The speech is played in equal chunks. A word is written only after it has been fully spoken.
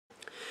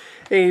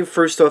Hey,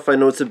 first off, I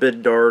know it's a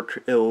bit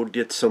dark. It'll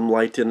get some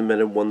light in a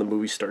minute when the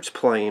movie starts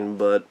playing,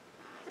 but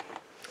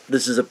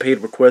this is a paid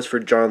request for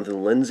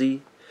Jonathan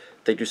Lindsey.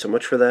 Thank you so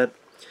much for that.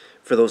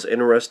 For those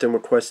interested in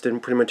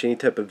requesting pretty much any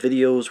type of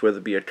videos, whether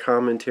it be a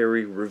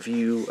commentary,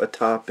 review, a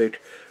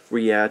topic,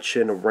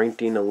 reaction, a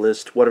ranking, a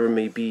list, whatever it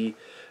may be,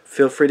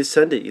 feel free to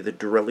send it either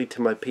directly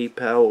to my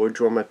PayPal or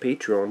join my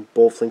Patreon.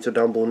 Both links are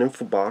down below in the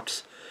info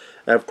box.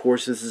 And of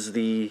course, this is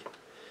a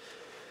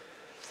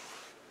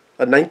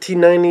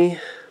 1990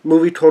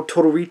 movie called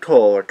Total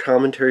Recall, a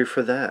commentary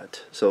for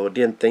that. So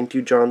again, thank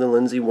you, Jonathan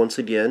Lindsey, once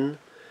again.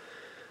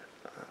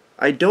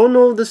 I don't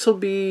know if this will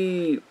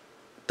be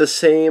the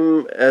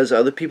same as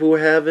other people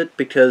who have it,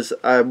 because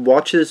I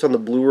watched this on the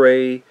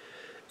Blu-ray.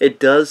 It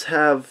does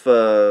have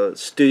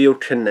Studio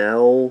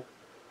Canal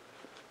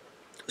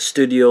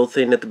studio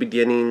thing at the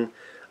beginning.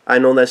 I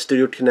know that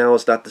Studio Canal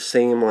is not the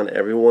same on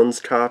everyone's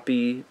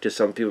copy. Just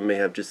some people may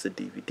have just the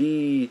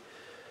DVD.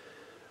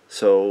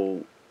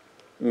 So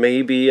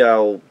maybe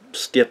I'll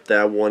skip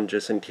that one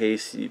just in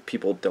case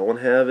people don't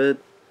have it.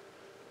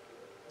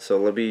 So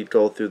let me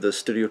go through the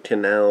Studio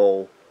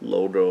Canal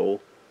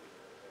logo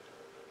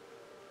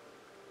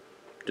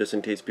just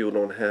in case people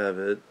don't have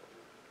it.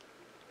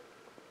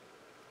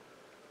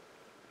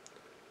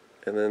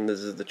 And then this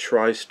is the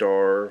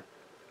TriStar.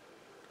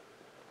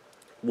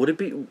 Would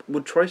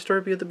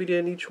TriStar be at the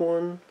beginning of each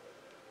one?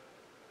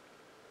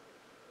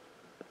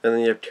 And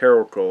then you have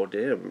tyrannical.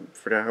 Damn,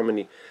 forgot how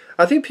many.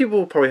 I think people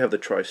will probably have the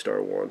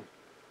TriStar one.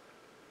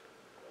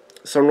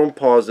 So I'm going to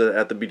pause it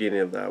at the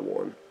beginning of that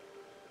one.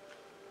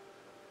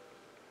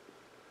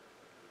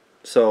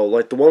 So,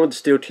 like, the one with the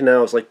Studio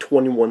Canal is like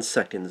 21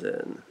 seconds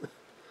in.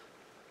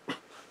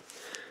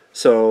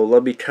 So,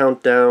 let me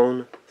count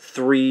down.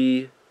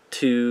 3,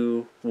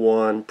 2,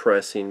 1,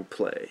 pressing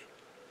play.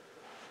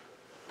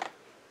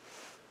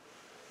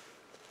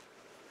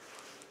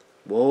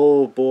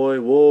 Whoa,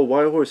 boy, whoa,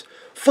 white horse.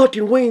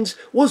 Fucking Wayne's,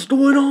 what's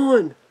going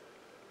on?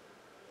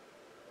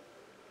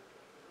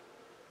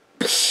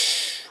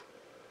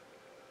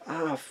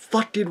 Ah,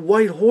 fucking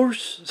white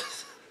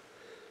horse.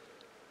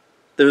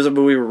 There was a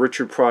movie with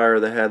Richard Pryor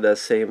that had that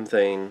same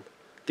thing.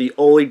 The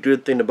only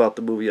good thing about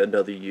the movie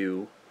Another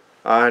You.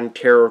 On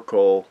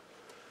Ticotin,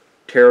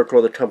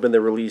 the company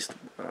that released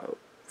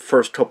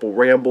first couple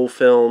Rambo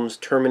films,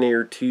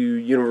 Terminator 2,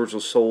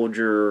 Universal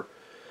Soldier,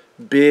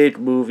 big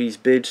movies,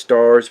 big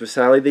stars, but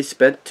sadly they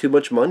spent too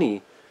much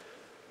money.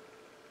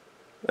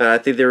 And I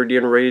think they were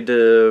getting ready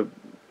to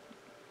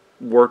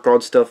work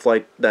on stuff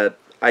like that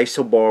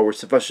Isobar with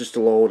Sylvester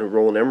Stallone and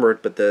Roland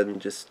Emmerich, but then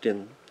just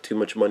getting too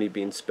much money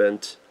being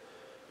spent,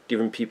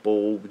 giving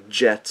people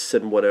jets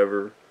and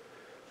whatever.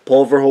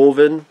 Paul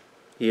Verhoeven,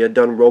 he had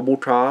done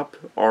RoboCop.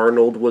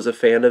 Arnold was a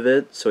fan of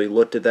it, so he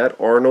looked at that.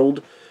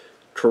 Arnold,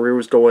 career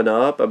was going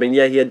up. I mean,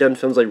 yeah, he had done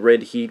films like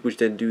Red Heat, which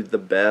didn't do the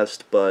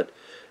best, but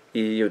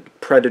he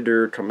had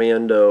Predator,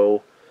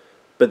 Commando.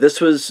 But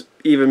this was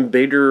even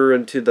bigger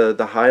into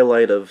the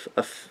highlight of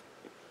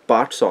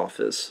box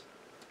office.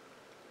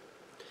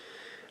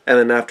 And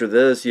then after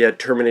this, you had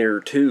Terminator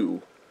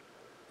 2.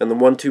 And the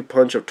 1-2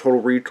 punch of Total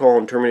Recall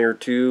and Terminator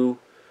 2.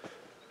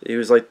 It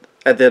was like,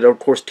 and then of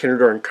course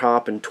Kindergarten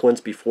Cop and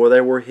Twins before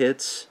that were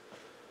hits.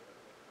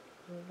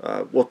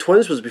 Well,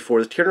 Twins was before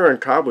this. Kindergarten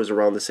Cop was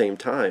around the same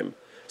time.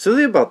 So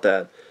think about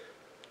that.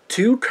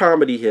 2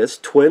 comedy hits,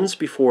 Twins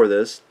before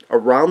this,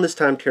 around this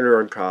time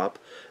Kindergarten Cop.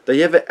 Then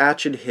you have an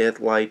action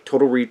hit like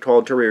Total Recall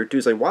and Terminator 2.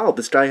 It's like, wow,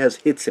 this guy has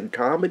hits in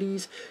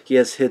comedies. He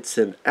has hits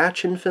in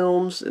action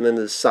films. And then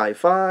there's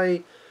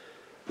sci-fi.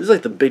 This is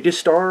like the biggest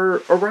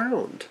star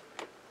around.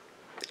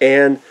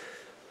 And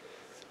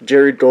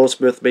Gary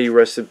Goldman, may he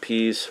rest in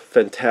peace,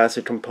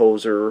 fantastic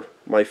composer,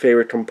 my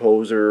favorite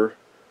composer,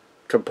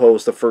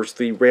 composed the first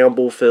 3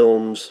 Rambo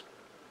films,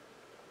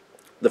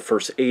 the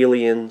first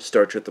Alien,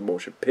 Star Trek the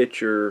Motion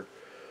Picture,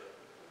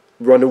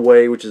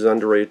 Runaway, which is an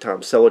underrated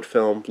Tom Selleck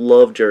film.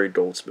 Love Jerry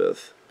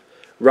Goldsmith.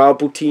 Rob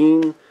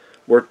Bottin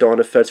worked on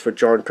effects for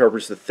John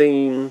Carpenter's The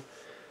Thing.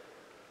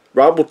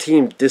 Rob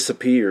Bottin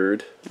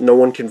disappeared. No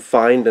one can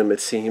find him,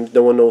 it seems.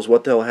 No one knows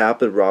what the hell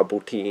happened to Rob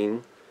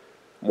Bottin.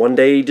 One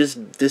day he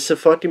just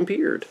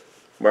disappeared.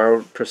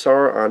 Mario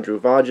Casar, Andrew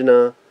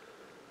Vagina.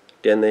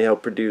 Then they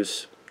helped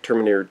produce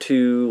Terminator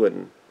 2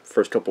 and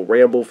first couple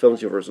Rambo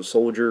films, Universal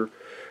Soldier.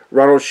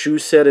 Ronald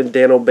Shusett and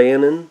Dan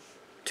O'Bannon,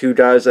 2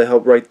 guys that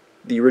helped write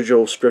the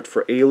original script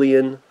for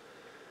Alien.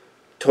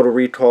 Total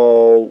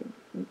Recall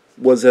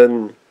was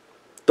in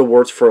the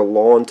works for a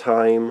long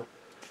time.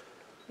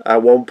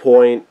 At one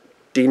point,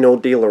 Dino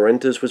De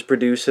Laurentiis was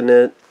producing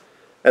it.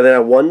 And then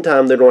at one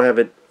time, they don't have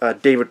it.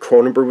 David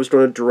Cronenberg was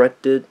going to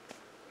direct it.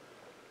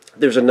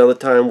 There's another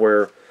time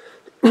where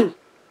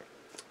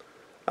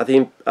I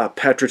think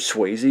Patrick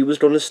Swayze was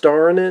going to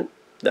star in it.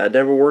 That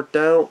never worked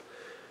out.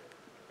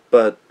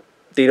 But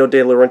Dino De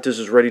Laurentiis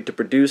was ready to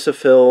produce a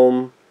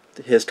film.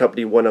 His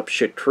company went up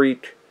shit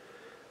creek.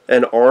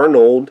 And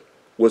Arnold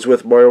was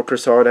with Mario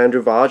Casar and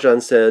Andrew Vagina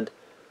and said,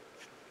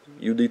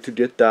 "You need to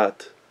get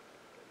that."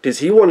 Because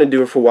he wanted to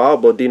do it for a while,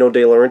 but Dino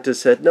De Laurentiis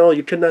said, "No,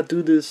 you cannot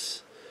do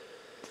this.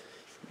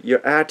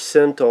 your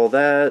accent, all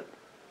that.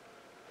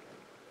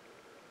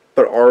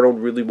 But Arnold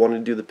really wanted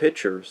to do the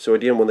picture. So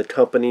again, when the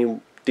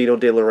company, Dino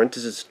De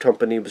Laurentiis'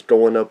 company, was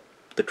going up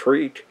the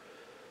creek,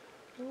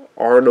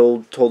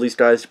 Arnold told these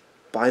guys,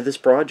 buy this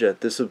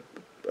project. This has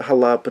a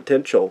lot of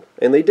potential.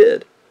 And they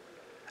did.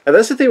 And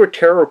that's the thing with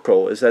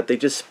Tyrannical, is that they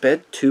just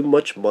spent too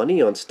much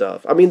money on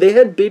stuff. I mean, they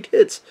had big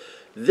hits.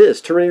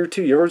 This, Terminator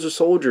 2, Year as a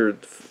Soldier,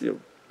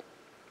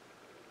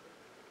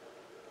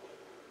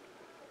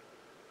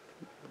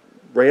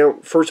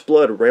 First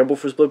Blood, Rambo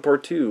First Blood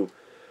Part 2.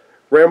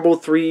 Rambo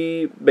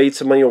 3 made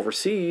some money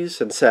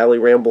overseas, and sadly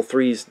Rambo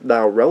 3 is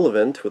now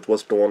relevant with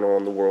what's going on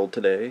in the world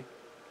today.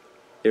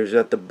 There's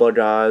got the bug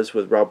eyes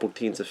with Rob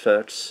Bottin's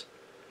effects,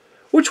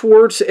 which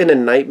works in a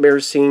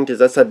nightmare scene, because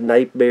that's a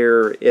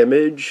nightmare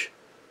image.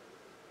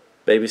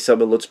 Maybe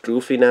something looks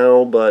goofy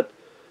now, but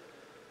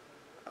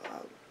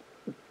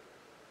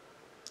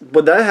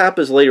when that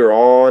happens later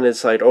on,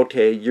 it's like,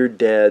 okay, you're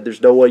dead.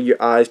 There's no way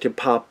your eyes can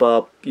pop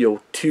up,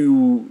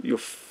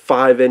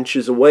 5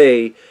 inches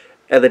away,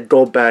 and then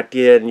go back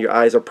in, and your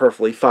eyes are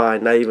perfectly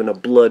fine, not even a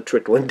blood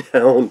trickling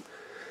down.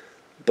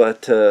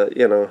 But,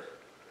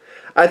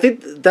 I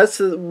think that's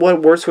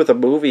what works with a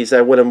movie, is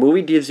that when a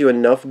movie gives you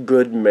enough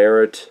good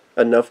merit,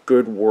 enough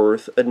good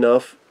worth,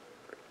 enough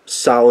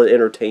solid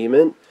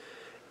entertainment,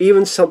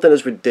 even something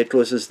as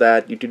ridiculous as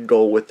that, you can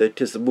go with it,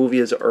 because the movie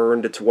has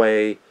earned its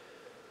way.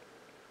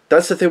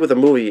 That's the thing with a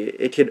movie,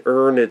 it can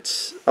earn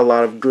a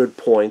lot of good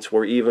points,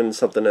 where even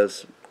something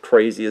as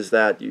crazy as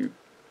that, you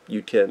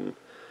can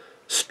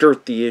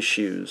skirt the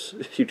issues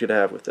you could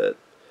have with it.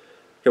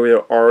 Here we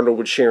have Arnold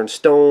with Sharon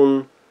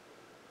Stone.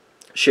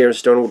 Sharon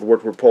Stone would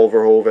work with Paul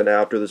Verhoeven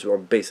after this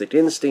on Basic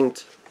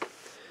Instinct.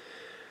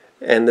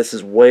 And this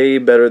is way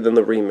better than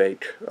the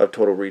remake of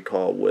Total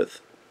Recall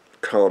with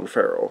Colin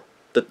Farrell.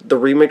 The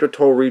remake of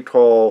Total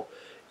Recall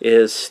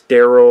is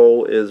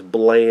sterile, is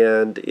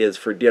bland, is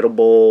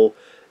forgettable.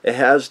 It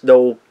has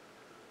no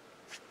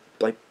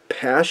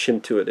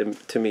passion to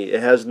it. To me,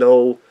 it has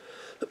no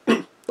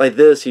like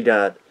this. You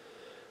got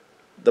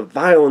the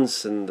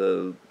violence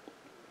and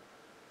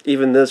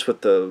even this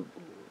with the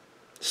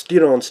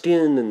skin on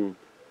skin, and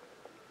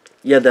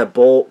you had that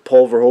Paul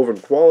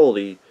Verhoeven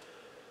quality.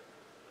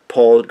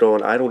 Paul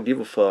going, I don't give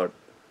a fuck,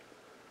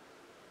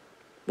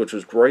 which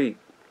was great.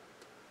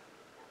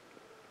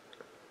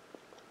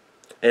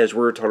 As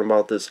we were talking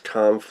about this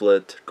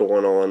conflict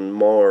going on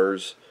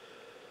Mars,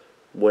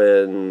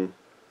 when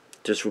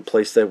just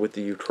replace that with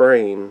the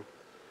Ukraine.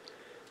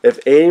 If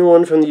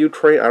anyone from the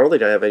Ukraine, I don't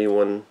think I have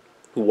anyone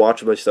who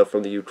watches my stuff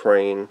from the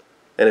Ukraine,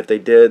 and if they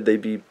did,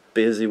 they'd be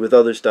busy with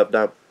other stuff,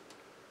 not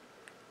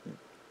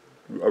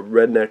a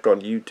redneck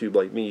on YouTube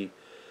like me.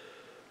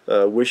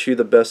 Wish you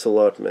the best of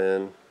luck,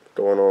 man,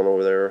 going on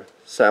over there.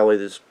 Sadly,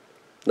 there's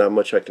not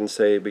much I can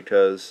say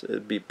because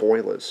it'd be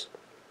pointless,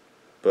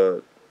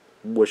 but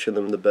wishing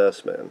them the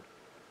best, man.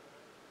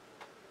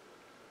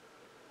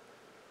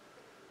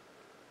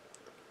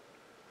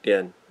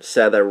 Again,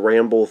 sad that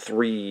Rambo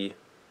 3,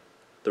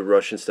 the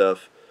Russian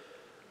stuff,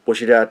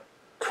 which it got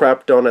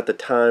crapped on at the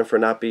time for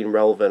not being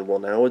relevant. Well,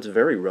 now it's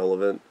very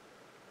relevant.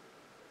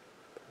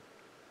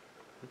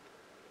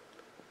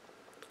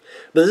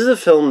 But this is a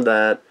film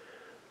that,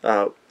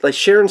 like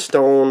Sharon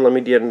Stone, let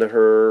me get into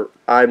her.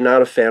 I'm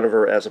not a fan of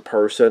her as a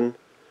person.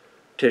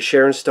 Because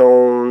Sharon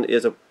Stone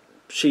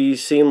she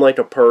seemed like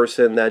a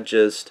person that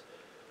just,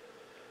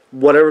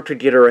 whatever could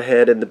get her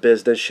ahead in the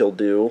business, she'll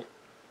do.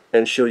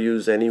 And she'll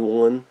use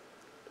anyone,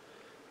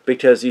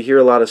 because you hear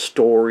a lot of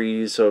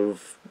stories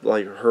of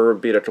like her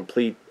being a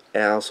complete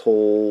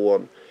asshole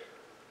on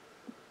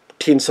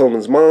Teen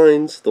Solomon's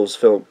Mines, the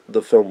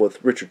film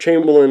with Richard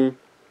Chamberlain,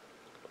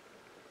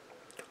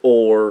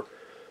 or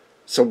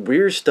some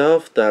weird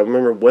stuff that I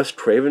remember Wes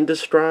Craven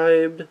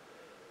described.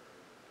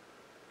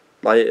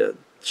 Like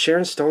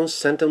Sharon Stone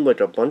sent him like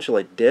a bunch of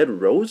like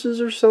dead roses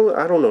or something.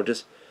 I don't know.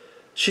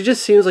 She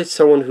just seems like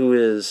someone who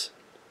is,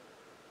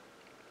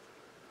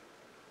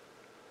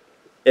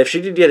 if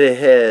she could get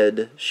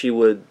ahead, she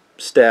would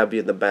stab you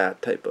in the back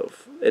type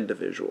of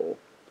individual.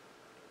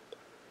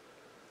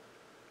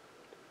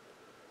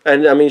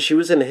 And, I mean, she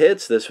was in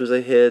hits. This was a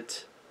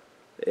hit.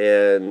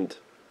 And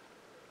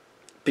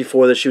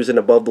before this, she was in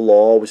Above the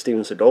Law with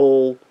Steven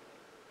Seagal.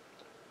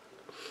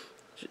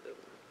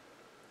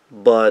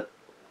 But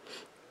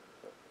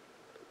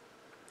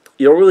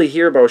you don't really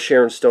hear about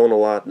Sharon Stone a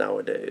lot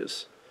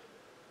nowadays.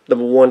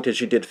 Number one, because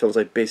she did films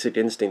like Basic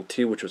Instinct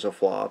 2, which was a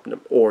flop,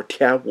 or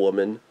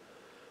Catwoman.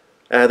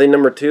 And I think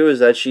number two is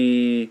that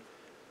she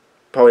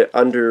probably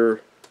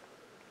under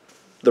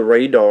the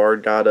radar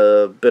got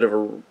a bit of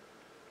a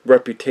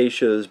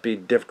reputation as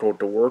being difficult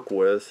to work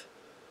with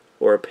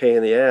or a pain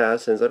in the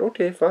ass, and it's like,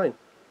 okay, fine.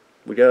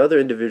 We got other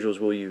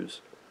individuals we'll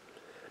use.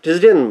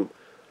 Just again,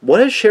 what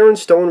has Sharon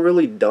Stone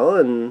really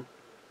done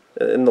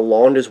in the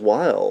longest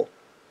while?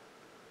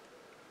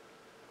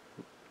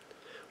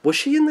 Was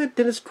she in that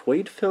Dennis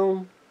Quaid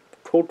film,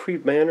 Cold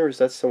Creek Manor, or is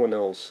that someone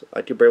else?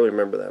 I can barely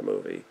remember that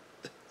movie.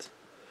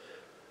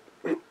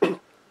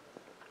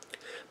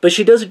 But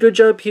she does a good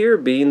job here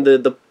being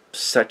the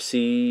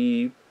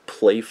sexy,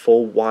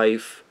 playful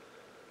wife,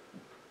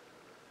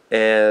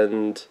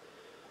 and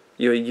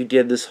you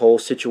did this whole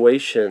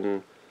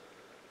situation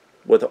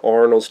with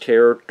Arnold's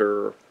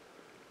character.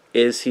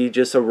 Is he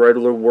just a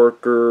regular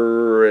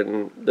worker,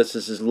 and this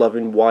is his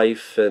loving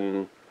wife,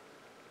 and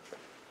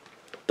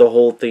the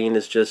whole thing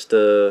is just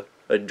a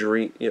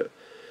dream?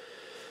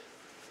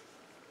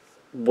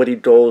 When he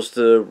goes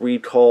to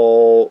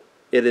recall,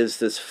 it is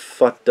this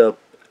fucked up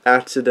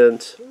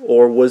accident,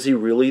 or was he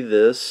really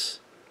this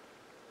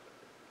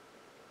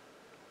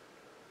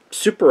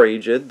super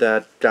agent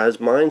that got his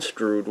mind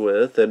screwed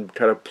with and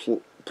kind of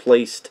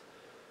placed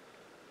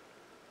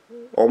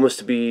almost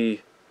to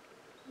be,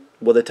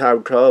 when the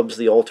time comes,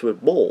 the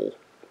ultimate mole?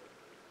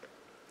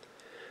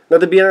 Now,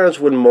 to be honest,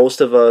 when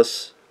most of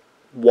us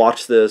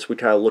watch this, we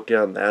kind of look at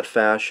it in that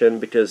fashion,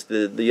 because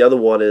the other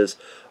one is,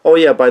 oh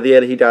yeah, by the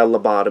end he died of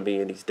lobotomy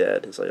and he's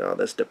dead. It's like, oh,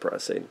 that's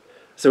depressing.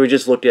 So we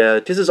just looked at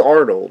it, this is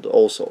Arnold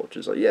also, which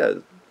is like, yeah,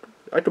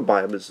 I could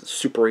buy him as a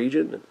super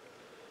agent.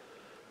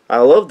 I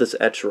love this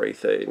X-ray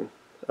thing.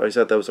 I always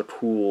thought that was a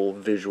cool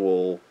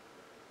visual.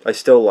 I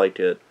still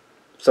like it.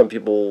 Some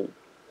people,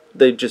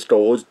 they just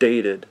go, oh, it's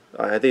dated.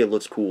 I think it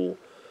looks cool.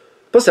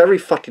 Plus, every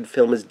fucking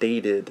film is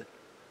dated.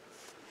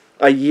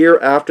 A year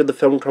after the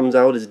film comes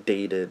out is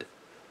dated.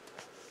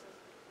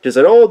 Just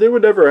like, oh, they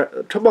would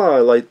never, come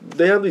on, like,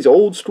 they have these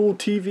old school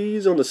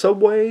TVs on the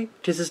subway?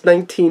 Because it's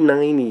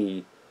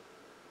 1990.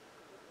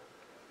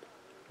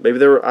 Maybe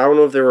they were, I don't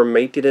know if they were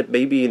making it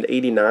maybe in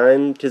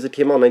 89, because it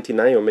came out in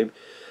 1990, or maybe,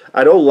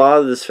 I know a lot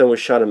of this film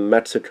was shot in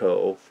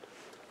Mexico,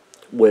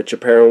 which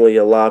apparently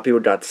a lot of people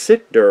got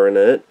sick during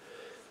it,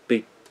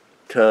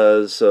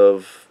 because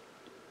of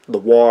the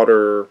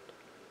water,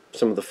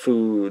 some of the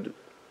food.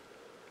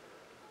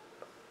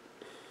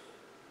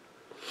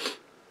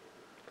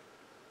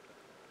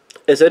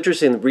 It's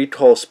interesting, the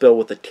recall spelled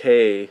with a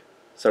K,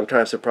 so I'm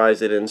kind of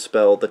surprised they didn't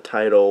spell the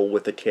title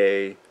with a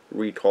K,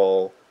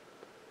 recall.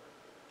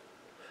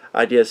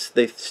 I guess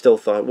they still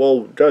thought,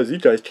 well, guys, you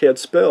guys can't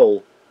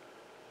spell.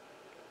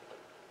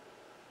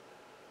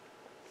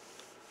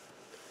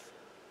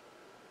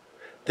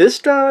 This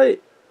guy,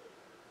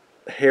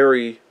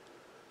 Harry,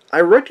 I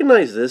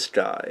recognize this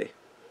guy.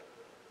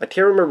 I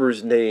can't remember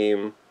his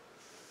name.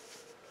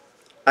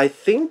 I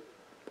think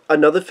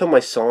another film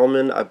I saw him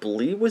in, I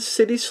believe, was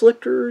City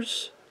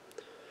Slickers.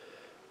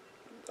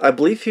 I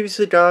believe he was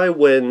the guy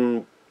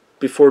when,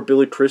 before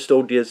Billy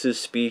Crystal gives his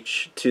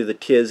speech to the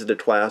kids in the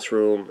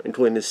classroom,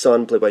 including his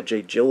son, played by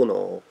Jake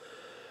Gyllenhaal,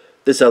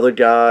 this other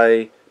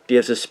guy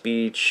gives a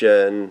speech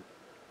and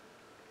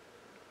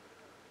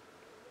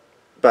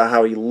about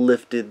how he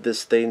lifted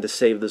this thing to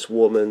save this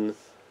woman.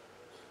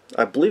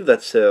 I believe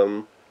that's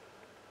him.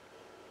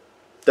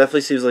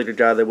 Definitely seems like a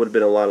guy that would have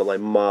been in a lot of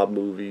like mob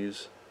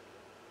movies.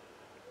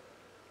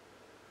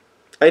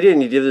 I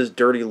didn't. He did this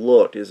dirty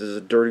look. Is this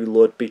a dirty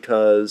look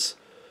because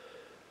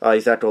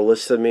he's not going to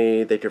listen to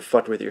me, they could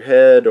fuck with your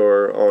head,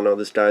 or, oh no,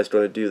 this guy's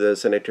going to do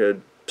this and it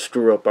could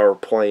screw up our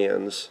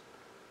plans.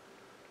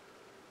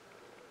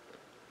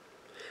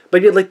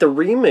 But yet, like, the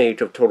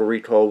remake of Total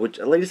Recall, which,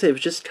 like I said, it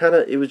was just kind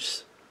of, it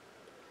was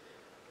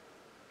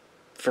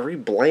very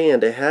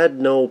bland. It had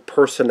no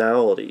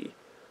personality.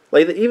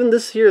 Like, even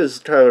this here is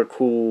kind of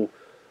cool.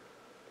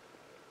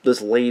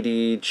 This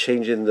lady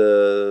changing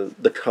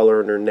the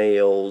color in her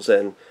nails,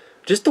 and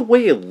just the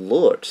way it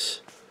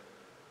looks.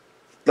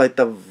 Like,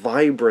 the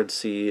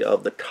vibrancy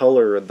of the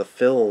color of the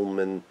film,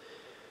 and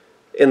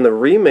in the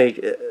remake,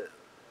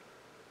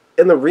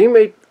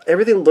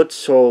 everything looks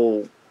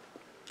so,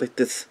 like,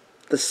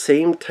 the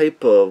same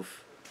type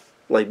of,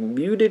 like,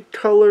 muted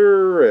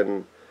color,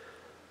 and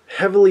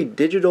heavily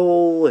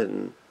digital,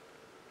 and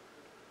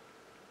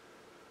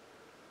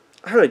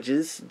I don't know, it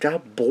just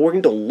got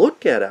boring to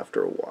look at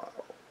after a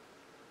while.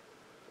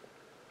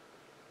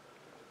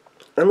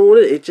 I don't know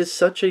what it's just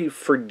such a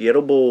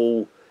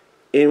forgettable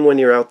in when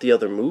you're out the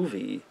other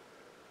movie.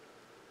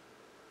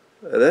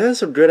 That has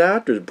some good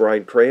actors,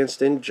 Bryan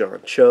Cranston, John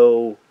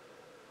Cho,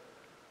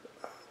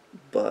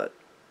 but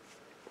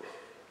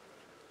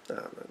I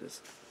don't know,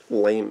 just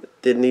lame.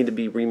 It didn't need to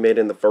be remade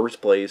in the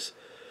first place.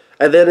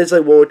 And then it's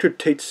like, well, it could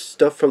take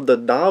stuff from the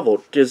novel,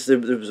 because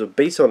it was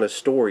based on a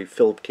story,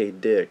 Philip K.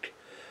 Dick.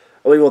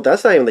 I mean, well,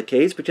 that's not even the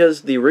case,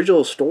 because the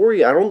original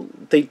story, I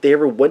don't think they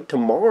ever went to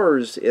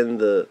Mars in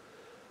the...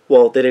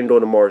 Well, they didn't go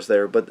to Mars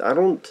there, but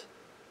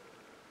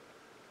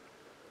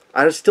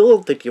I still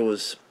don't think it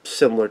was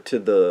similar to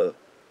the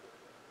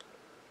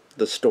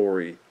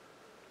story.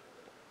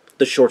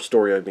 The short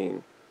story, I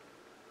mean.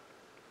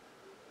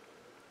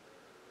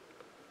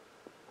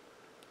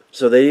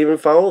 So they didn't even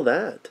follow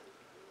that.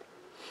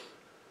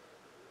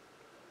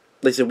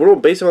 They said, well,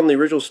 based on the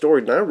original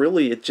story. Not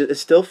really. It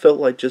still felt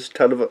like just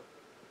kind of a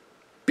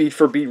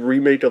beat-for-beat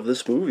remake of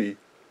this movie.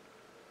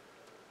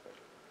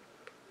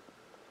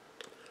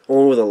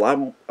 Only with a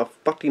lot of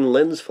fucking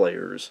lens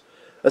flares.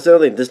 That's the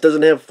other thing. This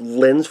doesn't have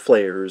lens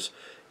flares.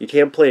 You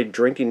can't play a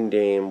drinking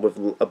game with...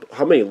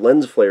 how many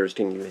lens flares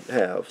can you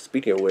have?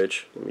 Speaking of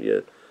which, let me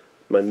get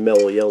my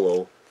mellow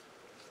yellow.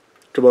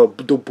 Come on,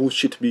 don't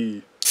bullshit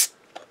me.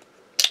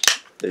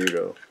 There you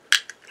go.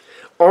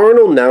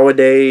 Arnold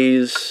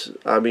nowadays,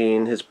 I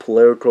mean, his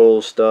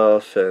political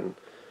stuff, and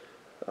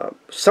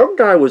some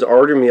guy was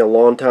arguing me a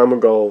long time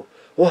ago,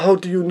 well, how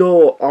do you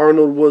know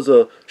Arnold was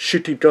a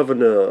shitty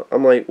governor?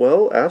 I'm like,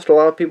 well, ask a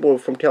lot of people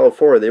from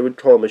California, they would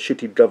call him a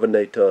shitty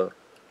governor.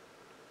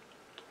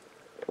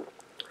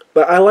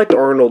 But I liked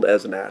Arnold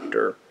as an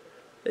actor.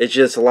 It's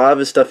just a lot of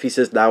his stuff he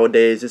says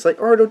nowadays, it's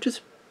like, Arnold,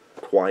 just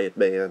quiet,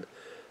 man.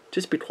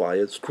 Just be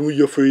quiet. Screw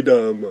your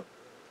freedom.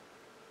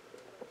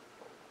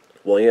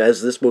 Well, yeah,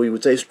 as this movie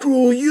would say,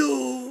 screw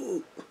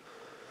you!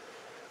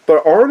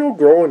 But Arnold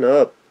growing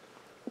up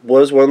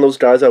was one of those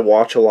guys I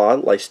watch a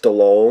lot, like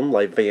Stallone,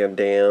 like Van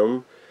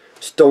Damme.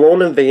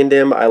 Stallone and Van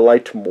Damme I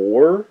liked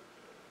more,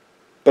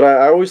 but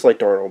I always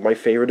liked Arnold. My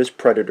favorite is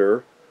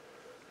Predator.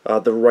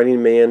 The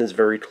Running Man is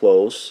very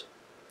close.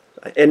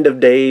 End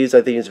of Days,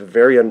 I think, is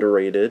very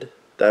underrated.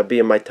 That'd be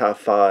in my top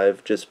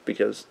 5, just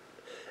because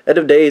End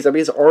of Days, I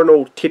mean, it's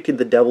Arnold kicking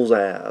the devil's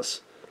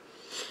ass.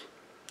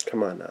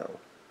 Come on now.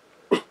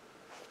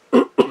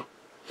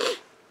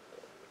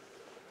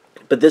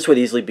 But this would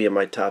easily be in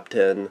my top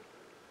 10.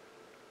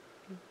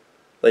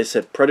 Like I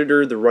said,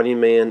 Predator, The Running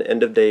Man,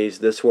 End of Days,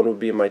 this one would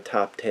be in my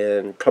top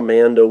 10.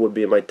 Commando would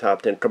be in my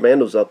top 10.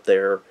 Commando's up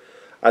there.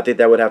 I think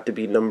that would have to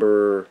be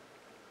number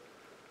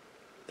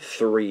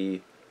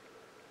 3.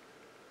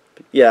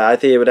 Yeah, I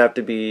think it would have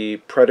to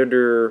be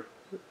Predator,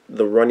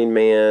 The Running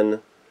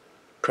Man,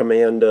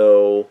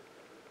 Commando.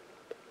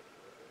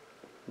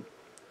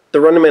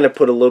 The Running Man I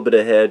put a little bit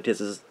ahead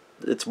because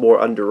it's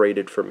more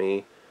underrated for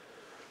me.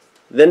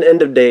 Then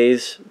End of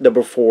Days,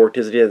 number 4,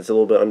 because again it's a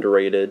little bit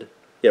underrated.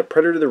 Yeah,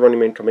 Predator, The Running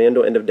Man,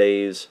 Commando, End of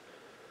Days.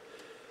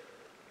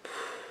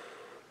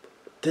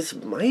 This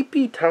might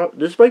be 5.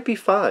 This might be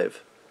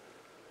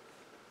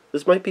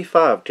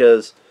 5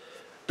 because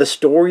the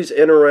story's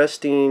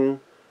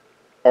interesting.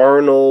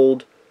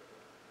 Arnold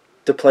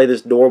to play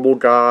this normal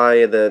guy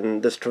and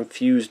then this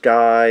confused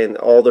guy and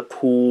all the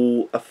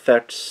cool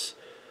effects,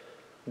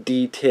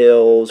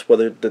 details,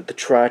 whether the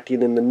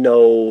tracking in the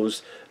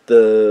nose,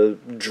 the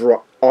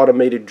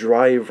automated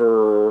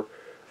driver,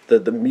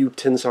 the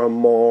mutants on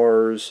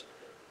Mars,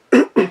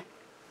 the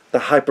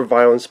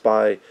hyperviolence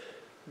by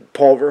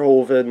Paul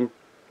Verhoeven.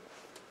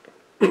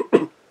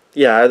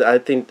 Yeah, I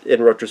think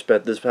in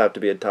retrospect this would have to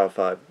be a top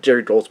 5.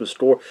 Jerry Goldsmith's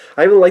score.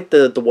 I even like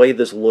the way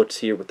this looks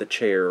here with the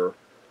chair,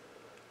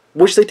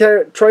 which they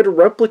try to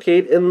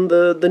replicate in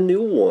the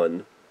new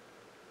one.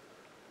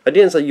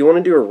 Again, it's like you want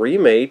to do a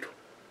remake.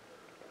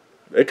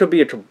 It could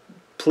be a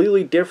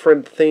completely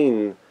different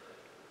thing,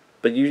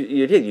 but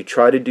you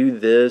try to do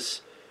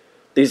this.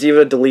 There's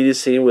even a deleted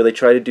scene where they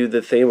try to do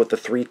the thing with the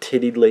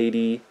 3-titted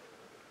lady,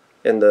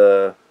 and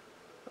I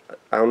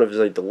don't know if it's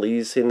like the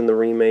deleted scene in the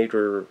remake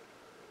or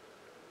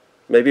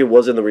maybe it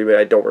was in the remake.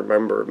 I don't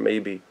remember.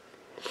 Maybe.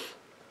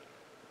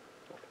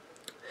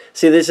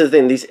 See, this is the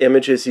thing. These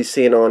images he's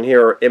seeing on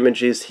here are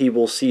images he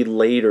will see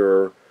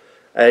later.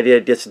 Idea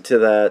gets into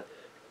that.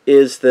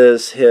 Is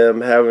this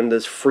him having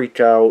this freak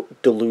out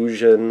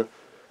delusion?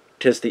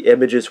 Because the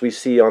images we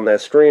see on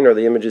that screen are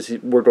the images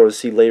we're going to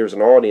see later as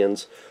an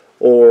audience,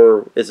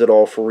 or is it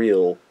all for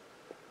real?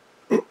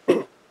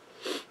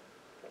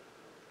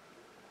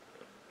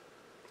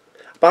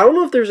 But I don't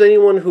know if there's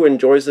anyone who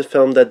enjoys the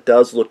film that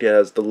does look at it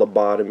as the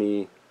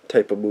lobotomy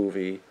type of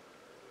movie.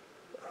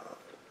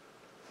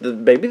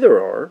 Maybe there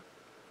are.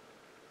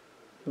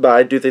 But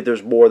I do think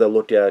there's more that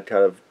look at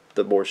kind of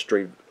the more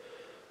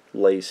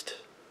straight-laced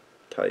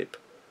type.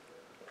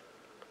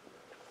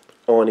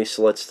 Oh, and he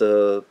selects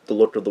the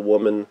look of the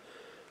woman.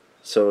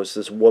 So it's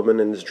this woman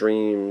in his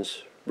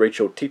dreams,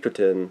 Rachel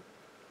Ticotin.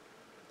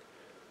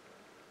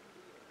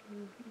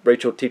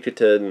 Rachel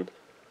Ticotin.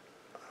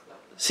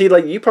 See,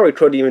 like, you probably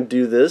couldn't even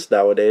do this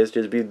nowadays,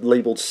 just be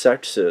labeled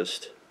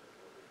sexist.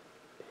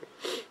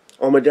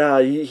 Oh my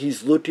god,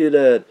 he's looking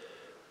at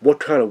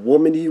what kind of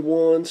woman he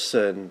wants,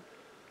 and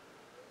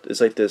it's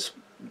like this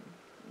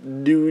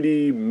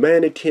nudie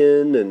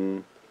mannequin,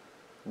 and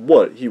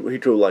what? He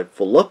could like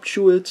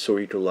voluptuous, or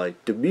he could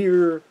like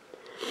demure.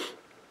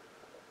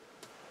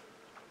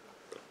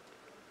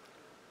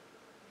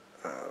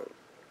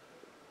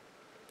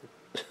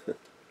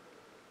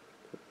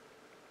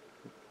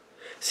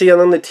 See,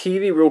 and on the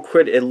TV, real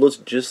quick, it looks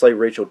just like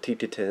Rachel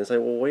Ticotin. It's like,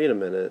 well, wait a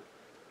minute.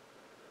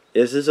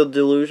 Is this a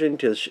delusion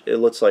because it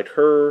looks like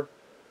her?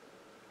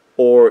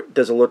 Or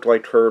does it look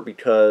like her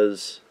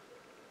because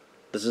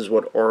this is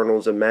what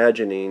Arnold's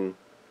imagining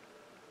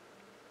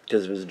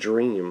because of his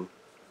dream?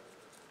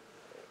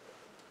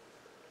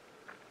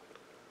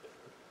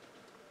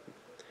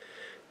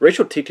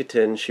 Rachel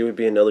Ticotin, she would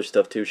be in other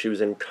stuff too. She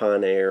was in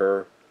Con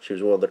Air. She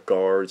was one of the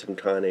guards in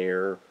Con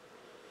Air.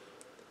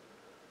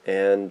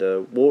 And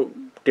we'll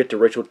get to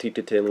Rachel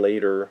Ticotin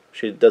later.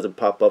 She doesn't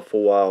pop up for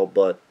a while,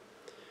 but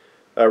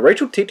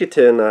Rachel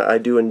Ticotin I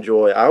do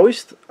enjoy. Well,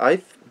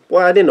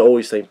 I didn't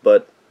always think,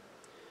 but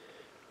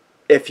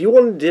if you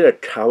wanted to do a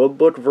comic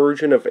book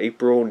version of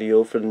April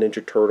O'Neil for the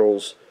Ninja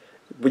Turtles,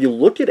 when you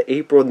look at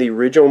April in the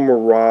original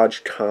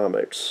Mirage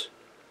comics,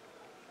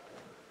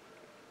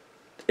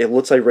 it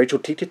looks like Rachel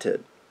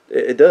Ticotin.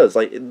 It does.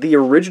 Like, the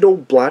original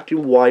black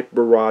and white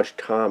Mirage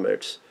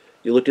comics,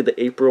 you look at the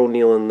April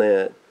O'Neil in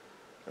that,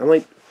 I'm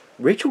like,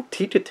 Rachel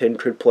Ticotin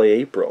could play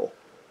April.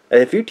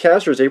 And if you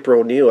cast her as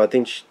April O'Neil, I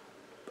think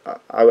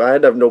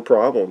I'd have no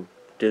problem.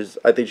 Because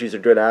I think she's a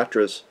good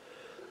actress.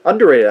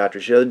 Underrated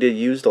actress. She doesn't get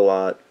used a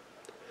lot.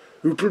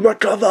 Who put my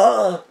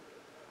cover?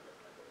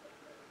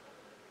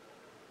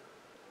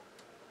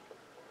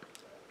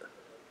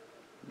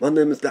 My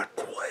name is not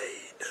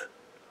Quaid.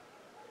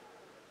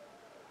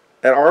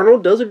 And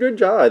Arnold does a good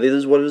job. I think this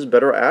is one of his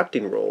better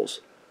acting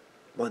roles.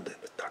 My name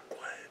is not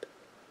Quaid.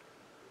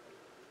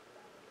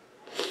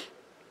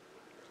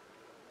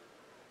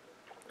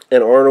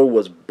 And Arnold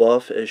was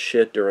buff as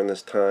shit during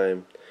this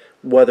time.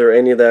 Whether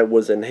any of that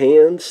was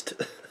enhanced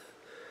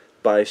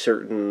by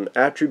certain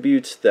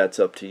attributes, that's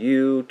up to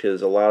you.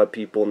 Because a lot of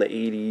people in the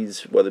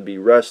 80s, whether it be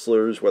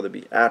wrestlers, whether it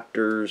be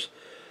actors,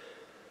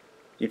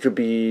 you could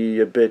be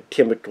a bit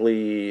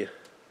chemically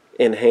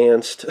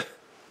enhanced.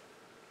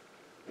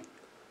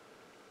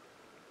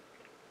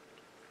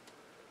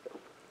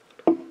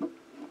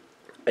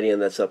 Again,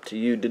 that's up to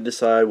you to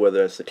decide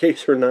whether that's the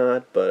case or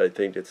not, but I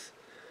think it's,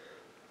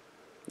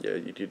 yeah,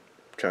 you could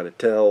kind of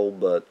tell,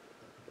 but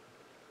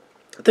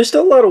there's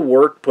still a lot of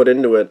work put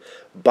into it.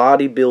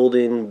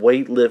 Bodybuilding,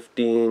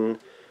 weightlifting,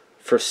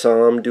 for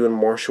some, doing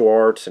martial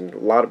arts, and a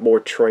lot more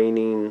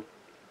training.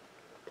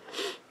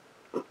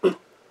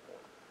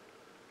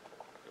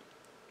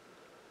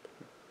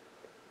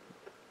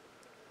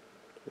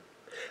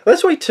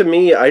 That's why, to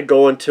me, I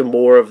go into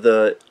more of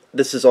the,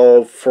 this is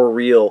all for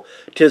real.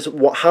 Because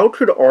how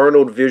could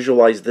Arnold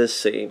visualize this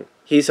scene?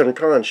 He's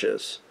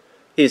unconscious.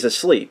 He's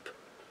asleep.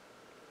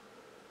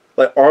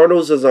 Like,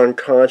 Arnold's is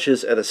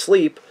unconscious and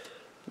asleep.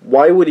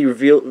 Why would he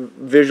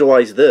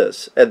visualize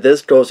this? And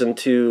this goes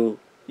into,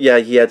 yeah,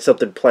 he had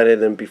something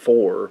planted in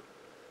before.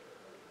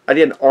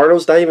 Again,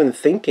 Arnold's not even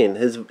thinking.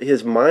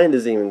 His mind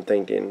isn't even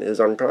thinking.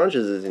 His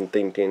unconscious isn't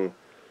thinking.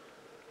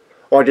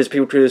 Or just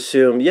people could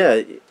assume,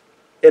 yeah,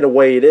 in a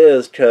way it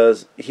is,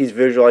 because he's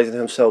visualizing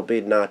himself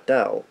being knocked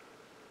out.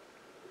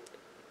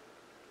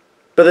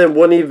 But then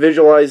wouldn't he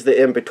visualize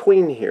the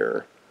in-between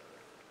here?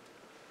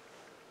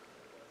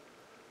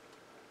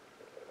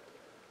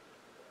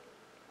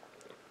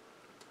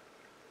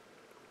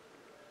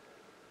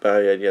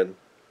 Again,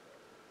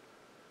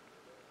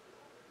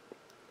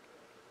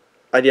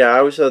 yeah, I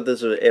always thought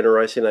this was an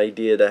interesting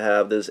idea to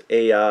have this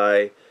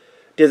AI,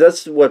 because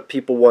that's what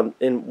people want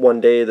in one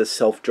day, the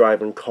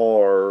self-driving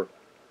car.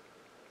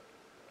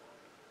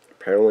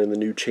 Apparently in the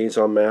new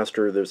Chainsaw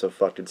Master, there's a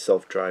fucking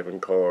self-driving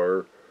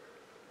car.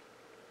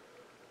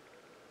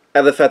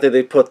 And the fact that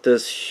they put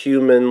this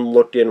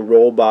human-looking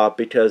robot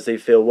because they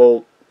feel,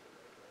 well,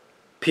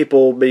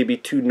 people may be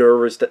too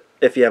nervous that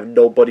if you have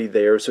nobody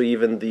there, so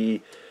even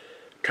the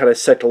kind of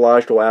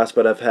psychological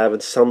aspect of having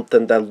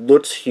something that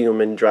looks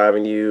human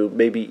driving you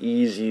maybe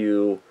ease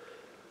you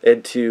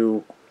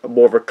into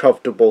more of a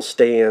comfortable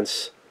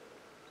stance.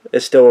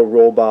 It's still a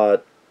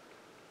robot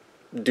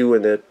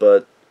doing it,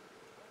 but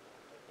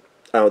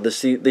I don't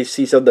know, they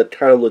see something that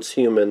kind of looks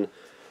human.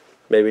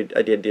 Maybe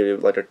I did do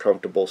like a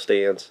comfortable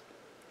stance.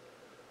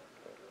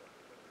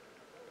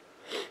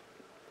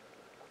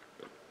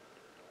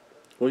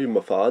 What are you, my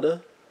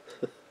father?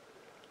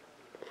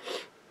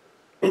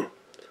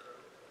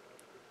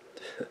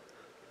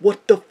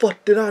 What the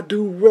fuck did I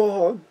do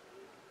wrong?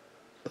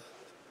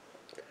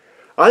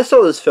 I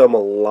saw this film a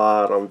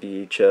lot on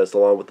VHS,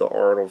 along with the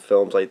Arnold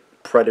films, like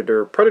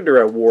Predator.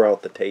 Predator, I wore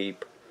out the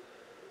tape.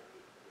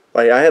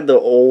 Like, I had the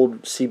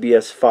old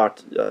CBS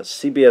Fox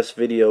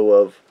video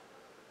of,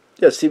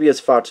 yeah,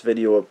 CBS Fox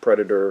video of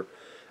Predator,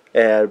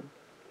 and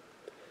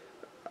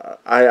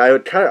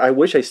I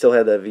wish I still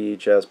had that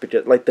VHS,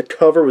 because like the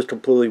cover was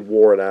completely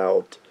worn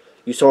out.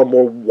 You saw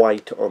more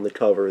white on the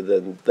cover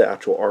than the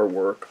actual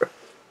artwork.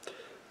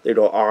 You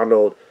know,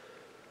 Arnold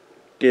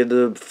did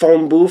the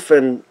phone booth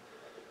and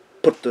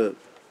put the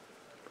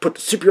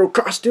superhero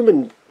costume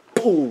and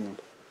boom.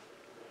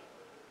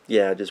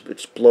 Yeah, just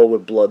explode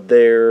with blood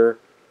there.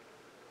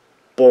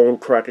 Bone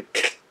cracker.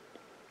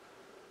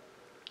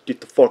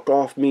 Get the fuck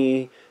off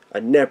me.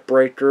 A net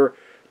breaker.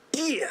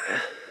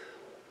 Yeah.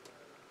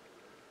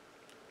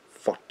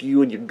 Fuck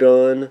you and your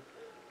gun.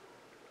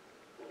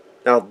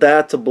 Now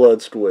that's a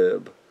blood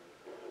squib.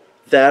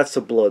 That's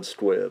a blood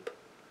squib.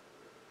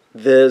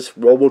 This,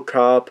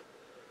 RoboCop,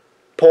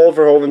 Paul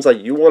Verhoeven's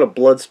like, you want a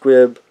blood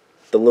squib,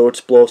 the little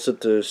explosive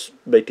to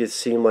make it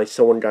seem like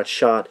someone got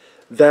shot.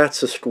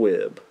 That's a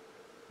squib.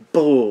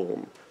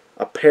 Boom.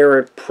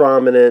 Apparent,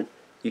 prominent,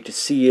 you can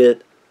see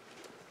it.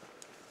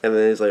 And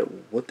then he's like,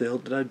 what the hell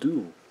did I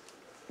do?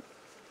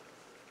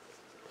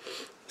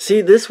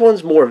 See, this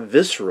one's more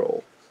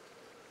visceral.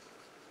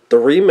 The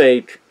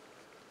remake,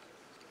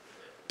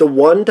 the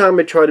one time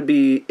I try to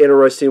be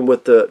interesting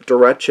with the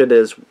direction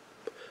is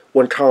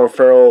when Colin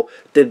Farrell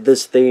did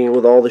this thing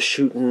with all the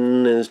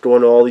shooting and is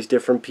going to all these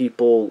different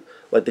people,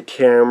 like the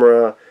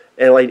camera,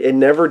 and like it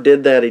never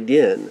did that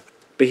again.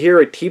 But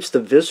here it keeps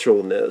the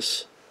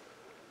visceralness.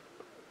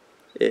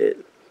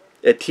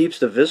 It keeps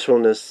the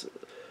visceralness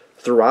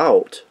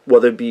throughout,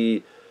 whether it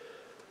be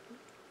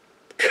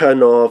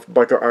cutting off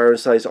Michael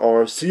Ironside's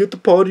arm. See you at the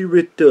party,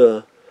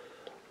 Rita.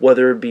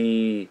 Whether it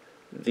be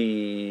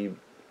the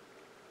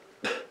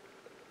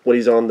when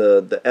he's on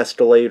the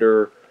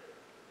escalator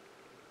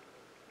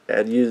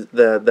and use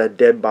that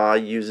dead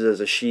body uses as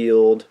a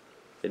shield.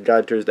 And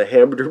God turns the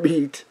hamburger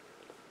meat.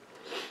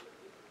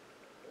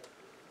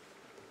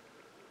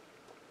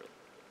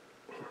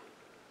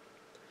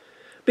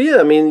 But yeah,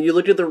 I mean, you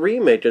look at the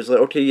remake. It's like,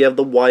 okay, you have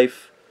the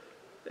wife,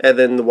 and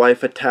then the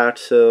wife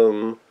attacks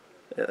him.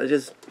 I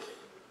just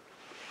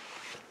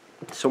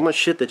so much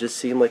shit that just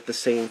seemed like the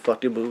same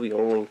fucking movie.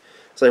 Only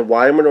it's like,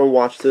 why am I gonna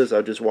watch this?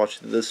 I'll just watch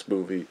this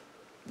movie.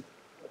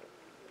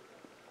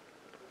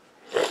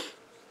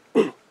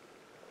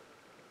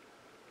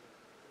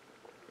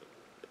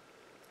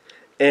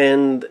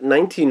 And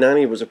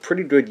 1990 was a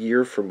pretty good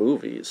year for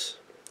movies.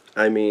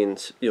 I mean,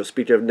 you know,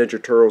 speaking of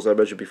Ninja Turtles, I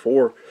mentioned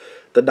before,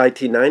 the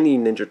 1990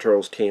 Ninja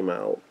Turtles came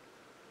out.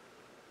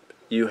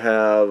 You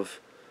have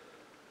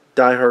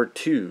Die Hard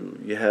 2.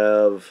 You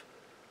have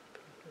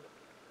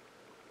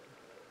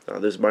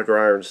there's Michael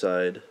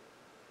Ironside,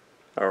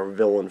 our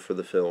villain for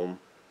the film.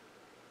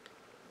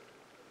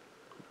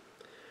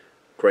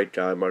 Great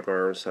guy, Michael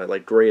Ironside.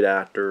 Like, great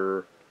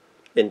actor,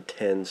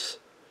 intense.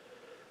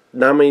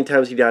 Not many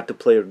times he got to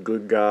play a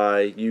good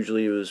guy.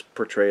 Usually he was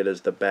portrayed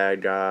as the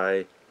bad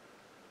guy.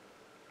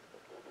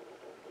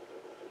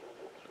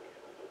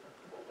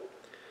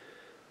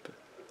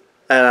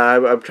 And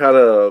I'm kind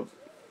of...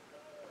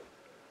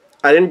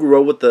 I didn't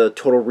grow up with the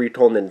Total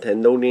Recall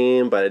Nintendo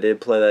game, but I did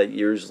play that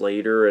years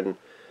later, and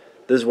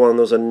this is one of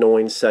those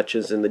annoying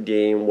sections in the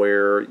game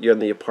where you're in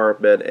the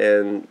apartment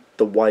and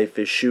the wife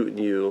is shooting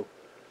you,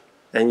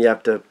 and you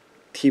have to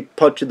keep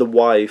punching the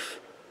wife,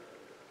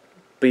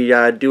 but you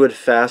gotta do it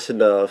fast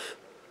enough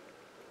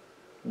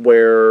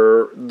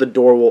where the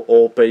door will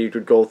open, you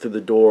could go through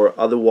the door,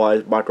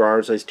 otherwise Michael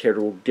Ironside's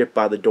character will get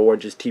by the door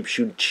and just keep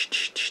shooting,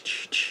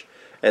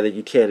 and then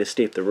you can't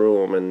escape the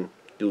room and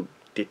you'll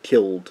get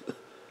killed.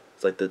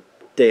 It's like the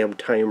damn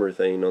timer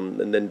thing on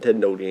the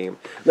Nintendo game.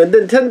 The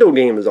Nintendo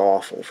game is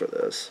awful for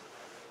this.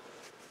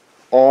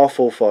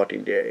 Awful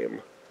fucking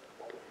game.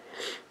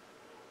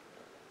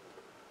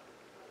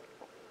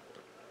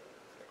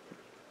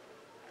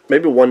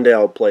 Maybe one day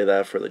I'll play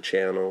that for the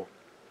channel.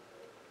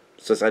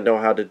 Since I know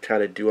how to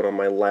kind of do it on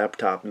my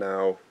laptop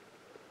now.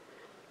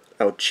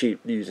 I'll cheat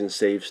using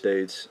save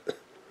states.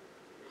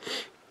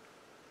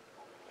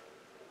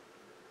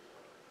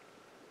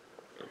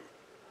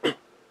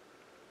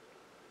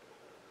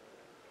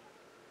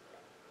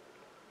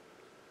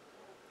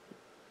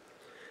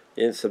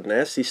 And some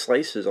nasty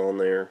slices on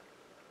there.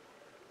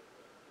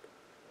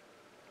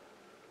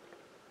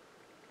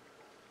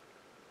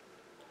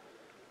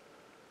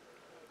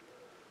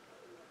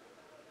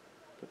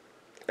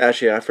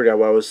 Actually, I forgot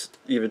what I was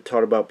even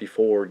talking about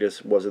before.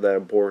 Just wasn't that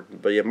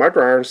important. But yeah,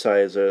 Michael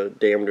Ironside is a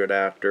damn good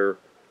actor.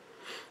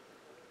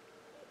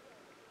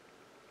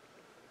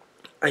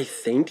 I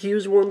think he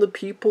was one of the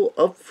people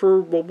up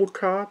for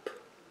RoboCop.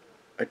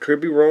 I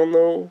could be wrong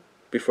though.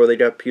 Before they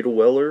got Peter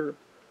Weller.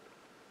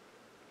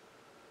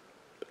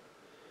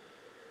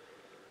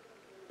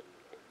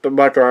 But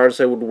Michael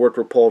Ironside would work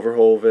with Paul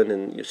Verhoeven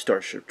and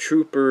Starship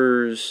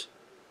Troopers.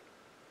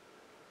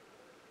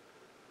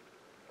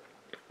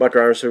 Michael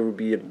Ironside would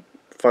be in...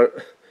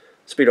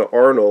 Speaking of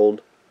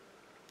Arnold,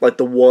 like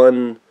the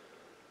one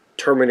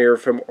Terminator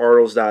from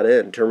Arnold's Not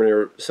In,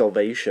 Terminator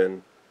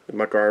Salvation.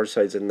 Michael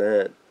Ironside's in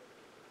that.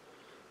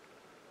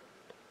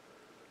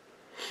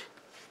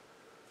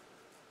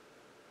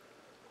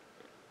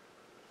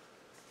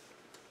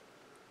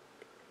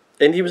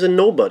 And he was in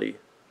Nobody.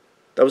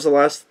 That was the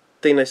last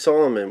thing I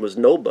saw him in, was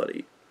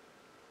Nobody.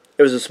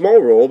 It was a small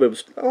role, but it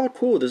was, oh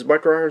cool, this is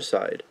Michael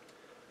Ironside.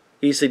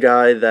 He's the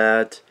guy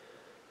that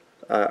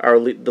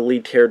the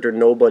lead character,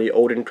 Nobody,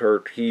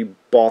 Odenkirk, he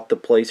bought the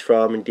place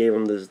from and gave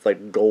him this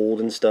like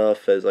gold and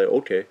stuff. As like,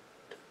 okay,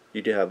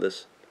 you do have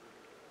this.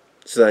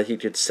 So that he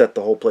could set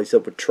the whole place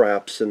up with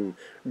traps and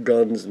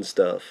guns and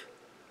stuff.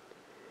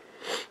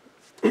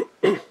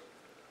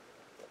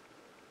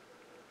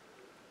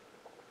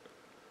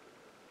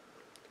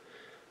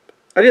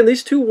 Again,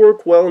 these two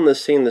work well in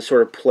this scene, this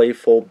sort of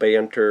playful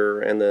banter,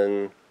 and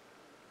then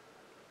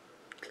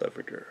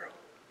clever girl.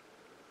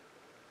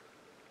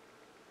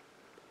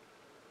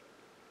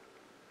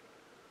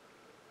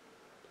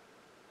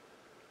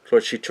 So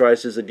she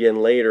tries this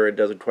again later, it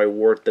doesn't quite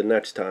work the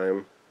next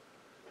time.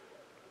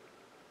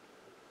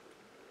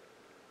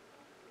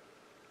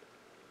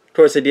 Of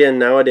course, again,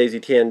 nowadays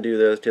you can't do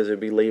this because it would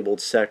be labeled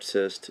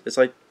sexist. It's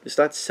like, it's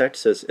not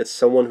sexist, it's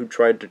someone who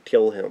tried to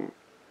kill him.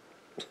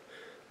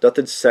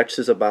 Nothing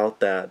sexist about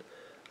that.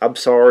 I'm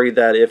sorry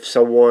that if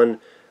someone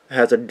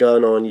has a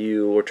gun on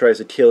you or tries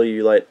to kill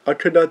you, like, I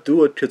could not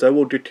do it because I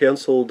will get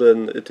cancelled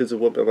and it is a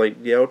woman. I'm like,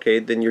 yeah, okay,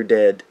 then you're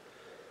dead.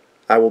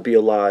 I will be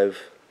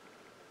alive.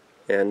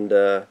 And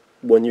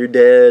when you're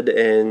dead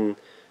and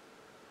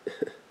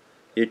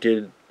you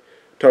could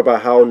talk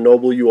about how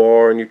noble you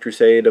are in your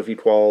crusade of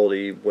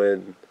equality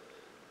when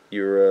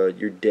you're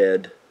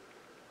dead.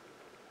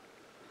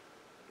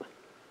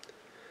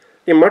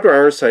 Yeah, Michael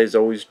Ironside is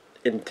always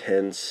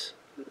intense,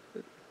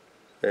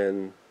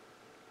 and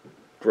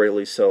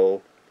greatly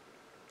so.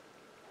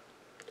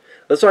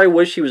 That's why I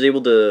wish he was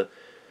able to.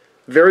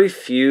 Very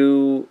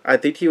few. I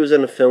think he was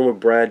in a film with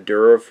Brad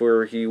Dourif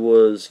where he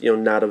was,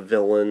 not a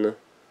villain.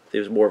 It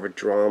was more of a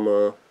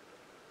drama.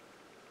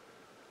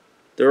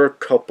 There are a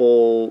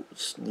couple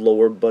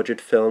lower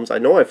budget films. I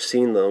know I've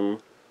seen them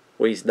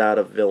where he's not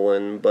a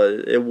villain,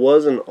 but it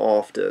wasn't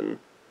often.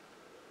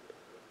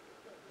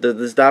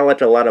 There's not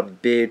like a lot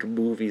of big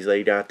movies that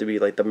you got to be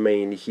like the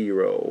main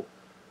hero.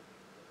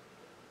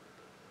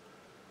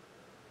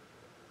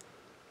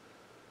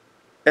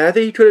 And I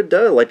think he could have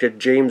done it like a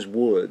James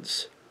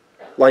Woods.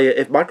 Like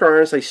if Michael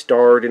Ironside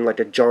starred in like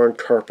a John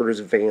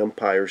Carpenter's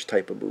Vampires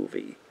type of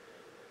movie.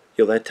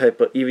 That type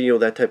of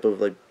that type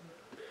of like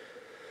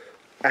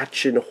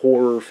action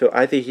horror film,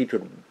 I think he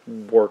could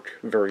work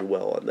very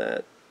well on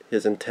that.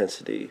 His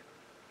intensity.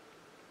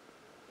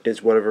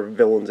 His whatever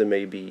villains it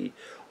may be.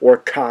 Or a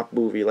cop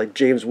movie, like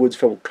James Woods'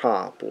 film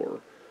Cop, or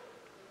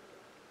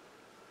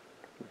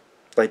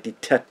like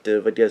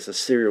Detective against a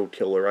serial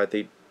killer. I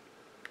think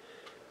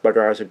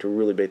Michael Ironside could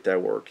really make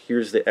that work.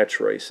 Here's the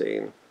X-ray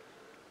scene.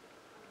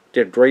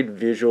 They had great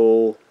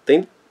visual.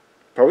 Think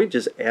probably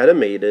just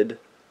animated.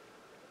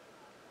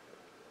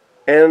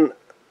 And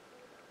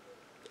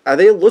I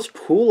think it looks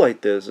cool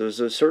like this. There's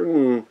a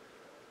certain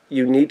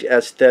unique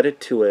aesthetic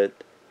to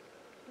it.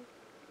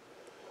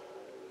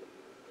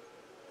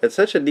 It's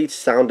such a neat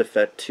sound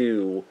effect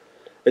too.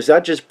 It's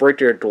not just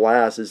breaking a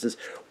glass, it's this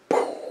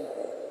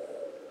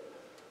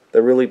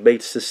that really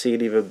makes the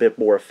scene even a bit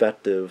more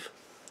effective.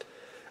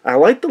 I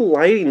like the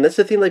lighting. That's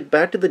the thing, like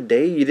back in the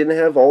day you didn't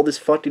have all this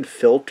fucking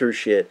filter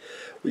shit.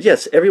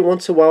 Yes, every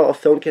once in a while a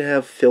film can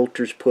have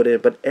filters put in,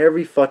 but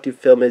every fucking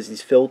film has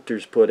these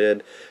filters put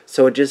in.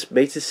 So it just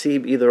makes it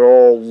seem either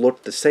all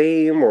look the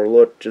same or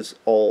look just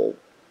all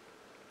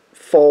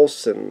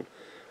false and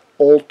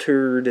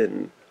altered.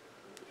 And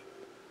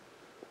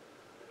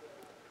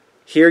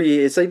here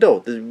it's like,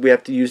 no, we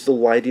have to use the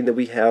lighting that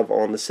we have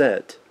on the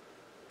set.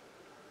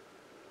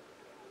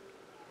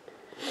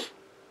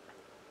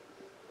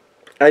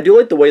 I do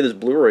like the way this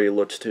Blu-ray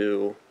looks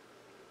too.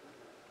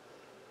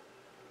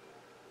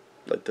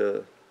 Like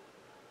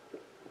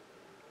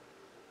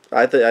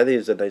I think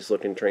it's a nice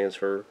looking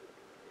transfer.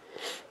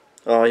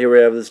 Oh, here we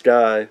have this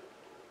guy.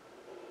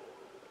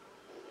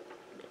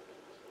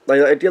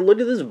 Like, look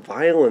at this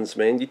violence,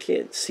 man. You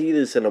can't see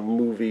this in a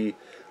movie,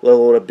 let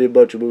alone a big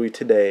budget movie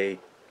today.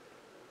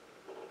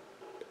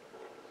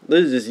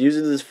 This is just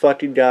using this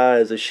fucking guy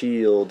as a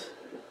shield.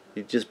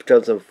 He just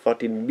becomes a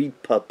fucking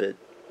meat puppet.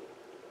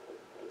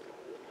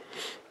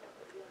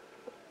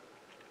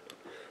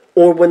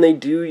 Or when they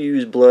do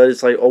use blood,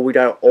 it's like, oh, we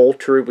gotta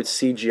alter it with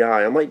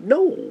CGI. I'm like,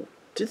 no,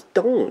 just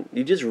don't.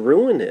 You just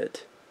ruin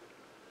it.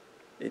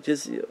 It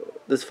just,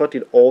 this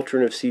fucking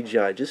alternative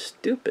CGI, just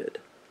stupid.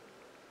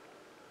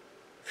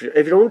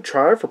 If you don't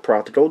try for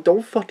practical,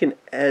 don't fucking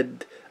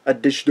add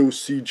additional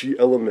CG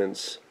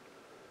elements.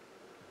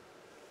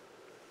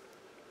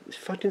 It's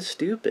fucking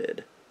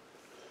stupid.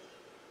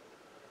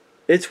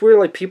 It's weird,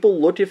 like, people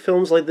look at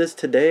films like this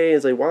today and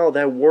it's like, wow,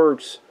 that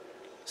works.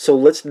 So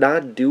let's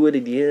not do it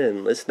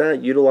again. Let's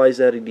not utilize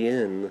that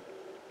again.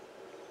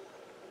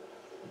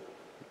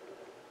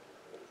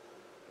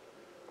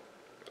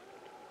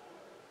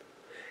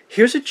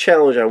 Here's a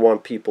challenge I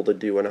want people to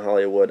do in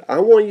Hollywood. I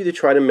want you to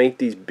try to make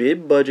these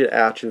big budget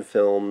action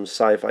films,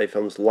 sci-fi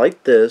films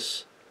like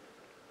this,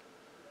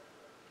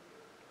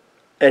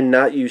 and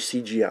not use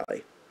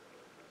CGI.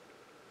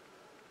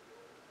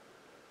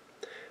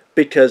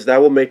 Because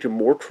that will make them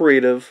more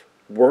creative,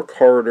 work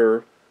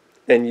harder,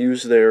 and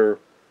use their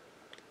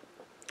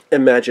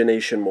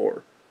imagination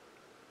more.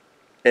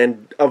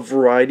 And a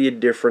variety of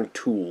different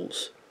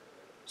tools.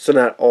 So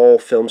not all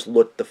films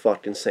look the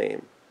fucking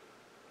same.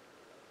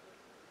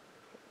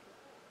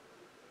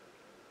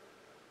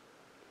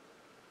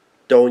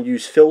 Don't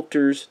use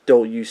filters,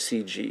 don't use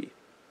CG.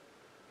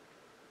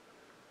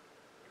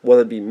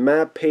 Whether it be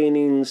map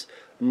paintings,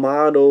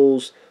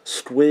 models,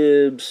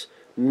 squibs,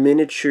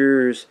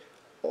 miniatures.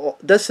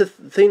 That's the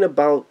thing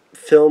about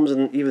films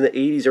in even the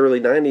 80s,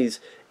 early 90s.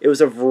 It was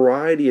a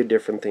variety of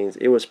different things.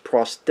 It was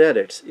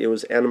prosthetics, it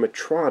was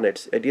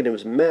animatronics, again, it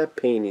was map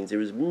paintings, it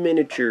was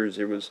miniatures,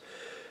 it was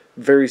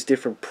various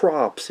different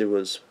props, it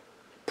was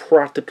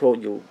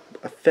practical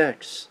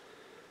effects,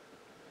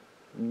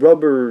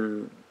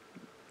 rubber,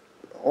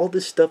 all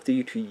this stuff that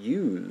you could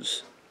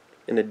use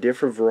in a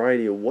different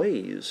variety of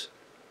ways.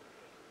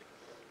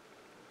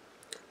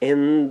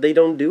 And they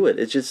don't do it.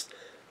 It's just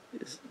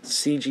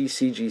CG,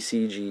 CG,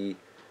 CG.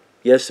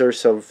 Yes, there are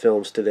some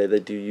films today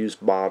that do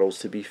use models,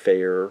 to be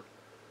fair.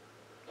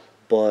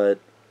 But,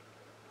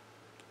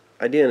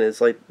 again,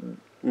 it's like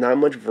not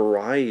much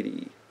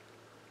variety.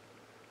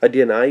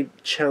 Again, I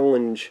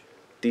challenge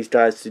these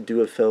guys to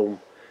do a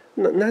film.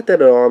 Not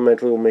that it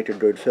automatically will make a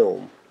good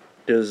film.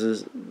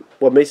 Because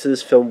what makes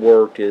this film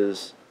work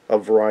is a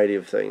variety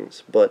of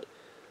things. But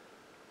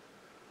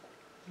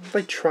if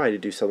I try to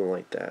do something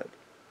like that.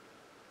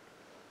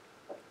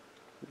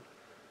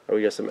 Oh,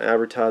 we got some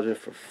advertisement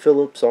for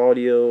Philips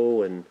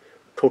Audio and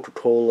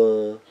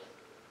Coca-Cola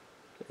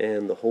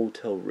and the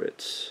Hotel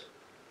Ritz.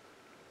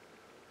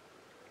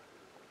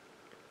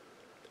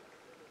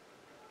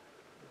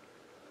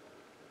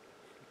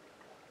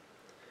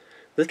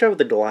 This guy with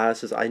the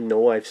glasses, I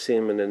know I've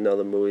seen him in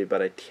another movie,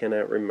 but I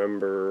cannot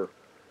remember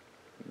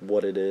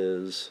what it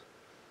is.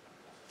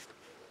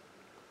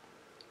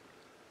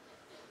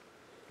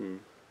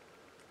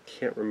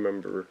 Can't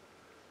remember.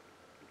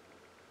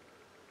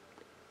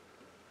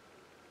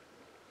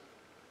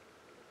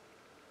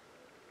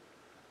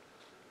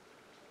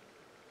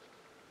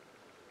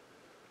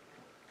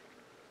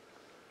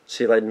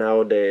 See, like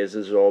nowadays,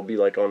 this would all be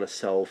like on a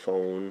cell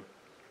phone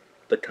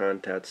to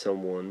contact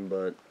someone,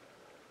 but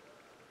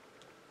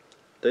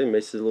that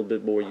makes it a little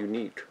bit more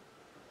unique.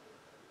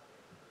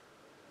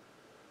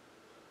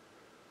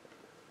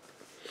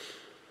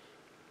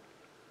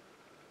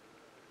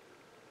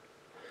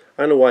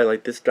 I don't know why,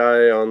 like this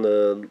guy on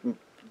the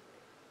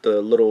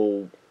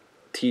little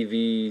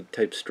TV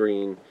type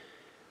screen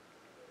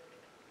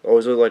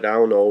always look like, I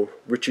don't know,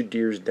 Richard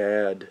Gere's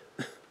dad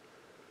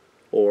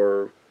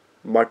or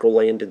Michael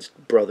Landon's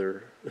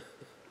brother.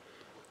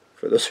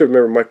 For those who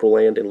remember Michael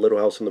Landon, Little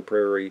House on the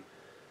Prairie,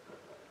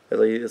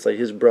 it's like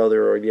his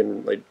brother, or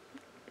again like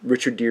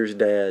Richard Gere's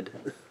dad.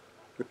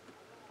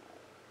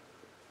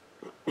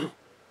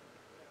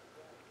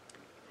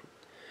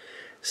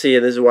 See,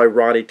 this is why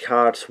Ronny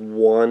Cox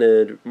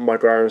wanted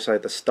Michael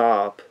Ironside to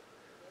stop,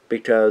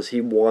 because he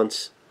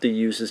wants to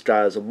use this guy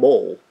as a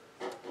mole.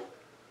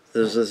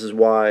 This is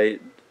why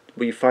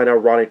we find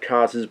out Ronny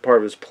Cox is part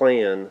of his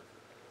plan.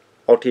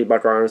 Okay,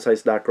 Michael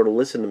Ironside's not going to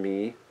listen to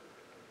me.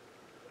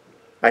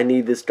 I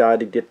need this guy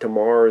to get to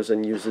Mars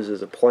and use this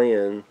as a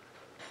plan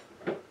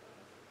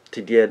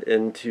to get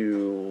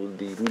into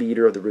the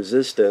leader of the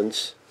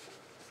resistance.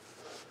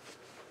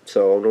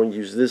 So I'm going to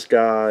use this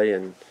guy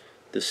and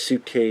this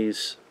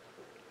suitcase.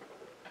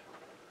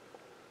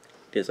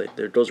 It's like,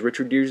 there goes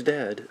Richard Gere's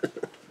dad.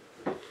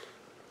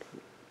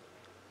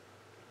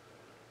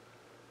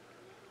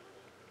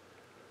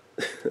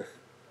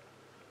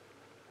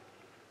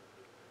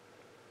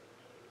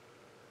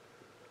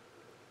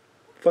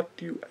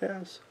 Fuck you,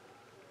 ass.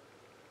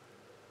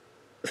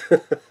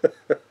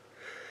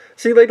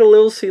 See, like a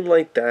little scene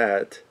like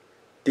that.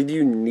 Did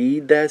you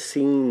need that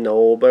scene?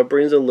 No, but it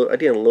brings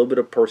again, a little bit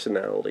of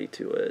personality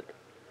to it.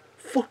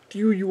 Fuck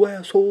you, you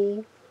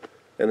asshole.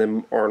 And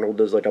then Arnold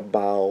does like a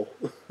bow.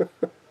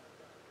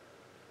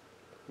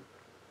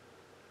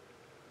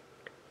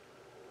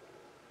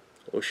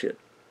 Oh shit.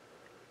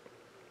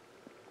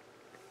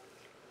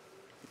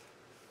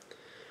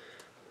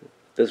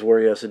 This is where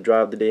he has to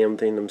drive the damn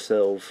thing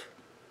himself.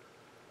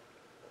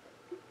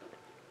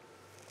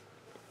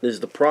 There's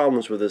the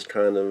problems with this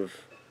kind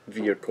of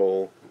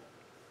vehicle.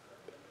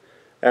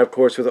 And of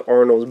course, with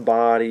Arnold's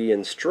body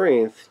and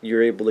strength,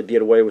 you're able to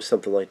get away with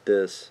something like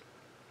this.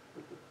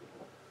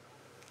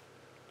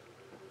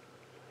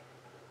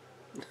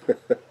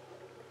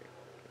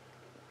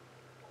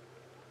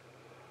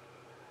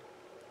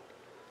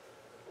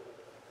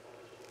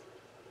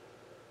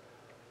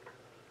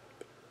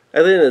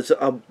 I think it's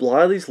a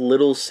lot of these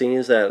little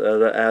scenes that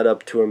add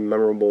up to a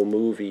memorable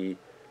movie.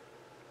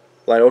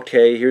 Like,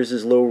 okay, here's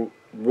this little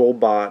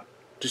robot.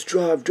 Just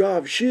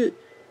drive, shit.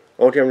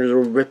 Okay, I'm just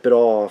gonna rip it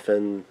off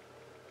and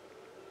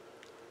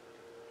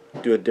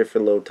do a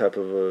different little type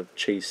of a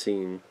chase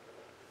scene.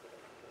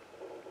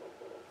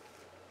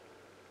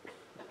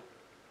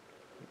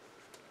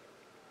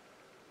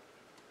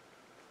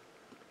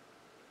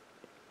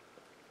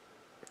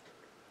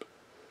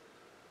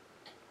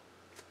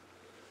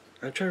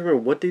 I'm trying to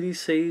remember, what did he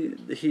say?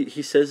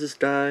 He says this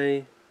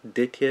guy,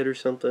 dickhead or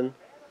something?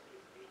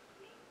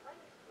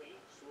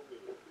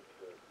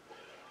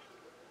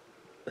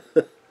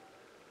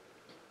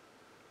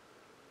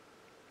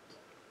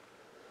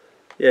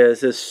 Yeah, it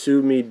says,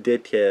 sue me,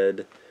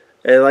 dickhead.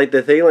 And like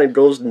the thing like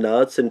goes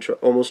nuts and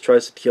almost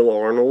tries to kill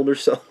Arnold or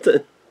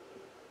something.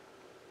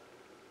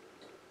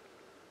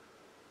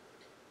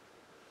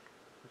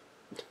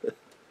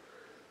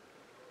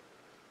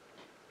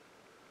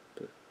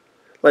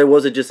 Like,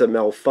 was it just a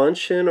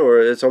malfunction, or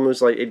it's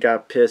almost like it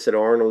got pissed at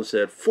Arnold and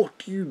said,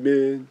 fuck you,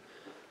 man.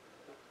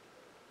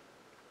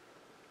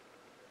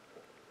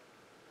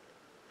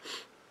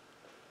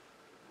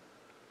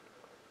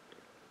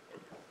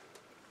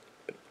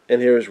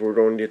 And here's where we're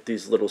going to get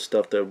these little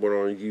stuff that we're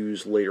going to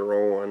use later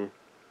on.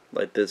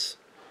 Like this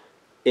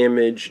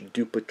image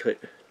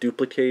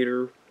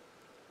duplicator.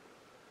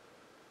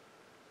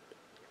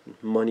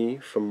 Money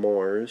from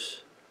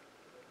Mars.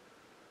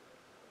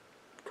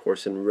 Of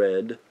course in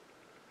red.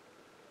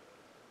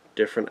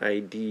 Different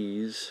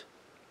IDs.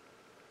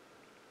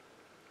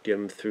 Get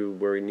him through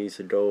where he needs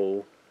to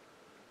go.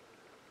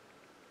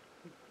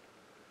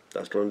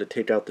 That's going to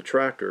take out the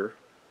tractor.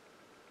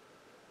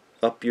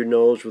 Up your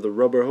nose with a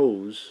rubber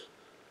hose.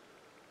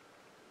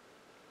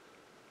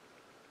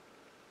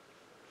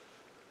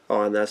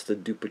 Oh, and that's the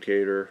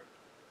duplicator.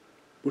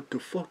 What the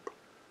fuck?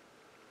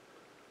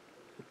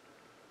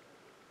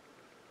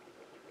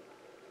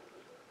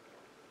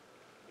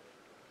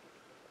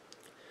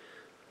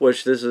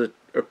 Which this is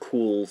a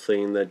cool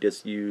thing that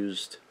gets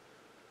used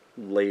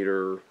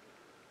later.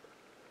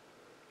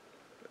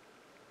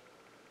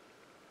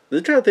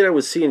 This kind of thing I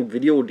was seeing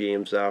video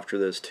games after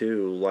this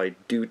too,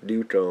 like Duke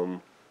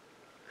Nukem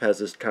has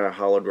this kind of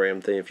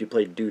hologram thing. If you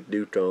play Duke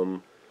Nukem,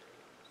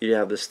 you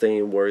have this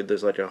thing where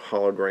there's like a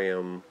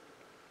hologram,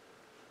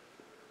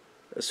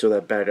 so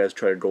that bad guys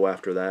try to go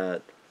after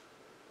that.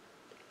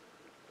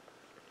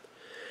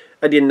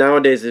 Again,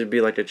 nowadays it'd be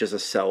like just a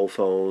cell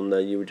phone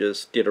that you would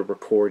just get a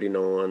recording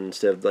on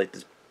instead of like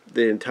this,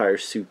 the entire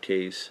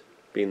suitcase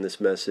being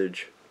this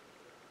message.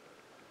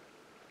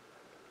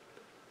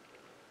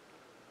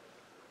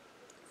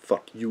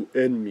 Fuck you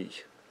and me.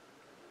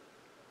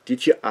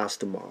 Get your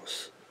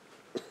astomos.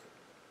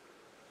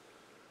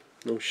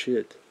 No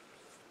shit.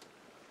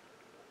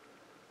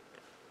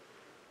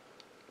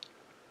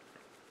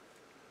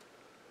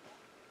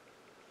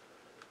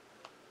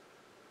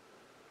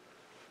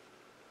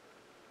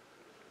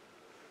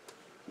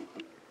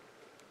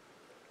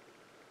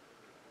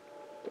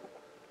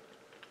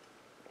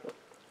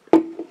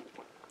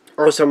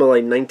 Or something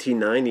like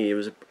 1990. It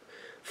was,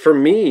 for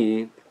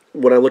me,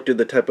 when I looked at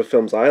the type of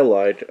films I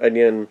liked,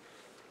 again,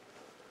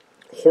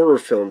 horror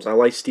films. I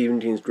like Stephen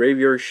King's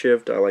Graveyard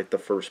Shift. I like The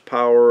First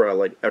Power. I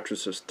like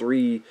Exorcist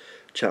 3,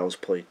 Child's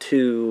Play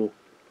 2.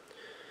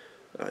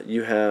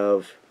 You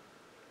have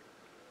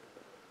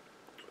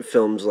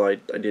films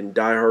like, again,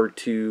 Die Hard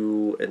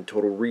 2 and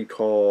Total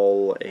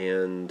Recall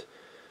and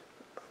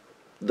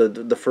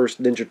the first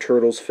Ninja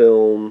Turtles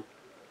film.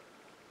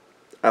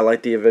 I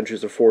like The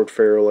Adventures of Ford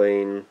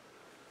Fairlane.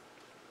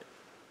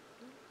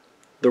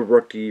 The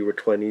Rookie with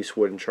Clint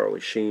Eastwood and Charlie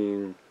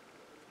Sheen.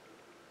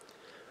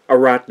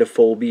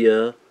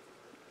 Arachnophobia,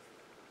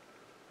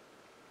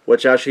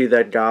 which actually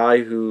that guy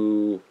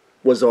who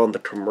was on the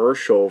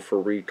commercial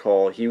for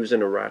Recall, he was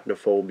in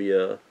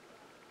Arachnophobia.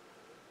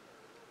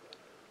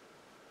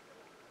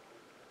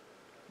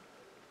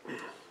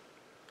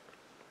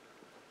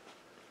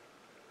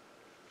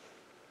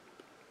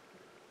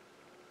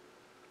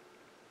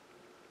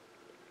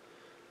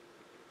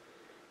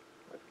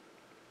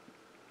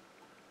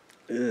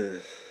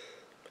 Ugh.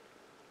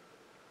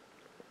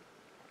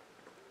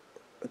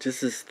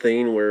 Just this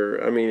thing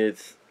where, I mean,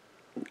 it's,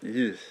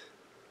 ugh.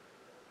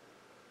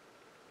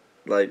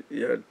 Like,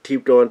 yeah,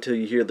 keep going until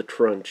you hear the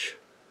crunch.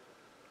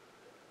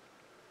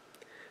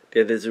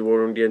 That is,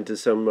 we're going to get into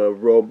some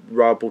Rob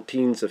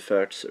Bottin's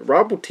effects.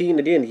 Rob Bottin,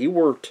 again, he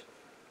worked.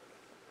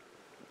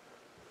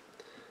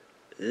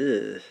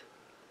 Ugh.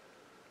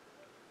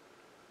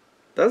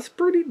 That's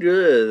pretty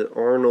good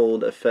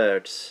Arnold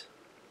effects,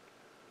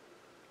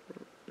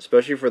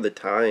 especially for the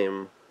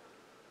time.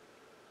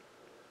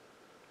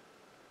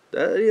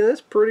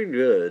 That's pretty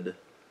good.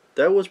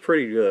 That was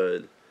pretty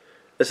good.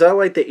 It's not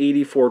like the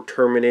 84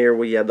 Terminator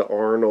where you had the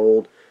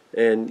Arnold,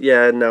 and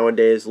yeah,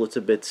 nowadays it looks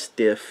a bit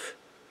stiff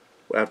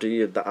after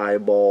you get the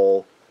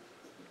eyeball.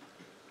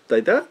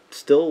 Like, that's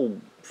still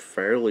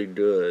fairly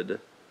good.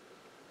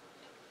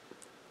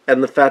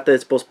 And the fact that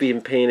it's supposed to be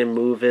in pain and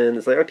moving,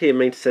 it's like, okay, it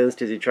makes sense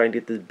because you're trying to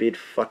get this big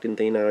fucking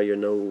thing out of your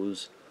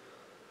nose.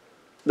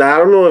 Now, I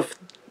don't know if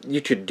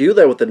you could do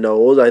that with the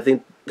nose.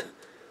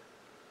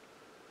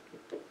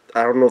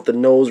 I don't know if the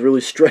nose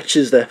really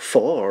stretches that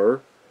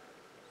far.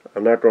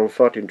 I'm not going to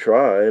fucking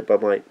try it, but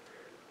I'm like,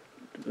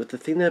 with the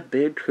thing that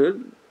big,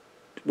 could,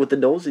 with the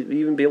nose,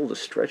 even be able to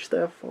stretch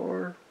that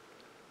far?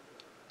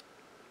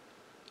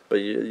 But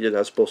you're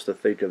not supposed to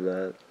think of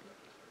that.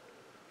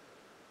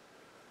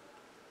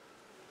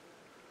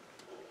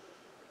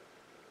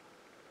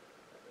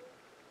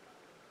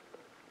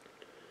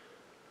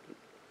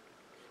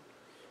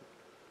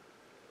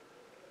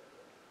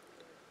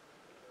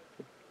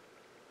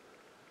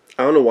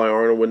 I don't know why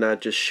Arnold would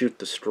not just shoot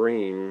the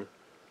screen.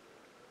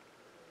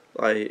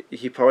 Like,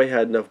 he probably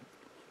had enough,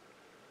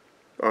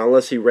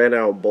 unless he ran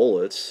out of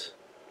bullets.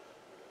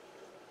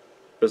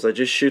 Because I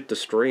just shoot the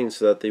screen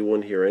so that they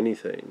wouldn't hear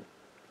anything.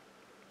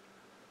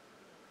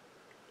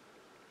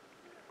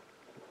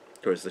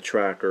 There's the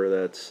tracker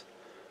that's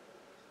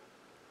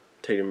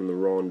taking him in the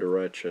wrong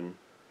direction.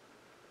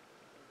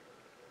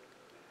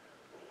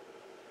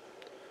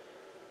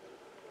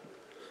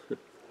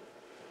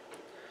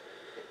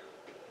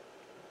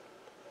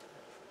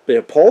 But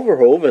yeah, Paul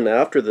Verhoeven,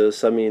 after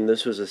this, I mean,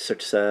 this was a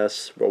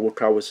success.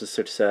 RoboCop was a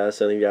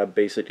success, and he got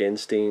Basic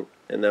Instinct,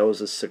 and that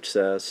was a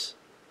success.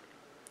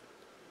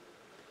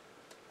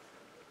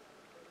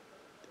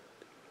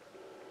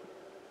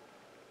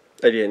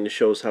 Again, it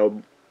shows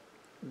how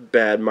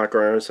bad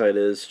Michael Ironside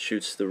is.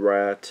 Shoots the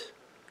rat,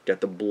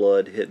 got the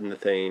blood hitting the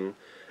thing.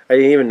 I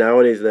mean, even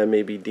nowadays, that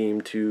may be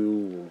deemed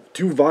too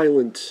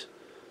violent.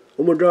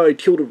 Oh my god, I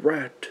killed a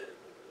rat.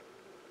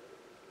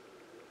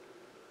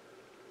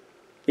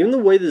 Even the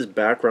way this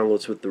background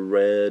looks with the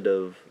red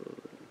of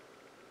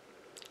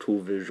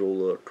cool visual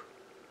look.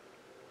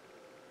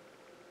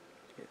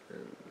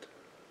 And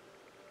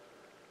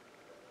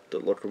the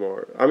look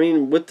more. I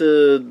mean, with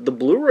the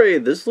Blu-ray,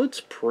 this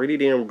looks pretty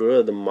damn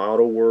good. The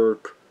model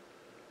work,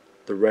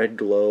 the red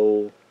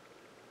glow.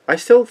 I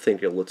still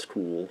think it looks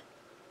cool.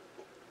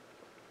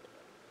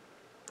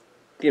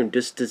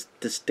 just this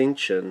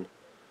distinction.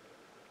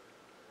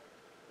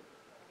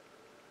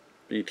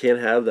 You can't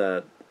have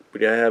that. We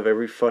gotta have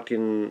every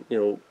fucking,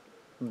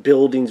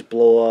 buildings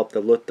blow up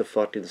that look the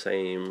fucking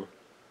same.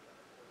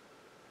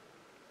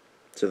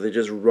 So they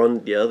just run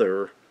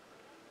together.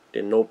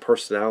 And no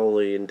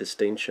personality and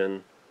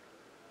distinction.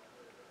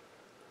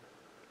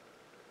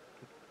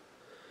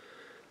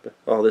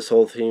 Oh, this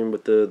whole theme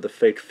with the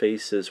fake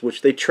faces,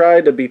 which they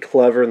tried to be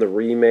clever in the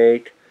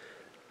remake.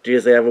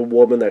 Because they have a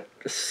woman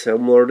that's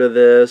similar to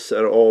this,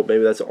 and oh,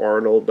 maybe that's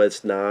Arnold, but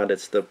it's not.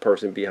 It's the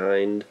person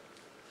behind.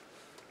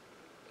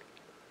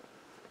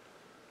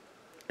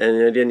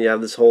 And again, you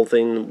have this whole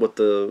thing with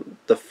the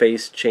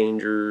face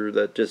changer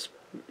that just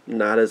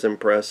not as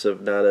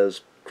impressive, not as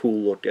cool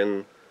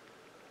looking.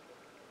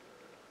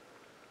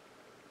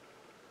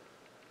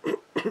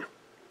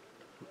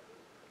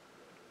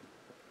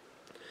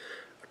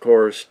 Of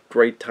course,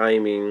 great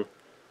timing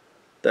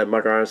that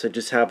Michael Ironside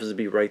just happens to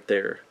be right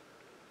there.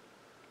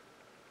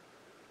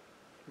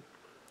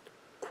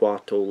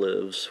 Quato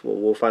lives. Well,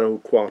 we'll find out who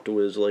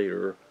Quato is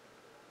later.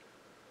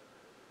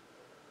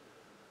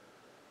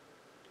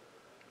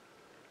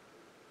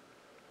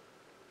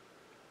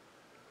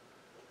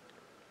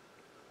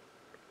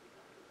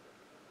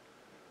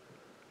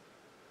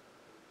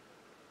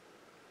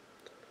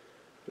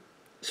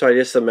 So I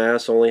guess the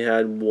mask only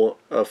had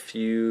a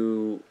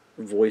few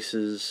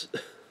voices.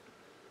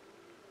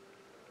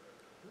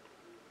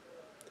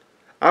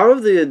 Out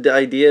of the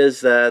idea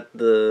is that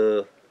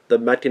the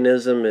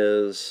mechanism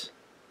is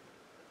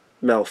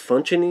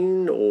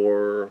malfunctioning,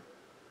 or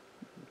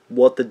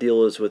what the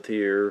deal is with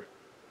here.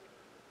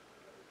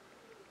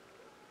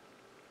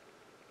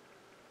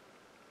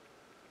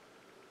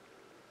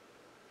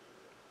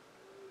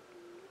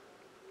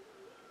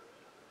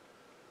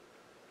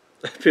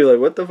 I feel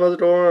like, what the fuck's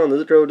going on?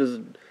 This girl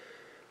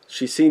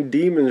she's seen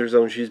demons or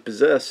something. She's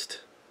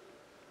possessed.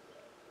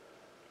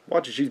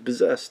 Watch it, she's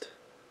possessed.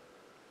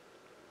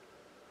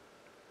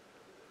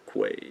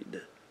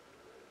 Quaid.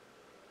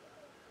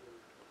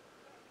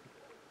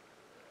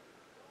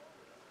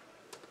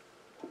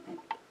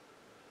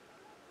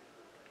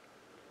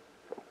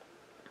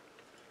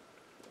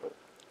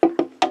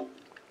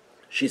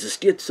 She's a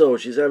schizo.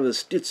 She's having a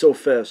schizo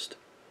fest.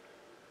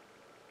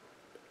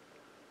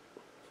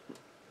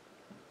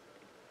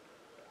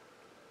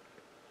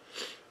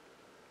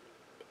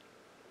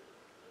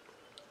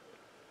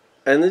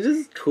 And it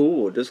just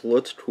cool. It just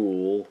looks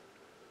cool.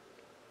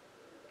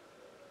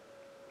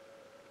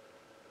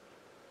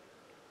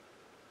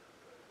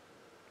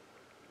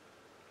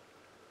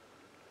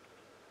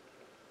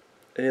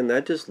 And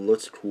that just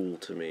looks cool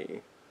to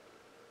me.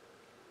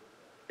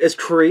 It's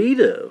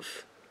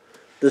creative.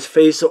 This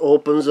face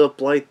opens up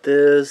like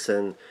this,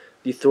 and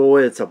you throw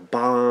it, it's a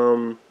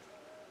bomb.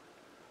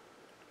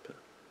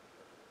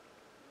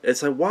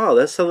 It's like, wow,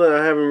 that's something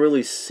I haven't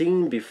really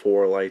seen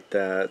before like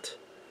that.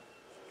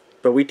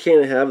 But we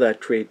can't have that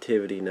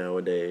creativity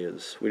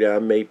nowadays. We gotta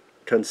make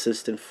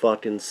consistent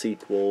fucking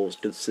sequels,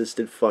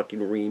 consistent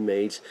fucking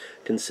remakes,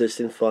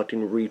 consistent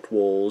fucking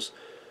requels,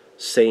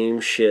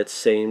 same shit,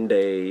 same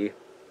day.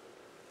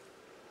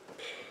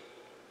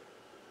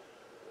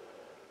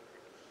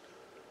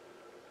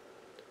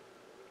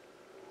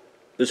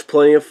 There's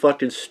plenty of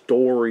fucking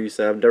stories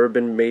that have never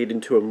been made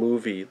into a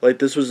movie. Like,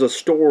 this was a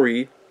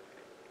story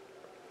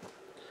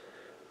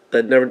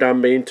that never got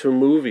made into a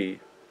movie.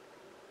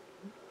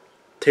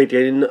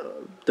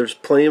 There's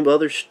plenty of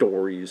other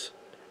stories.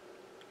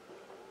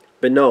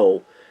 But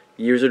no,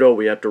 years ago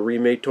we had to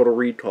remake Total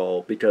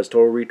Recall because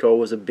Total Recall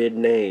was a big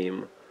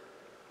name.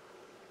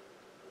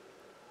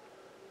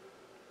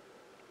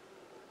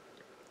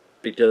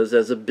 Because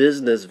as a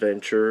business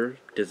venture,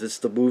 because it's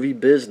the movie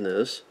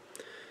business,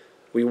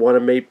 we want to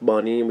make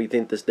money and we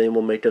think this name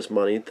will make us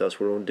money, thus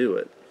we're going to do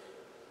it.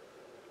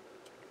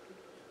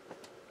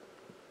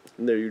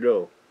 And there you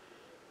go.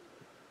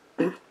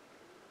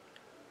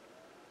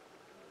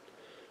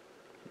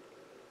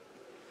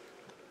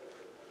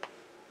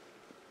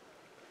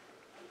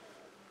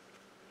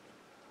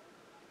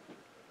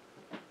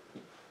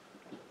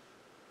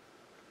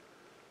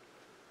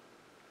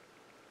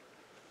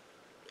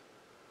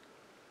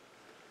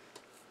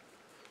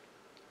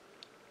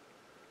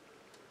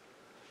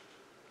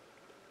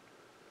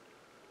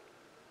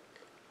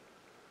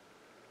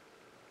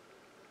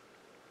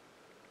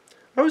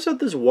 I always thought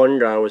this one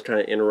guy was kind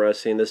of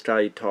interesting, this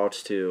guy he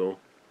talks to.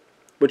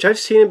 Which I've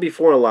seen him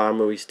before in a lot of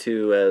movies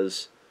too,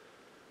 as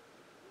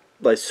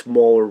like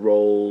smaller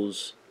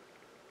roles.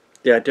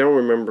 Yeah, I don't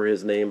remember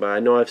his name, but I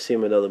know I've seen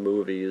him in other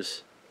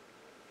movies.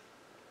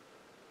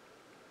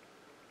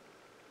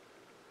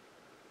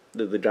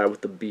 The guy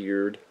with the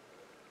beard.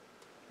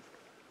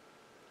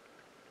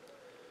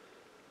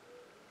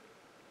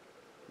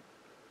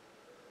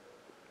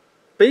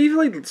 But even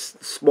like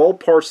small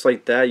parts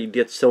like that, you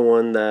get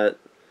someone that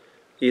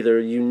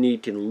either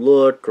unique in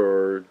look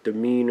or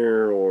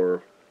demeanor,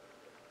 or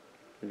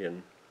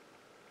again,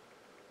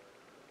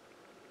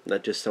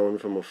 not just someone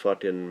from a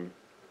fucking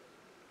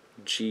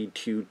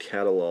G2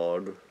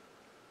 catalog.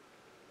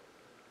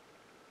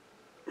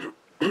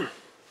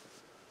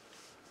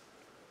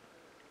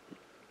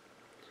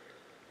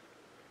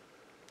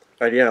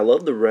 Yeah, I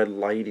love the red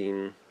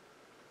lighting.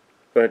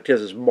 But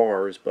because it's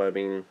Mars, but I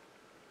mean,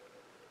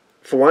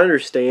 from what I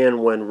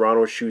understand, when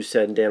Ronald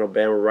Shusett and Dan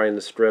O'Bannon were writing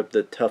the script,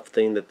 the tough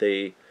thing that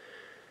they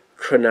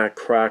could not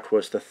crack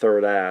was the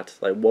third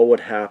act. Like, what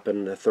would happen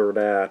in the third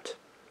act?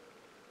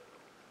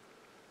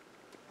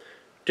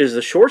 Because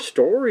the short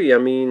story, I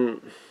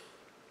mean,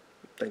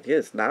 like, yeah,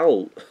 it's not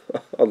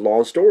a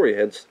long story.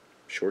 It's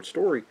a short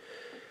story.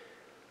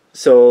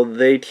 So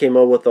they came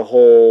up with the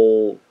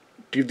whole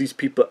give these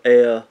people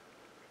air,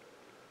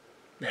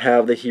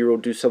 have the hero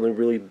do something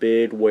really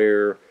big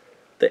where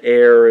the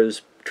air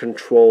is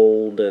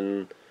controlled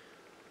and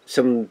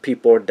some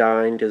people are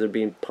dying because they're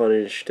being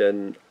punished,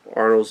 and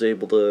Arnold's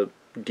able to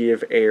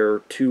give air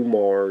to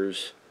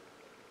Mars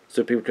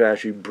so people can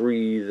actually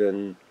breathe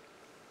and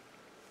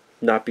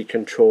not be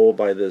controlled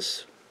by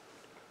this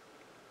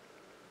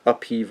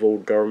upheaval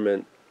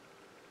government,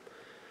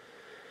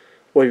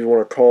 what do you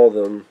want to call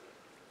them.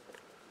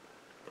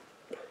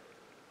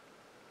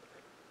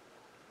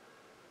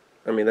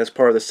 I mean, that's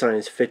part of the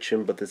science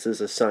fiction, but this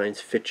is a science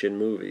fiction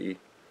movie.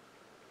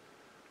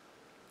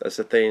 That's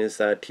the thing, is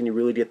that can you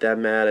really get that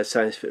mad at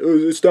science fiction?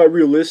 Oh, it's not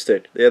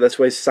realistic. Yeah, that's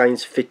why it's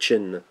science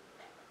fiction.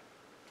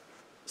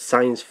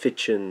 Science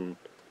fiction.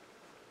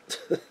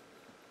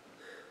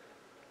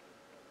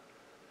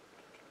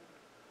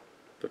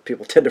 But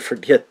people tend to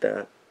forget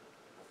that.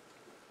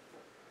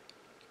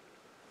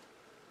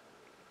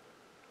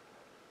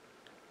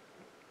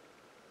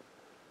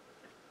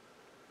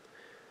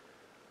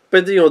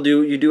 But you know,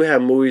 you do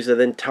have movies that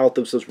then tout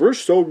themselves, we're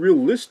so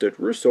realistic,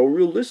 we're so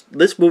realistic.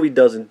 This movie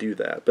doesn't do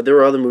that, but there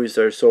are other movies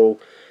that are so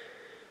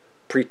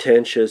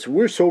pretentious.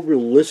 We're so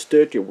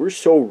realistic and we're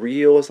so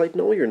real. It's like,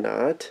 no, you're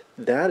not.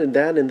 That and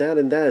that and that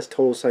and that is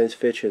total science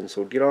fiction.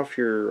 So get off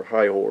your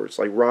high horse.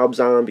 Like Rob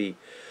Zombie,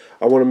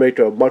 I want to make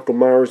a Michael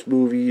Myers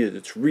movie.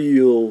 It's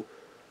real.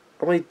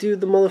 I'm like, dude,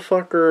 the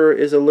motherfucker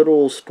is a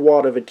little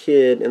squat of a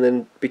kid and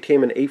then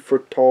became an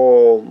 8-foot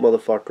tall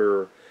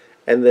motherfucker,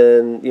 and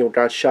then, you know,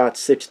 got shot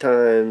 6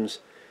 times,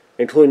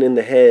 including in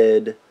the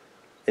head,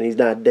 and he's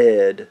not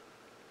dead,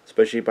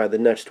 especially by the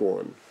next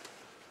one.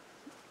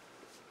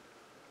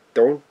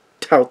 Don't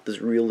tout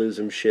this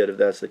realism shit if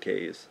that's the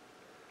case.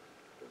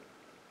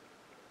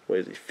 What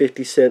is he,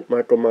 50 Cent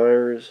Michael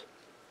Myers?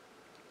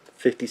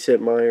 50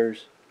 Cent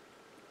Myers?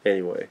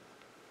 Anyway.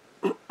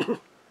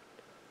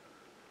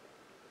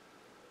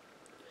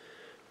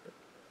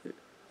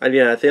 And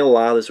yeah, I think a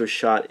lot of this was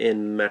shot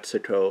in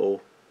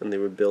Mexico, and they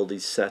would build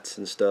these sets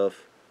and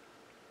stuff.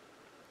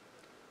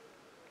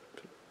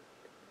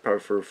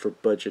 Probably for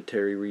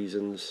budgetary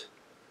reasons.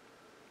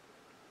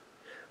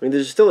 I mean,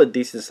 there's still a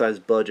decent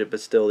sized budget, but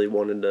still they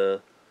wanted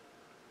to,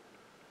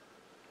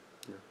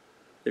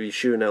 if you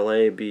shoot in LA,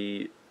 it'd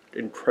be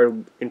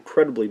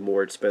incredibly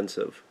more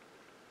expensive.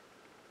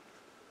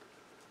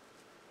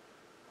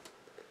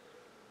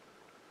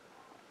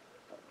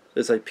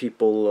 It's like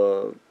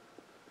people,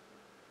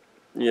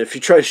 you know, if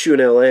you try to shoot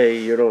in LA,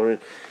 you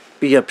don't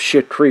be up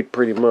shit creek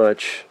pretty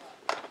much.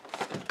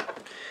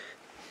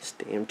 This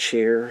damn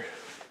chair.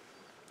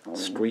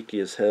 Squeaky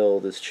as hell,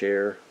 this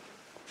chair.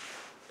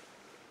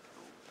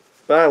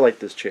 But I like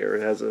this chair.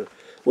 It has a,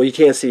 well, you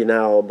can't see it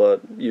now,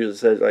 but it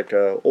has like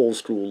a old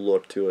school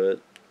look to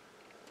it.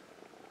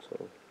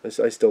 So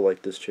I still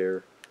like this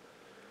chair.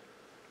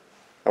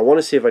 I want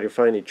to see if I can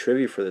find any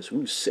trivia for this.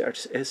 Ooh,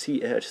 SEX,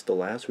 The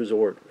Last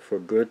Resort. For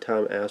a good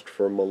time asked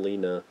for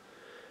Melina.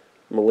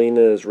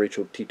 Melina is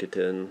Rachel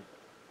Ticotin.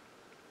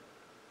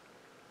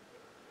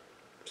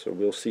 So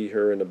we'll see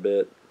her in a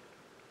bit.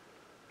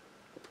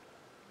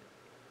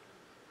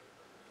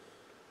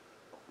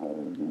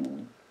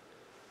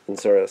 And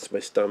sorry, that's my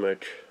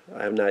stomach.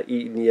 I have not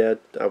eaten yet.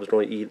 I was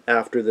going to eat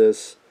after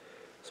this.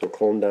 So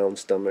calm down,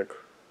 stomach.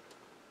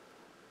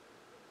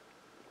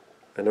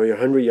 I know you're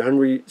hungry. You're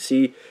hungry.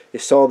 See, you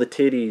saw the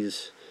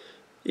titties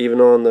even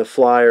on the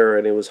flyer,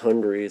 and it was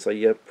hungry. It's like,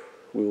 yep,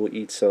 we will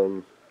eat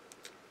some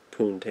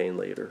poontang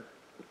later.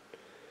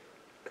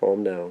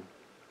 Calm down.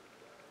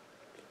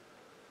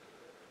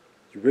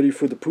 You ready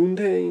for the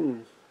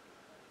poontang?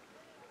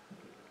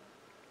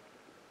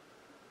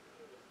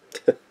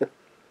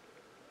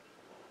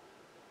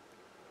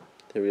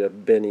 Here we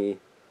have Benny.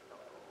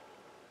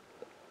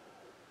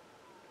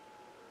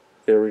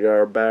 Here we got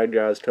our bad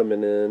guys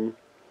coming in.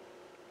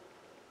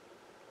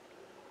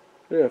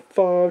 We got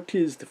 5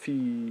 kids to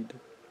feed.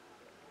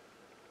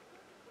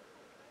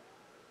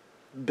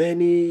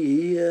 Benny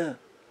here.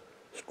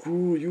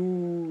 Screw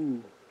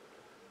you.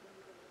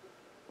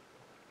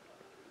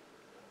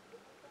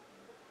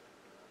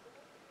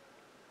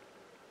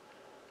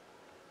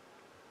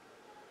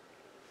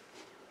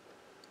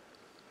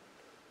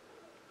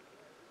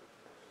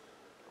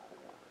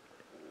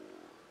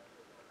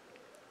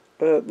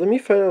 Let me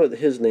find out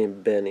his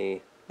name,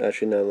 Benny.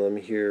 Actually, now let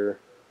me hear.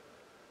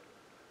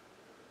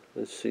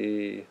 Let's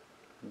see.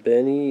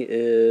 Benny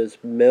is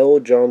Mel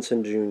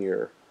Johnson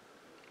Jr.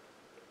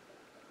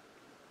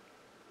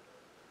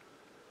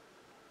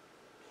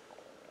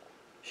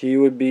 He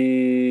would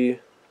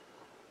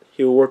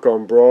work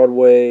on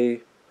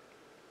Broadway.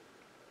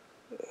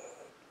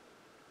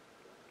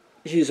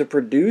 he's a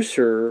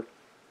producer.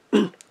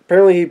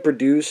 Apparently he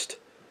produced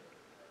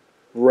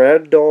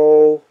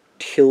Ragdoll,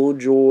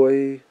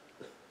 Killjoy.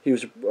 He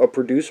was a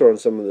producer on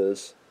some of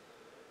this.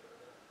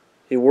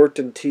 He worked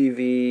in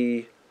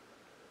TV.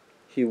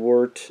 He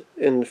worked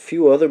in a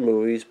few other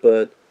movies,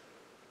 but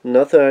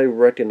nothing I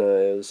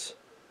recognize.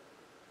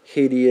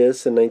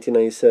 Hideous in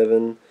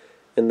 1997,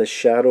 and The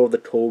Shadow of the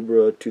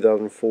Cobra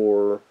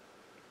 2004.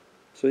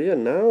 So yeah,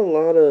 not a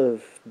lot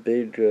of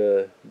big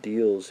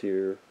deals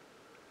here.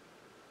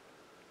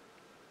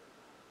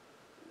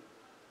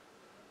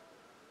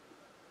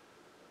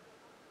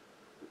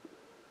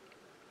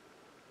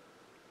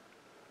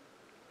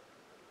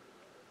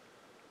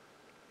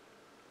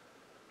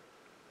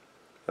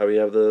 We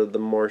have the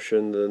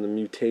Martian, the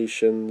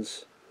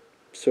mutations,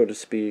 so to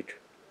speak.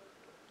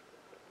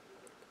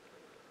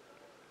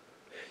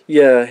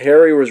 Yeah,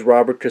 Harry was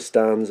Robert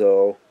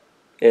Costanzo.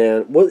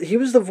 And he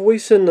was the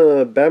voice in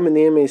the Batman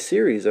the Anime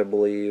series, I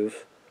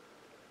believe.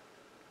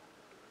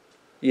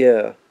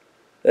 Yeah,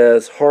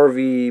 as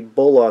Harvey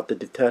Bullock, the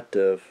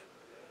detective.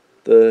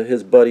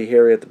 His buddy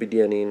Harry at the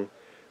beginning.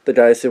 The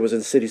guy I said was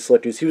in City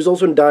Slickers. He was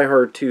also in Die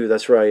Hard 2,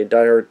 that's right,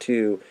 Die Hard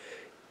 2.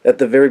 At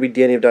the very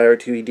beginning of Die Hard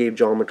 2, he gave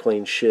John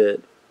McClane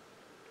shit.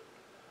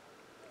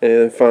 And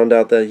then found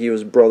out that he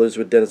was brothers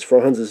with Dennis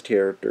Franz's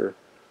character.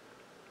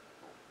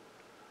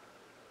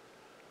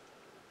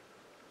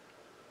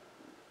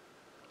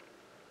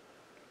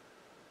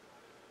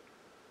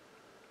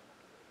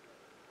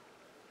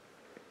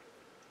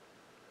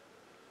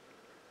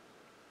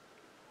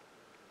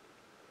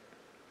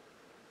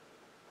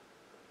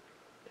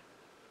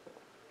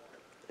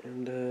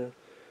 And,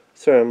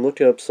 sorry, I'm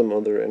looking up some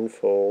other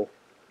info.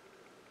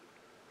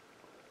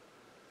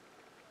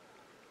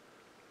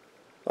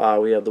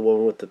 We have the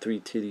one with the 3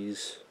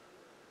 titties.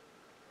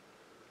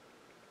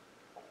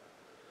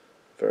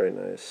 Very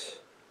nice.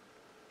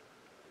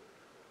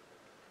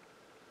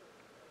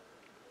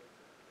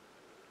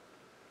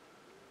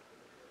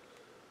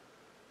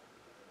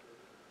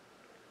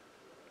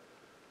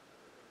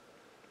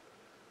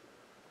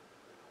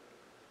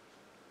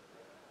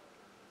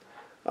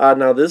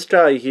 Now this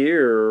guy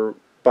here,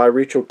 by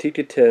Rachel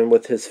Ticotin,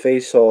 with his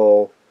face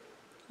all,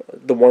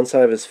 the one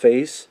side of his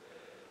face,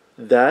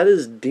 that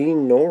is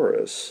Dean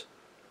Norris.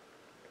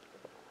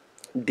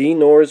 Dean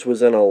Norris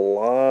was in a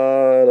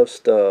lot of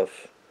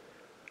stuff.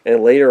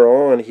 And later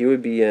on, he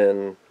would be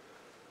in...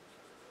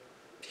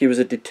 He was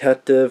a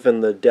detective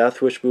in the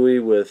Death Wish movie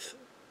with...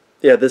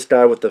 Yeah, this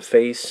guy with the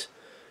face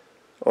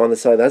on the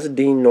side. That's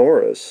Dean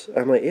Norris.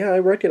 I'm like, yeah, I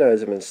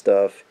recognize him and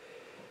stuff.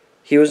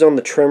 He was on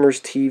the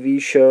Tremors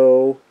TV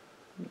show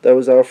that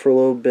was out for a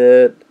little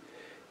bit.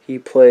 He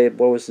played...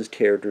 What was his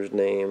character's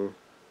name?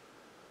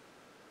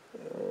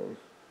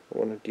 I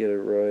want to get it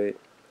right.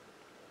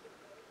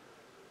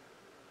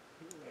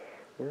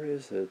 Where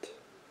is it?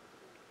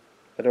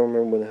 I don't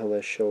remember when the hell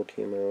that show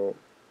came out.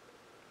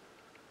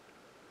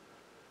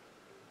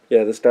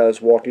 Yeah, this guy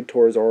that's walking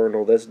towards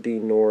Arnold. That's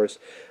Dean Norris.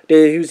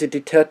 He was a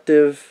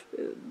detective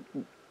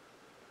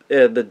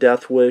at the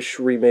Death Wish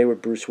remake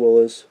with Bruce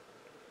Willis.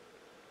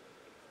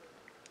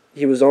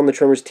 He was on the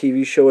Tremors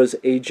TV show as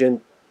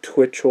Agent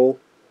Twitchell.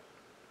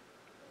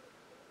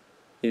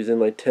 He was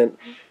in like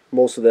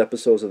most of the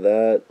episodes of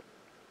that.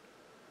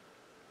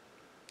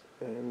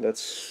 And that's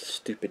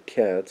Stupid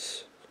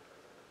Cats.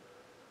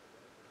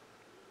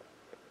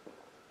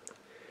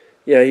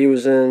 Yeah, he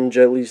was in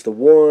Jet Li's The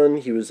One.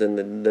 He was in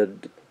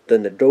the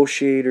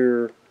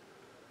Negotiator.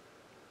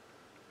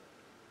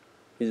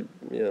 He's,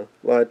 yeah,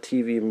 a lot of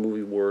TV and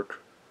movie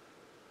work.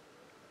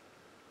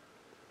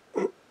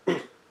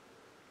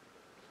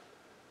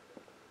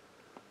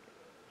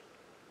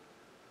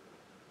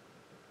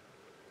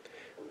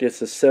 Gets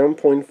a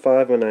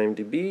 7.5 on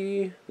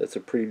IMDb. That's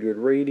a pretty good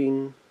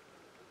rating.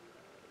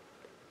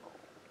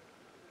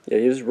 Yeah,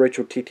 he was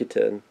Rachel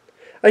Ticotin.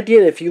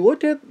 Again, if you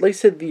looked at, like I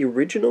said, the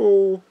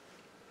original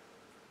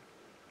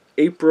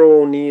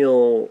April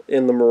O'Neil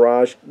in the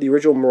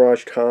original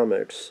Mirage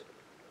comics,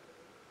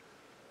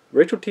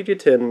 Rachel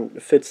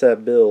Ticotin fits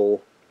that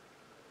bill.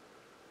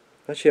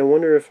 Actually, I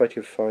wonder if I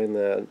could find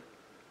that.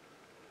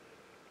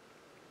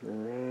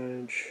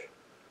 Mirage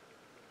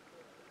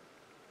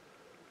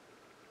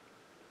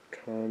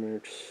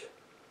comics.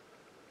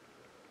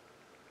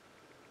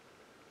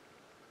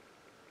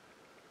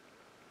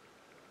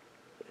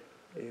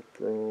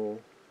 April.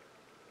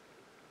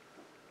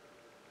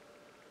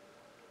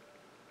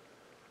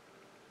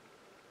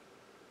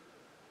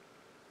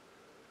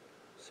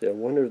 See, I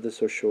wonder if this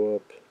will show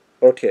up.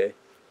 Okay.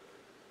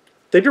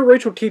 They do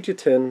Rachel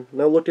Ticotin.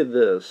 Now look at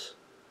this.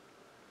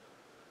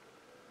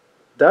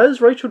 That is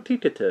Rachel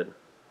Ticotin.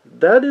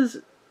 That is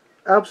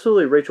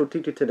absolutely Rachel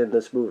Ticotin in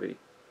this movie.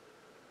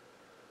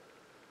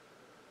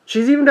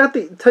 She's even got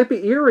the type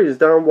of earrings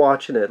down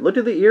watching it. Look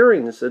at the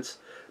earrings. It's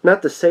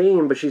not the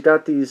same, but she's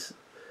got these...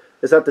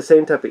 It's not the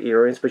same type of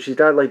earrings, but she's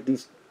got like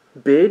these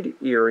big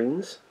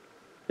earrings.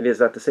 It is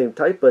not the same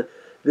type, but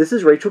this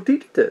is Rachel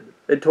Ticotin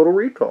in Total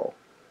Recall.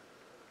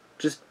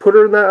 Just put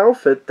her in that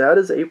outfit. That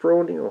is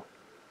April O'Neil.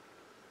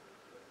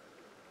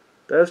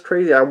 That's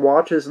crazy. I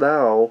watch this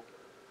now.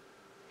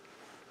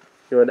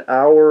 An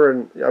hour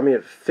and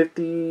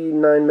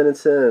 59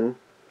 minutes in,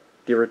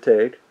 give or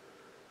take.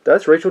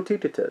 That's Rachel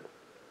Ticotin.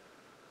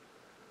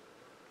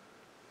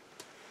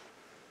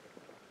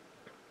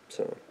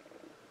 So,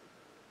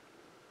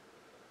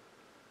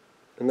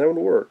 and that would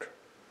work.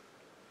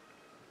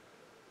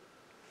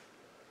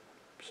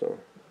 So.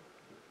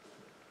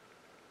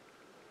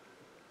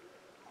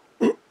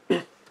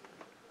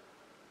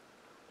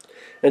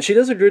 And she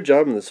does a good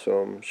job in this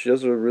film. She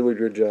does a really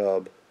good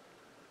job.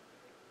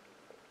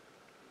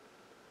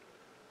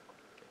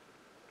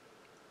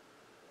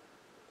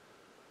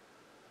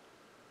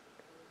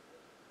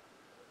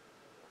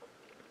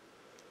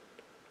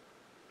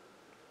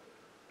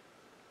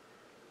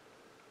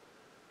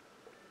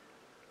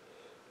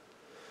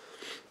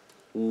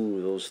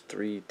 Ooh, those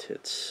 3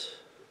 tits.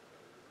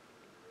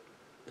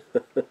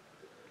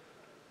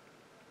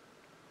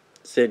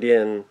 Say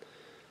again,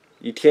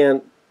 you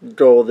can't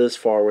go this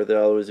far with it,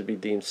 otherwise it'd be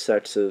deemed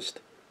sexist.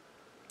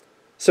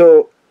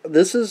 So,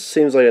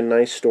 seems like a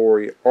nice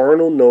story.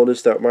 Arnold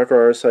noticed that Michael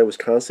Ironside was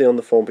constantly on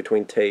the phone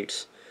between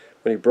takes.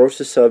 When he broached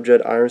the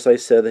subject, Ironside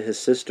said that his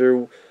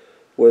sister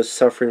was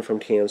suffering from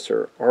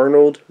cancer.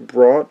 Arnold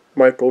brought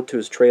Michael to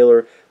his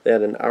trailer. They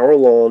had an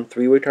hour-long,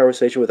 3-way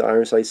conversation with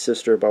Ironside's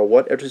sister about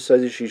what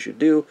exercises she should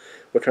do,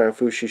 what kind of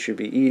food she should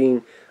be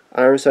eating.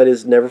 Ironside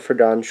has never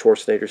forgotten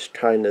Schwarzenegger's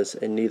kindness,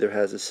 and neither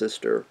has his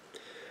sister.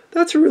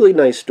 That's a really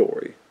nice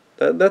story.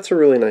 That's a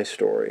really nice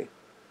story.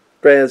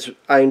 Granted,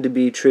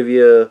 IMDb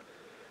trivia,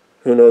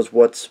 who knows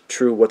what's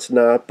true, what's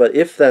not, but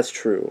if that's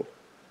true,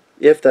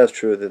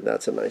 then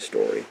that's a nice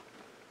story.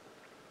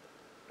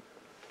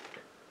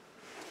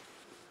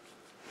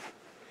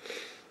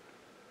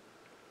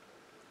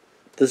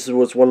 This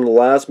was one of the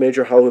last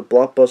major Hollywood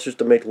blockbusters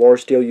to make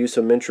large-scale use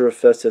of miniature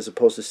effects as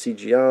opposed to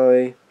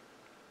CGI.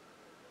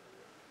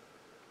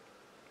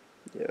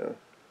 Yeah.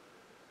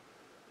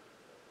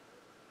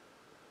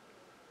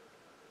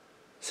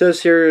 It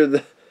says here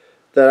that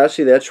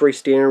actually the X-ray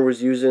scanner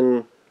was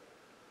using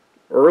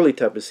early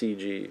type of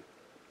CG.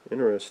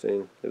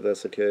 Interesting, if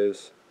that's the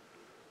case.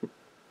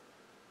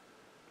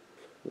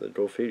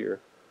 Go figure.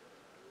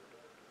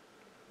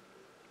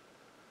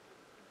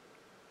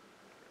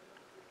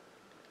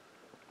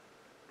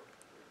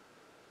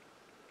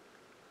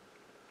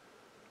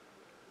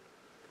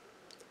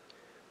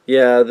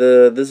 Yeah,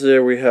 this is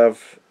where we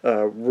have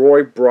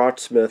Roy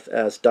Brocksmith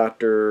as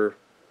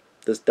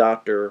this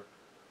doctor.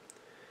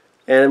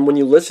 And when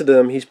you listen to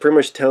him, he's pretty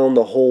much telling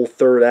the whole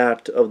third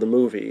act of the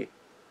movie.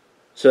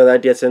 So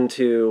that gets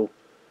into,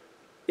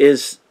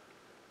 is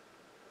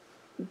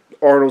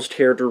Arnold's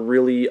character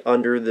really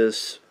under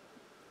this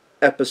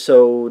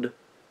episode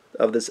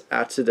of this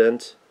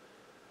accident?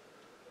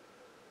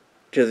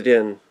 Because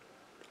again,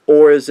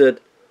 or is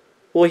it,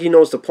 well, he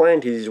knows the plan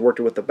because he's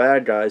working with the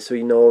bad guys, so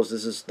he knows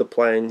this is the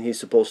plan he's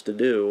supposed to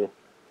do.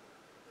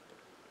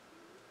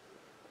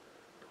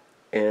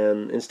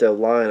 And instead of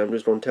lying, I'm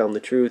just going to tell him the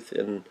truth,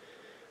 and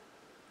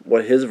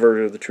what his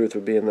version of the truth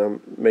would be, and then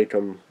make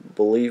him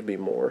believe me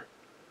more.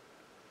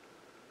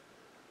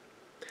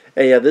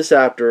 And yeah, this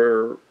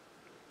actor,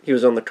 he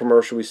was on the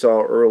commercial we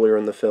saw earlier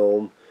in the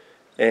film,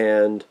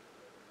 and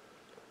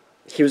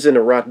he was in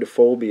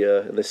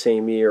Arachnophobia in the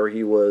same year.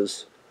 He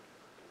was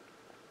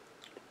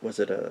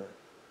it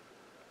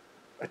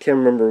I can't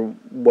remember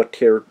what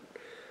character.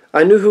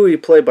 I knew who he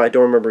played, but I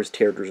don't remember his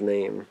character's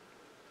name.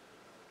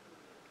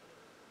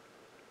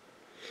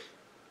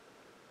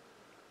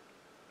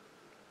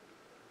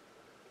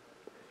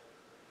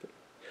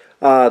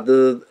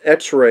 The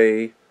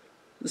X-ray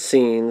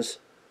scenes,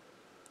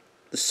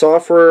 the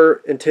software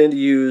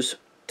intended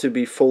to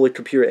be fully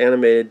computer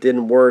animated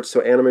didn't work, so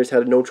animators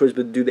had no choice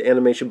but to do the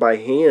animation by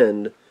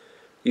hand,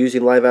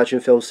 using live-action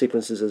film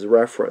sequences as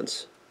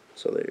reference.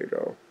 So there you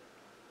go.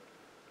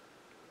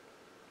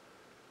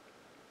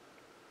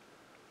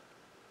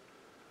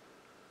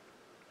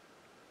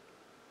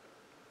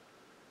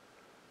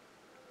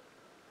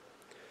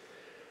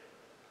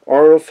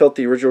 Arnold felt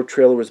the original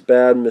trailer was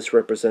bad and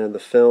misrepresented the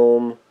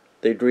film.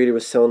 They agreed it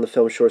was selling the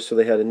film short, so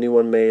they had a new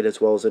one made as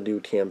well as a new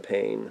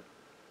campaign.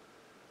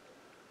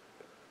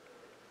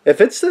 If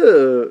it's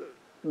the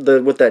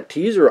with that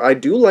teaser, I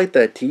do like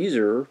that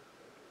teaser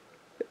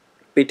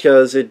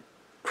because it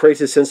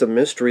creates a sense of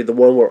mystery. The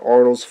one where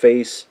Arnold's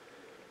face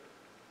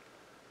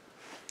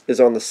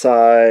is on the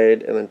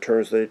side and then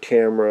turns to the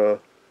camera.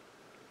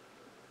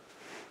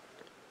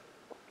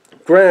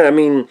 Granted, I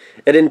mean,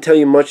 it didn't tell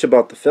you much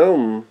about the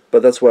film,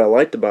 but that's what I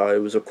liked about it.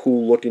 It was a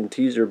cool looking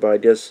teaser, but I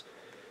guess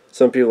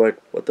some people are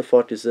like, what the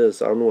fuck is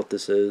this? I don't know what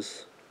this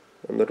is.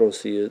 I'm not going to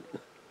see it.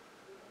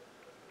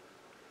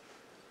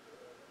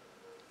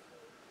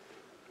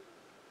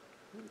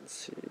 Let's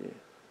see.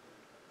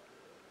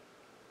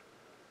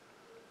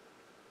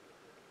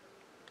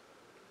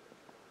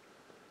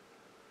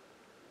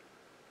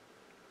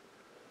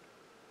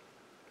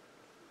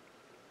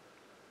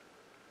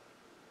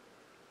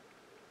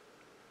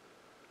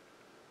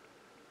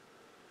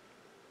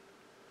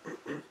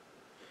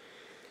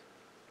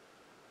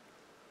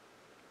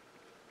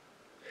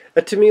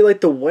 And to me,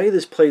 like, the way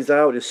this plays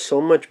out is so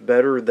much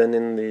better than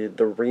in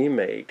the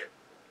remake.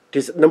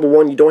 Because, number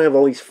one, you don't have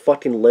all these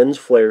fucking lens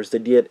flares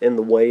that get in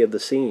the way of the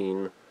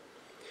scene.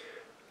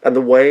 And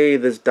the way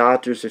this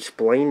doctor's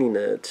explaining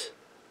it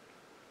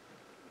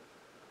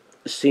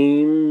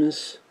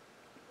seems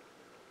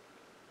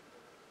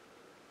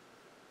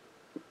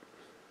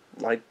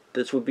like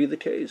this would be the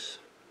case.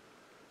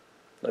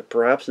 Like,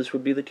 perhaps this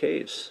would be the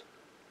case.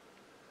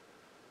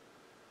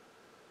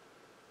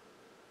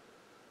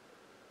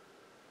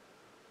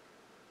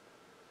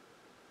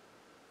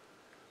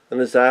 And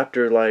this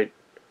actor, like,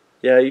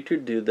 yeah, you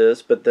could do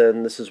this, but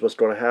then this is what's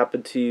going to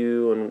happen to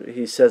you. And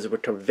he says it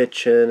with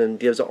conviction and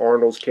gives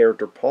Arnold's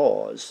character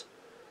pause.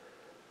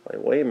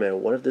 Like, wait a minute,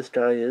 what if this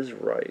guy is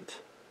right?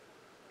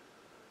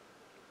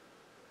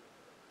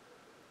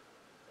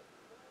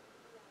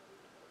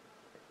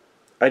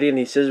 And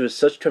he says with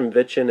such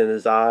conviction in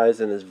his eyes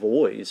and his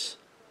voice.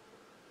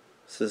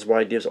 This is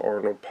why he gives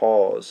Arnold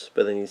pause,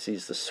 but then he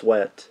sees the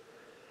sweat.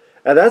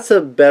 And that's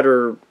a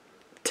better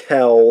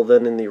tell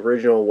than in the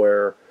original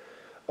where,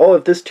 oh,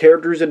 if this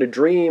character's in a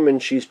dream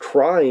and she's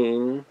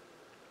crying,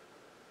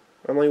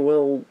 I'm like,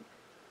 well,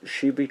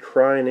 she'd be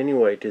crying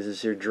anyway because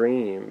it's your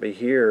dream. But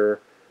here,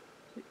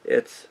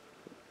 it's,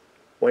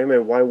 wait a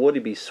minute, why would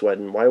he be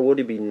sweating? Why would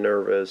he be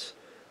nervous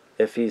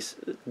if he's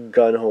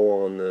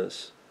gun-ho on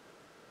this?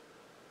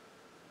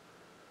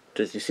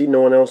 Does you see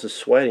no one else is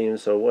sweating,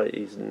 so what,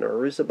 he's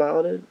nervous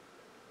about it?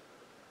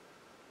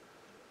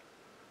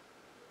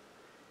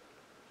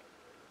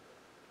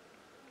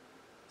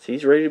 So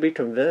he's ready to be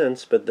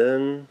convinced, but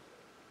then,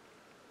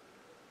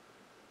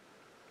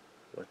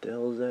 what the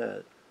hell is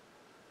that?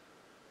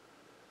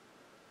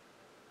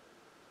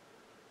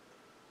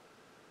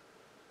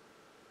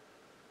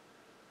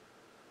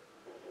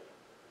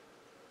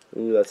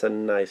 Ooh, that's a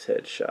nice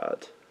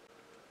headshot.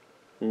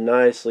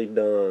 Nicely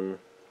done.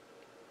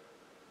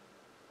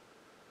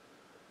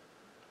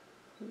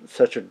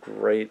 Such a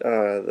great,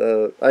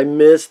 I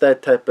miss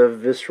that type of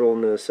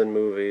visceralness in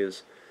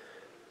movies.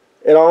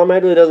 It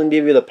automatically doesn't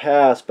give you the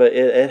pass, but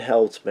it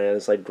helps, man.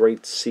 It's like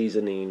great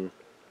seasoning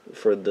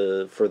for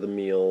the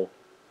meal.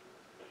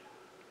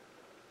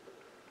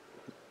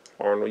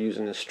 Arnold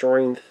using his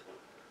strength.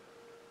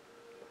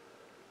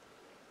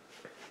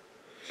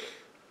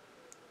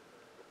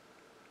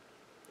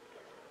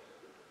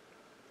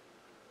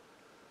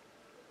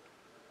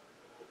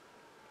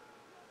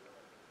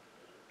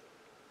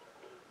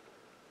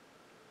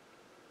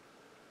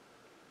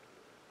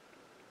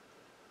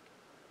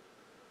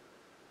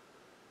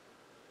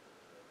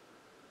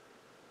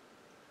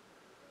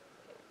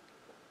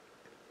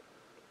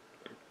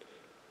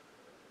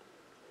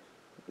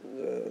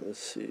 Let's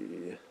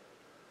see.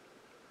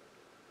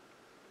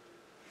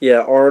 Yeah,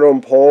 Arnold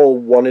and Paul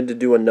wanted to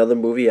do another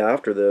movie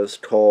after this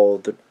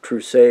called The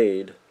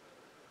Crusade.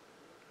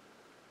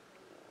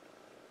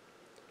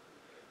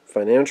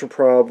 Financial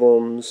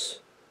problems.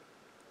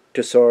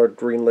 Cassard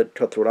greenlit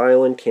Cutthroat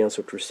Island,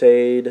 canceled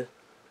Crusade.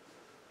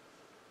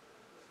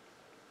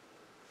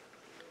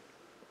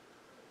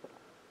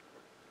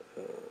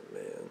 Oh,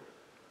 man.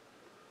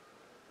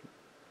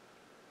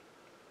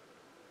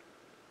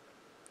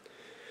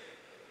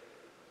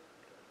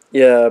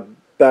 Yeah,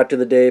 back in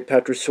the day,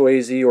 Patrick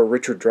Swayze or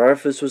Richard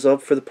Dreyfuss was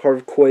up for the part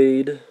of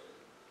Quaid.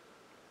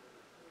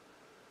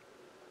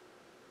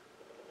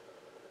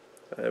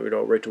 We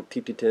know Rachel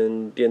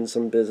Ticotin getting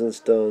some business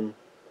done.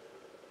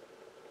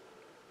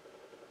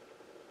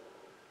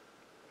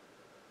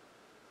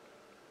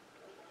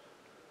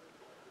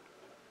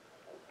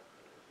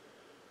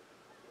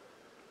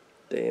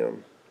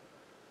 Damn.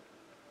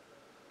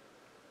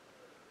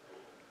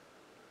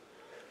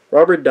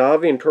 Robert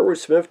Davi and Kurtwood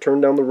Smith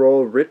turned down the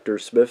role of Richter.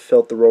 Smith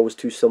felt the role was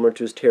too similar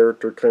to his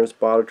character Clarence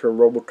Boddicker in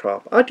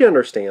RoboCop. I can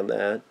understand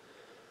that.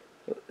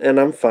 And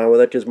I'm fine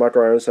with that because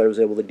Michael Ironside was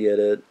able to get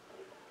it.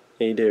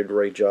 He did a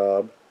great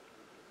job.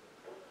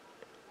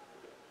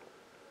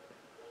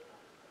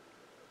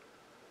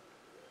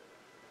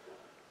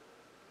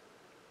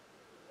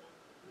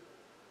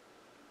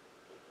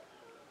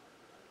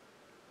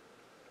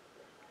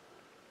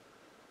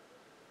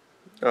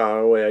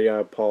 Oh, wait, I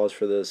gotta pause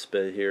for this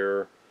bit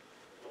here.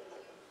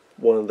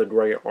 One of the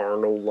great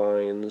Arnold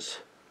lines.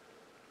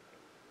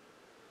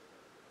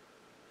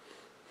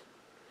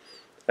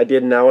 I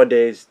did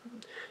nowadays,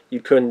 you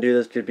couldn't do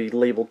this to be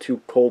labeled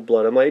too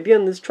cold-blooded. I'm like,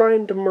 again, this is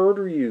trying to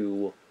murder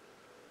you.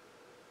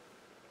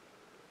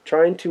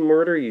 Trying to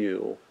murder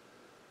you.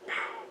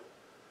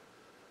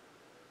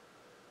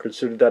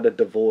 Consider that a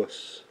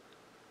divorce.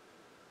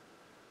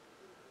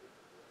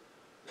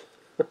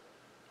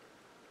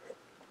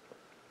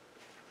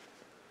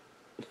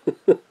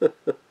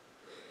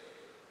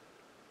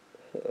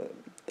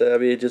 I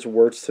mean, it just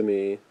works to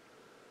me.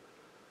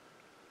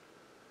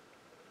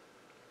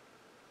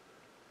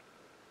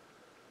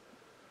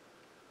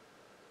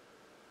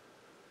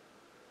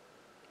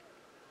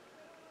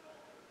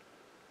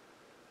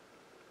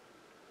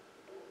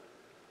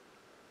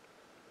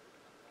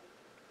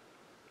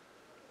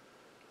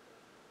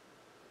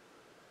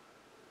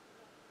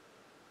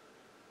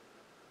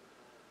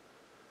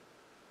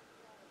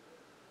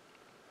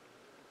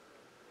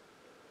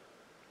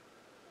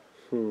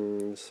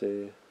 Let's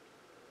see.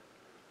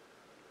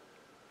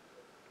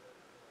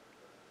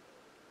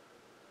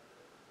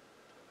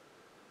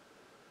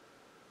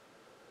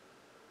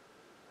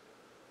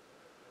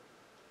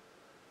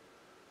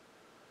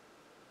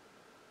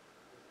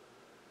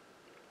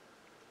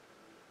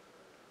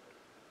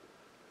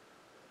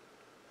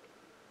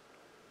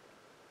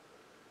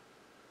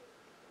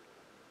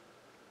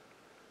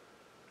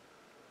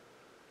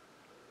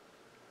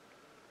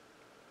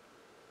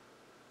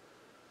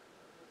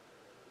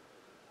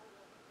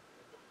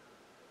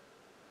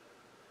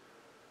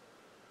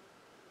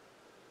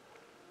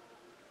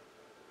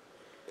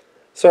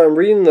 So I'm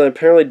reading that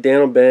apparently Dan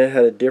O'Bannon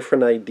had a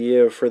different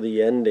idea for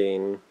the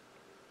ending.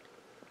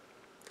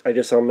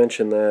 I'll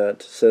mention that.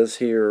 It says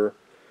here,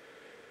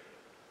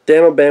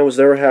 Dan O'Bannon was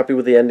never happy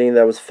with the ending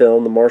that was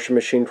filmed. The Martian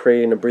machine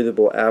creating a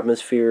breathable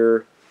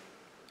atmosphere.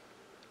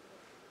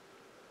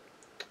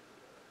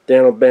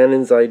 Dan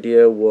O'Bannon's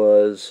idea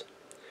was,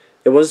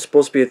 it wasn't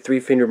supposed to be a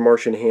three-fingered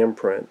Martian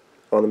handprint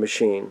on the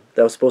machine.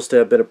 That was supposed to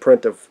have been a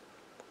print of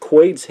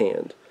Quaid's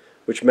hand,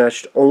 which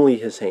matched only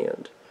his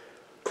hand.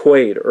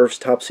 Quaid, Earth's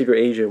top-secret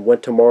agent,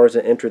 went to Mars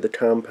and entered the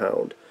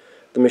compound.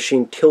 The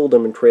machine killed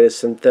him and created a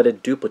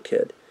synthetic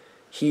duplicate.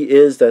 He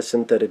is that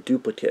synthetic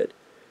duplicate.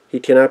 He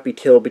cannot be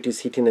killed because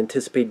he can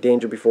anticipate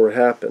danger before it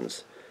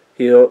happens.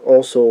 He is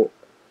also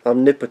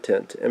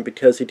omnipotent, and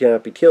because he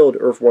cannot be killed,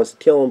 Earth wants to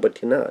kill him but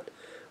cannot.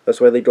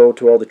 That's why they go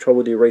to all the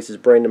trouble to erase his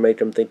brain to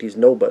make him think he's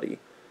nobody.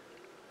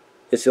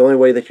 It's the only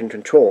way they can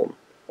control him.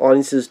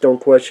 Audiences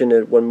don't question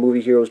it when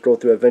movie heroes go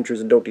through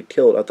adventures and don't get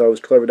killed. I thought it was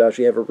clever to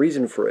actually have a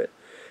reason for it.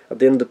 At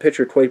the end of the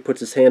picture, Quaid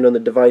puts his hand on the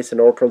device and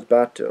it all comes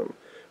back to him,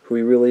 who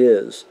he really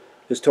is.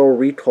 His total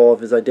recall of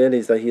his identity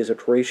is that he is a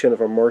creation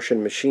of a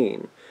Martian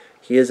machine.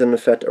 He is, in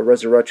effect, a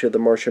resurrection of the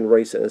Martian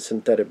race in a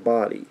synthetic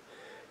body.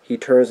 He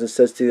turns and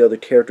says to the other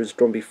characters, it's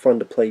going to be fun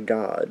to play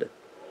God.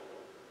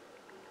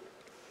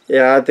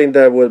 Yeah, I think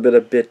that would have been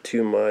a bit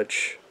too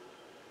much.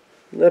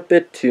 A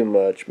bit too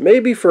much.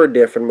 Maybe for a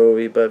different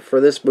movie, but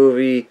for this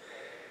movie,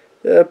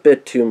 a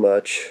bit too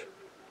much.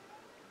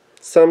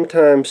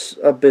 Sometimes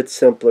a bit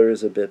simpler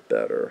is a bit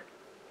better.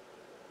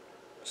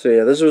 So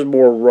yeah, this was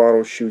more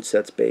Ronald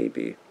Shusett's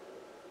baby,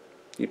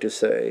 you could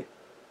say.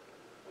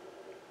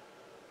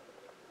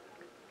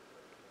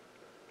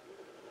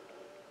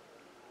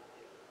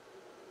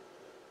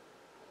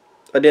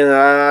 Again,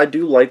 I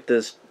do like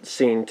this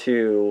scene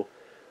too,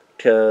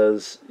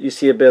 because you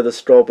see a bit of the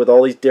scope with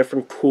all these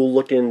different cool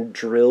looking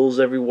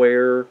drills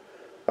everywhere.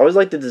 I always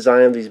like the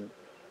design of these,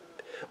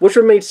 which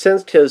would make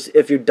sense because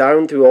if you're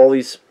down through all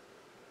these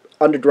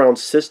underground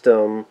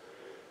system,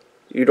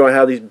 you don't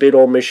have these big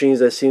old machines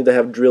that seem to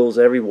have drills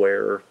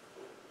everywhere.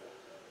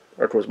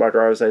 Of course,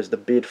 Michael Ironside has the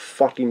big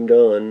fucking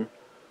gun.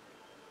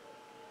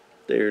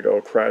 There you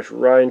go, crash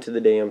right into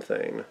the damn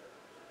thing.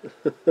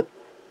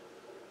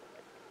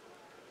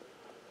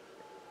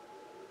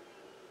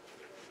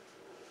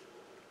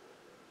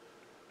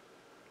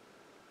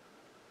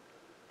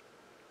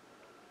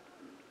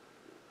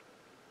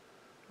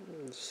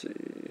 Let's see.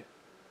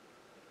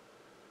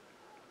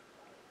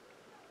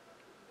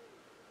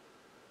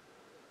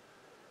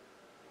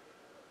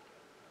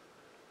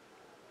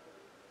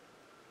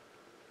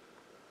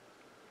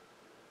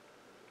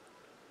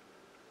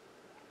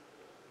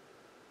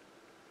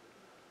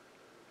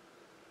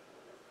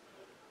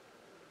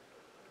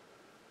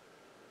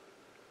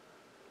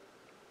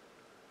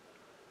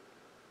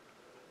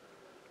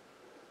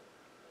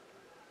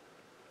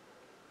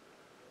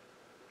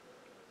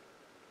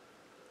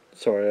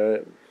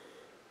 Sorry,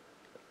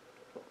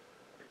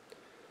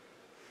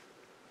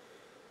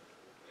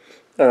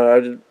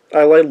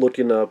 I like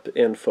looking up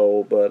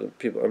info, but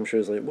people, I'm sure,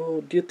 is like,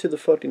 well, get to the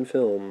fucking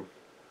film.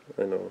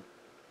 I know.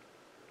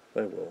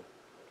 I will.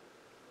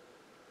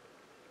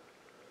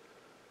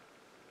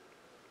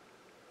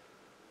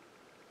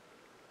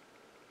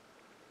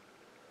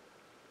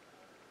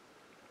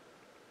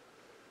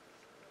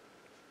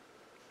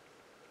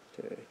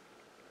 Okay.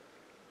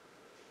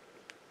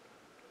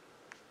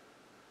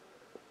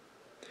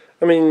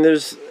 I mean,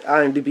 there's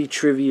IMDb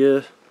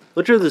trivia.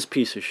 Look at this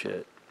piece of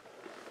shit.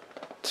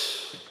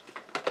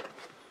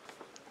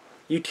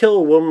 You kill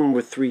a woman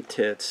with 3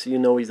 tits, you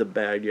know he's a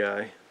bad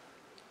guy.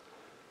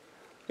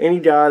 Any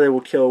guy that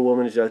will kill a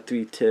woman who's got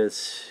 3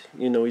 tits,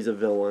 you know he's a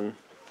villain.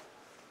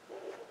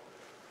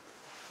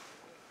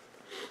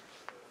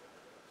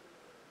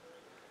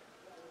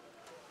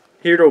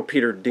 Here go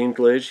Peter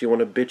Dinklage, you want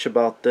to bitch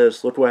about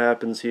this, look what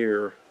happens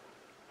here.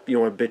 You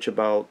want to bitch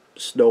about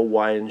Snow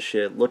White and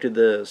shit, look at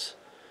this.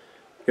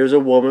 Here's a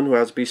woman who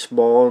has to be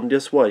small, and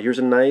guess what? Here's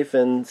a knife,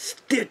 and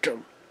stick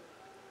 'em.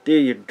 There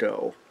you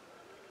go.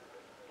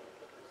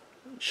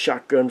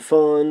 Shotgun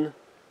fun.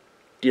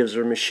 Gives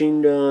her a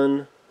machine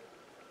gun.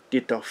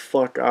 Get the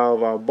fuck out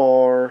of our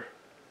bar.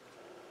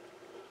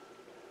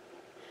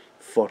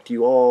 Fuck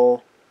you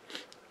all.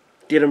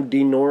 Get him,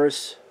 Dean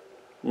Norris.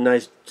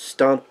 Nice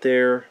stunt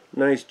there.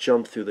 Nice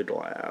jump through the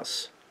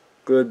glass.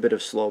 Good bit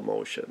of slow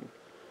motion.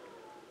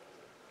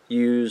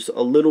 Used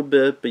a little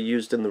bit, but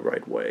used in the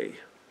right way.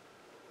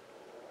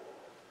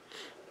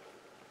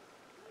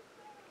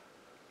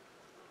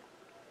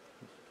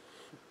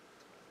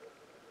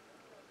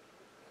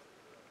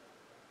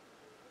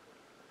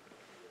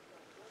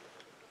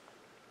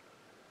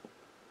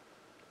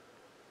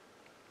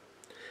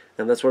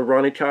 And that's what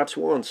Ronny Cox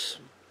wants.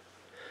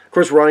 Of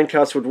course, Ronny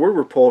Cox would work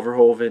with Paul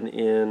Verhoeven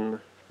in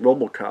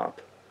RoboCop.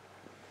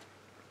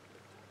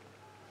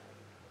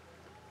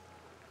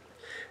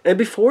 And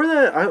before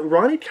that,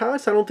 Ronny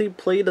Cox, I don't think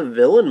played a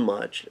villain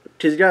much.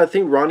 Because you gotta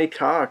think, Ronny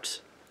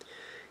Cox,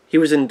 he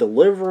was in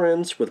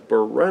Deliverance with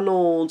Burt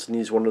Reynolds, and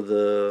he's one of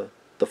the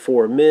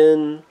four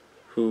men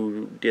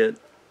who get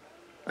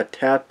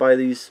attacked by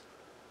these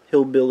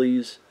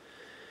hillbillies.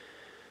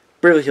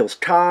 Beverly Hills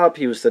Cop,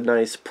 he was the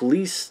nice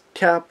police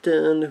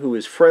captain who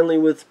is friendly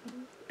with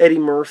Eddie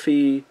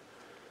Murphy.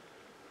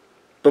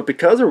 But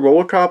because of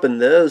RoboCop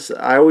and this,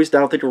 I always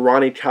now think of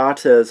Ronny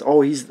Cox as,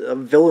 oh, he's a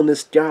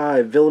villainous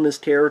guy, villainous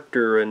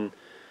character. And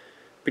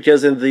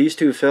because in these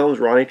two films,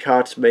 Ronny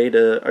Cox made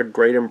a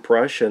great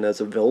impression as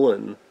a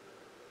villain.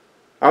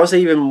 I would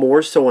say even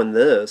more so in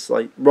this.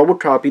 Like,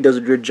 RoboCop, he does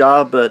a good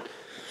job, but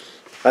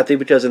I think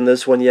because in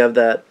this one you have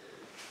that,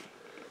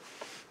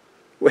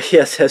 well, he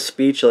has that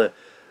speech like,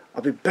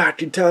 I'll be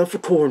back in time for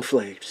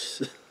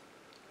cornflakes.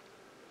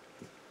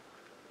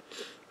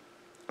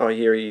 Oh,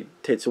 here he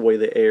takes away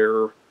the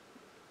air.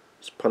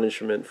 It's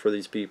punishment for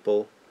these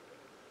people.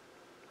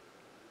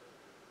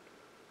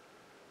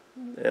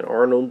 And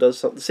Arnold does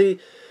something. See,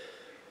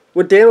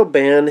 with Dan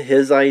O'Bannon,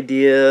 his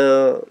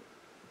idea,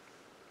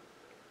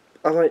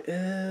 I'm like,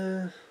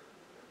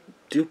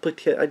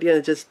 duplicate idea.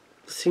 It just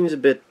seems a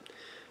bit.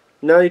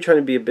 Now you're trying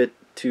to be a bit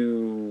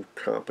too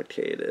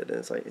complicated, and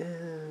it's like,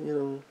 you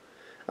know,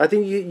 I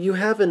think you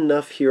have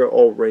enough here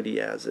already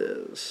as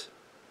is.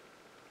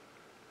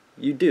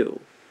 You do.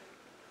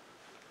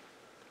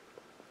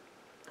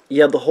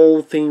 You have the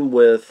whole thing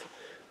with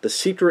the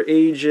secret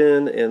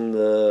agent and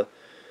the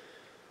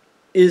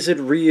is it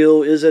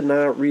real, is it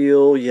not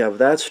real? You have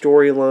that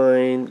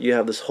storyline. You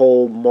have this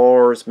whole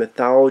Mars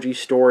mythology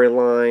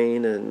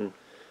storyline and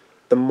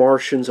the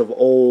Martians of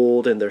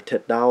old and their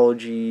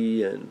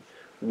technology and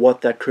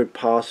what that could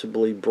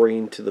possibly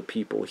bring to the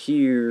people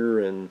here,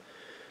 and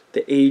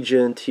the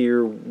agent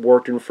here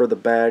working for the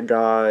bad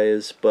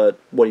guys, but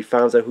when he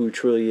finds out who he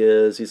truly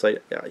is, he's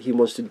like, yeah, he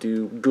wants to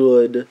do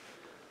good.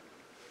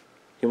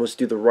 He wants to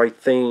do the right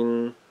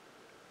thing.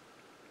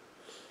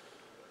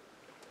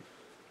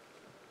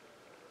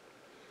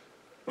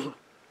 I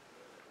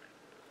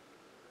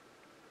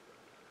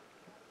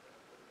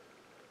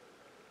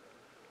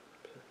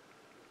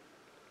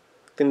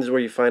think this is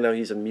where you find out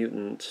he's a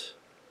mutant.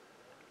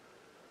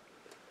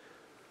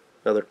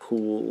 Another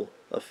cool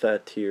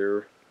effect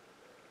here.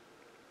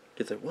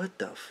 It's like, what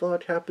the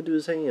fuck happened to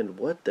his hand?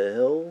 What the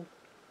hell?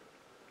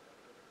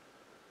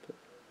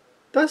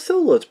 That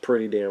still looks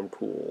pretty damn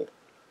cool.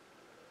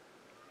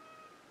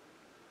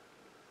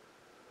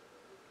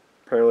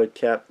 Apparently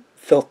Cap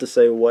felt the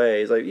same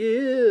way. He's like,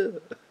 yeah.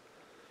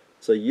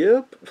 It's like,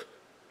 yep.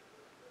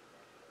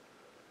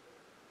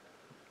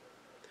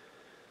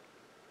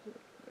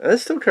 And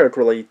it's still kind of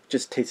cool. Like, he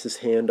just takes his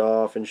hand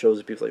off and shows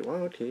the people like,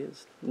 wow, okay,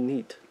 it's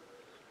neat.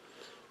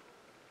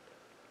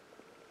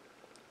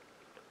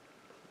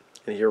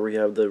 And here we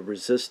have the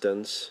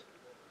Resistance.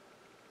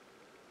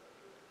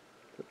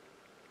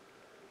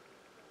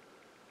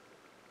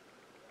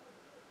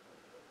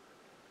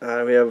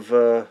 We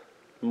have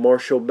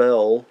Marshall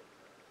Bell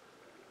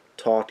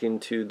talking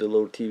to the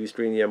little TV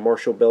screen. Yeah,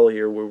 Marshall Bell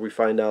here, where we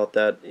find out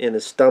that in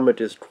his stomach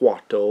is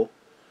Quato.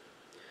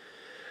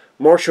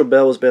 Marshall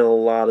Bell has been in a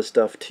lot of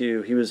stuff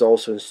too. He was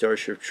also in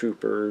Starship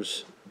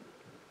Troopers.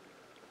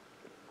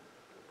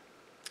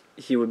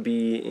 He would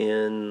be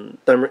in...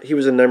 He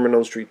was in Nightmare on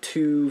Elm Street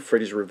 2,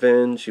 Freddy's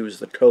Revenge. He was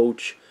the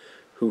coach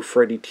who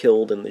Freddy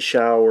killed in the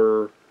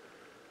shower.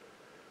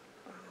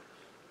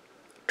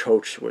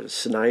 Coach was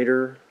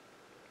Snyder.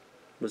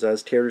 Was that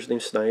his character's name?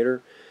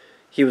 Snyder?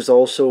 He was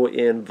also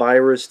in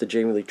Virus, the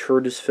Jamie Lee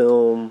Curtis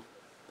film.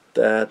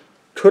 That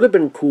could have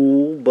been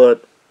cool,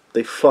 but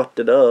they fucked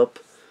it up.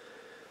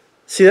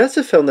 See, that's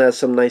a film that has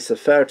some nice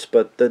effects,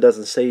 but that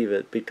doesn't save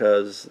it,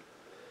 because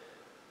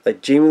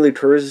like Jamie Lee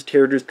Curtis'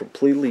 character is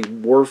completely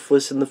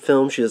worthless in the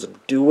film. She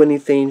doesn't do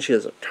anything. She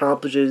doesn't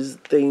accomplish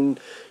anything.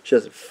 She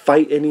doesn't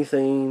fight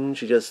anything.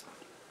 She just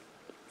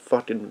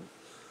fucking,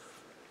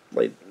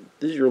 like,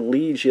 this is your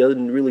lead. She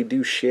doesn't really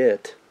do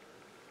shit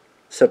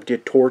except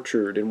get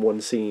tortured in one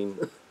scene,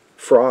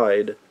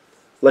 fried,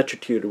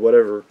 electrocuted,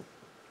 whatever.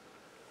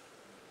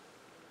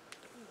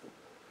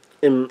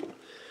 And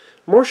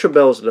Marshall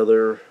Bell's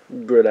another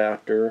good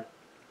actor.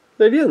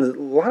 Again, there's a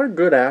lot of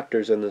good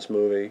actors in this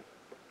movie.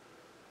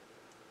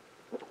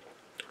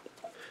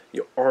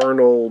 You know,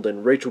 Arnold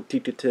and Rachel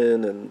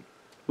Ticotin and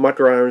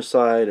Michael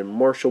Ironside and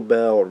Marshall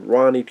Bell and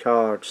Ronny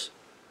Cox.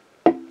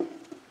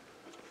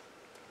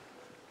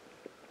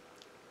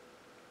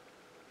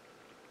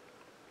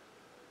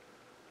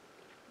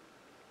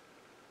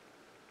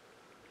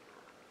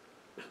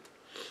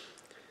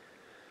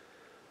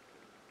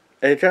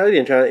 And kind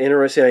of an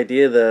interesting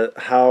idea that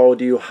how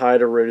do you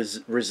hide a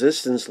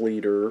resistance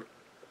leader?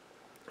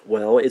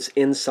 Well, it's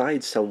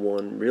inside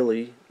someone,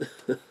 really.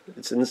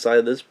 It's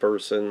inside this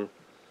person.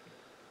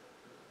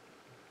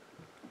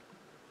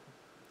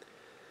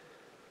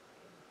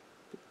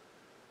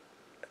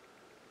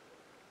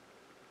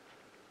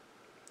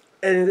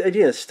 And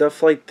again,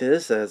 stuff like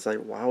this, that's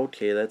like, wow,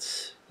 okay,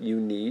 that's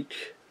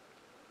unique.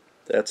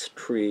 That's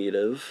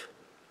creative.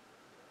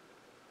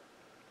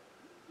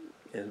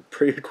 And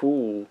pretty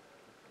cool.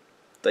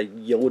 Like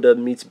Yoda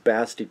meets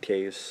Basti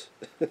Case.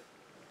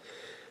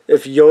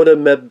 If Yoda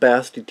met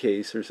Basti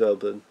Case or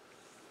something.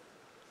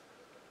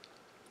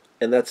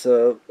 And that's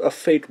a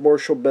fake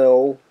Marshall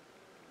Bell.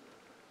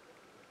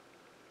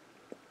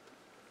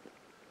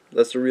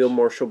 That's the real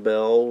Marshall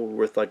Bell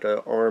with like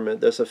a arm.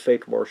 That's a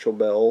fake Marshall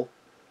Bell.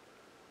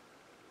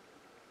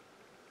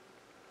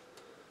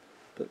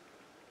 But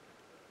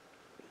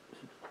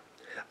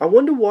I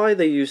wonder why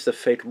they used the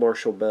fake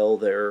Marshall Bell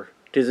there.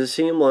 Does it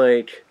seem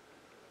like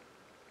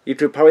you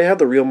could probably have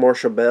the real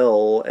Marshall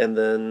Bell and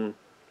then,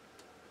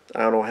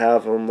 I don't know,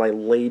 have him like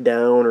lay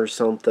down or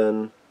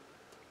something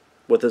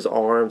with his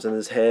arms and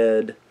his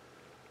head,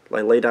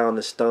 like lay down on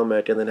his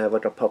stomach, and then have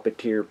like a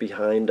puppeteer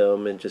behind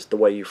him, and just the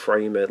way you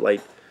frame it,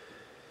 like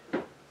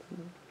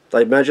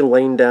imagine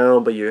laying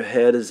down, but your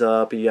head is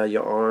up, you got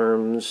your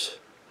arms,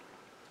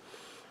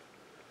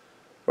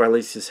 or at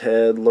least his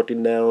head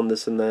looking down,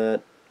 this and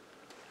that.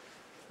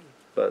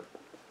 But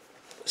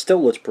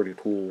still looks pretty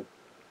cool.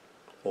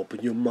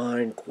 Open your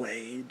mind,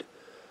 Quaid.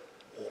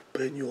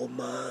 Open your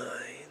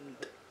mind.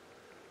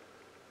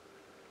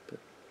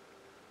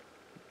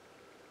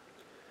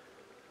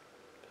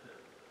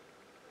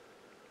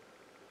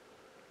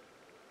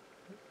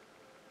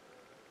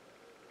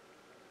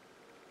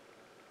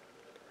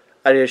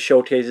 I just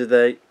showcases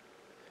that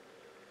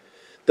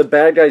the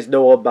bad guys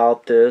know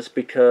about this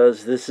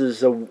because this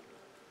is a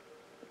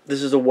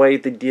way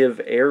to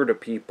give air to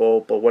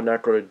people, but we're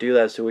not going to do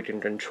that so we can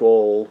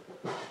control,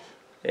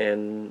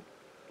 and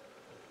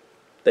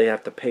they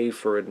have to pay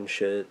for it and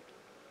shit.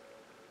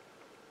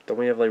 Don't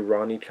we have like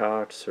Ronny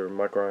Cox or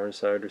Michael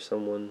Ironside or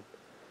someone?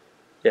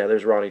 Yeah,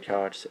 there's Ronny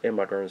Cox and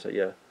Michael Ironside,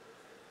 yeah.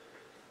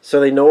 So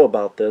they know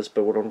about this,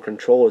 but we don't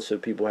control it, so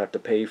people have to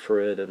pay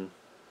for it, and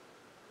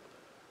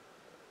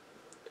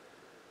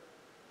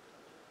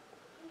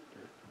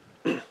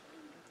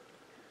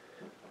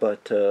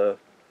but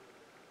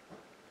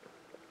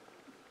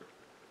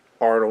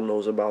Arnold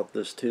knows about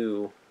this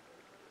too,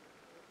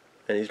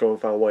 and he's going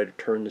to find a way to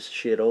turn this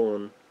shit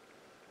on.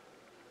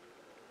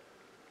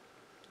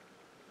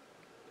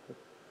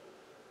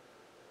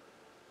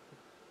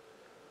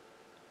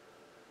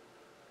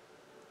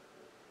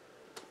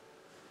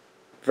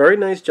 Very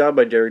nice job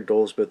by Gary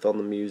Goldman on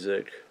the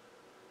music.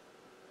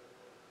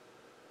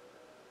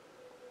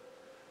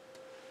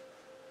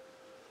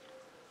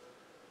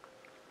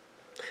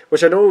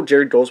 Which I know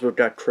Gary Goldman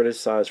got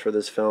criticized for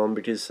this film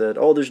because he said,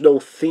 oh, there's no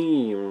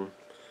theme.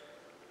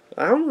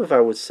 I don't know if I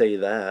would say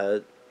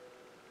that.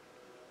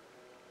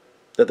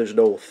 That there's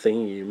no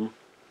theme.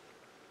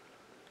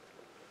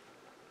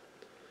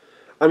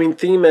 I mean,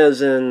 theme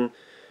as in,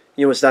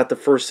 it's not the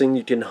first thing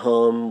you can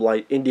hum,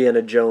 like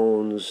Indiana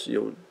Jones,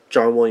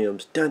 John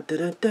Williams, dun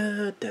dun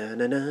dun dun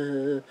dun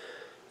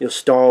dun,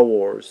 Star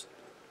Wars,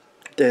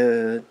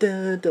 dun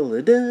dun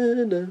dun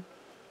dun dun,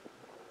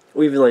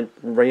 or even like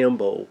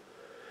Rambo,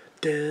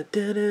 dun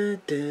dun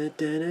dun dun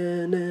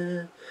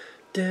dun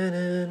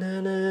dun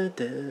dun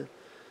dun.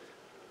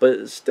 But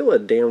it's still a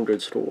damn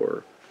good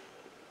score.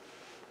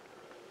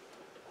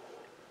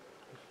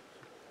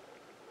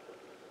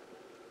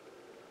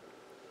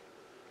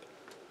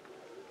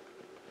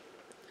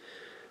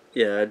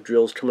 Yeah,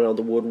 drills coming out of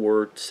the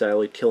woodwork,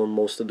 sadly killing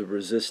most of the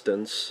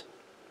resistance.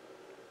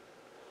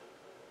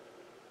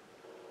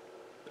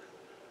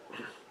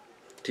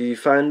 Do you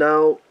find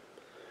out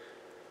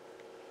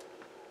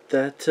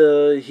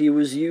that he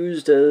was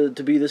used to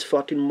be this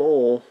fucking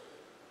mole?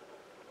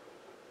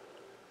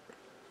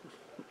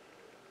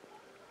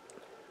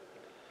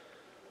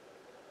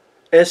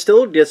 And it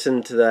still gets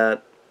into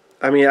that.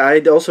 I mean, I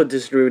also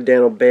disagree with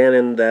Dan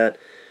O'Bannon that,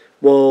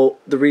 well,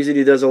 the reason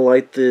he doesn't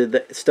like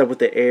the stuff with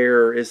the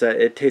air is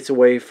that it takes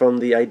away from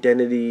the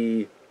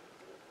identity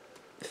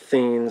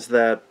things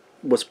that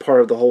was part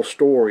of the whole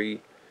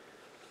story.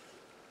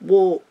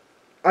 Well,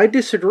 I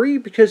disagree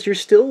because you're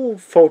still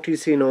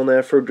focusing on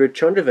that for a good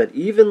chunk of it.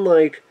 Even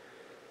like,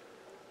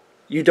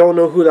 you don't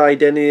know who the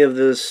identity of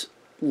this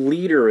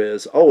leader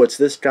is. Oh, it's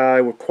this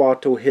guy with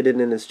Quato hidden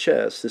in his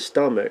chest, his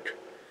stomach.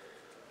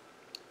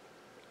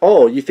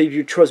 Oh, you think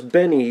you trust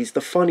Benny, he's the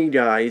funny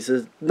guy, he's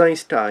a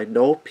nice guy.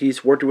 Nope,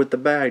 he's working with the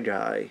bad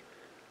guy.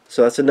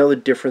 So that's another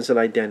difference in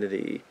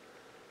identity.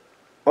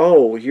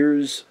 Oh,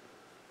 here's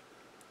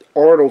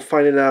Arnold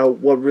finding out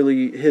what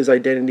really his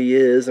identity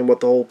is and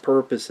what the whole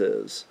purpose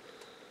is.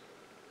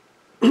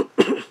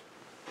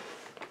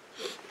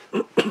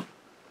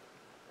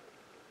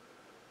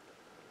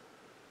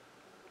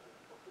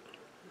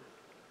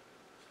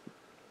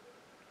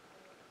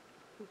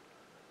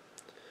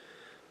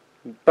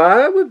 But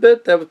I would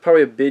bet that was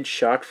probably a big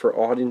shock for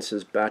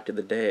audiences back in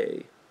the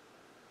day.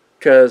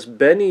 Because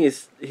Benny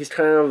he's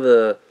kind of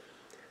the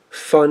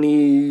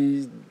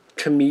funny,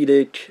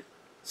 comedic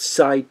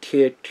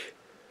sidekick.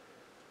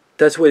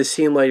 That's what it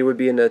seemed like it would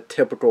be in a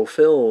typical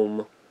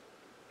film.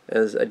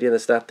 As again,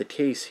 it's not the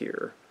case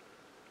here.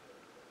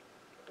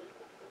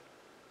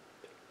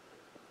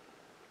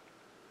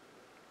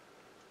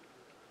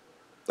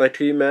 Like,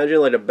 can you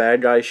imagine, like, a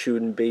bad guy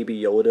shooting Baby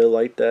Yoda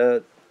like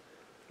that?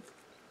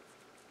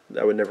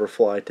 That would never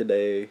fly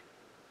today.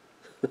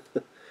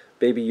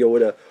 Baby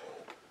Yoda.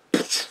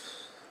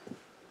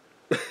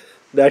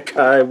 That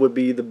guy would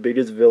be the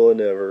biggest villain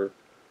ever.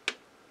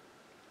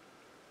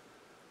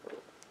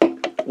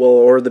 Well,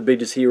 or the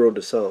biggest hero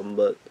to some,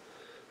 but...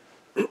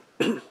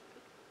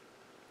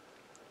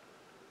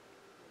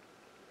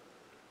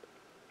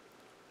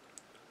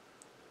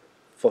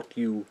 Fuck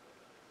you.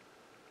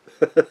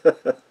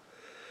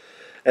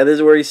 And this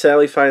is where he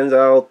sadly finds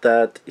out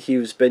that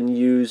he's been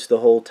used the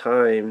whole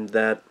time,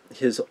 that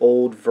his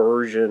old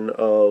version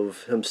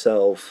of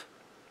himself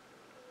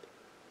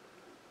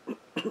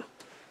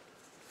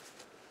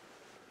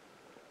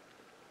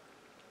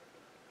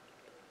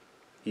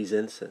he's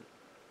innocent.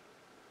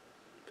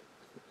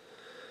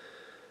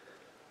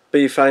 But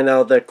you find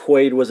out that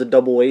Quaid was a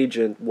double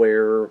agent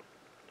where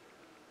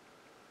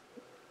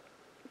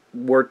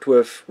worked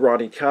with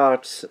Ronny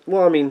Cox.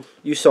 Well, I mean,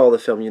 you saw the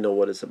film, you know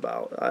what it's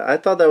about. I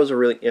thought that was a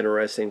really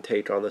interesting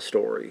take on the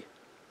story.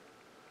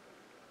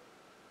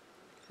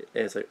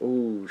 And it's like,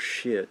 oh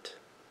shit.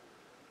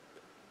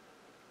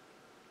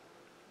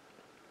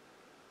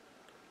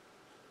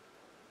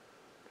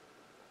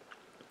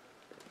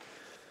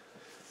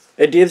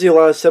 It gives you a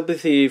lot of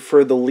sympathy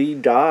for the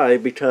lead guy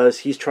because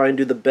he's trying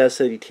to do the best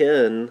that he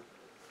can.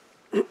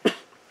 Then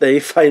he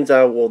finds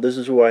out, well, this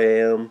is who I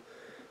am.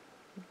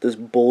 This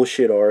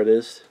bullshit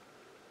artist.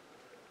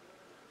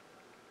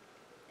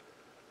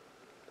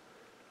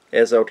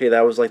 As okay,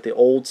 that was like the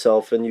old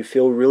self, and you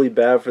feel really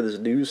bad for this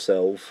new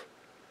self.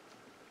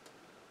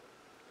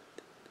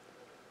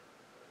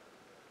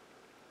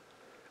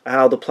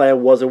 How the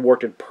plan wasn't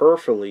working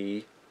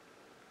perfectly.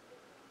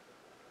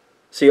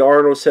 See,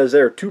 Arnold says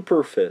they're too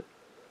perfect.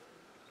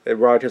 And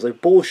Roger's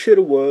like, bullshit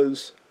it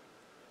was.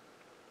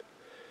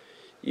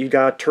 You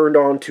got turned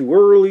on too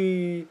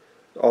early.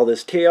 All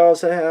this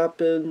chaos that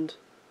happened.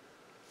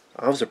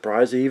 I'm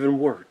surprised it even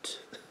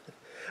worked.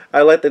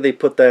 I like that they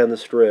put that in the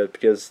script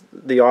because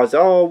the odds,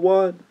 oh,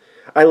 what?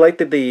 I like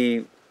that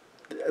they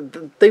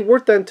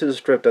worked that into the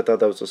script. I thought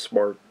that was a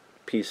smart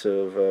piece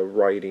of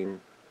writing.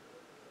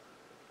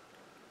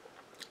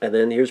 And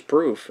then here's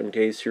proof in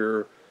case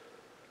you're,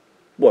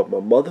 what, my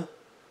mother?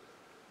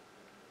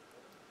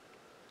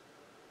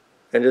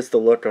 And just the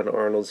look on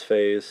Arnold's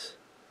face.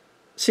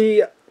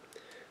 See,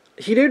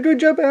 he did a good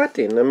job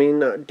acting. I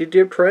mean, did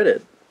give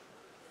credit.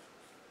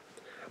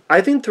 I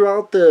think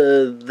throughout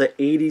the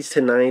 80s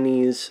to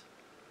 90s,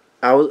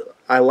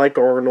 I liked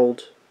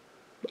Arnold.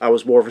 I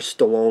was more of a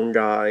Stallone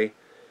guy.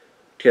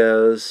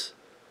 Because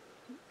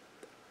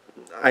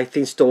I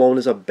think Stallone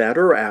is a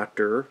better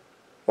actor.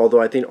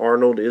 Although I think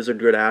Arnold is a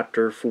good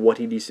actor for what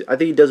he does. I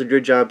think he does a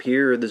good job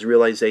here. This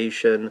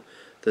realization,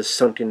 this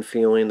sunken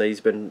feeling that he's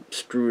been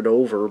screwed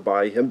over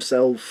by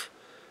himself,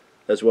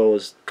 as well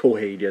as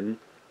Cohaagen.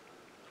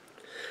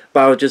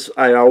 But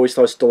I always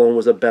thought Stallone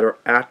was a better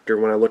actor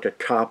when I look at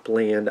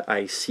Copland,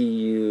 I See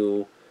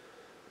You.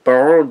 But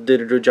Arnold did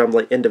a good job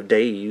like End of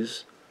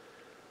Days.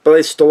 But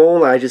like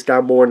Stallone, I just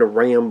got more into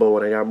Rambo,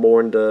 and I got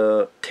more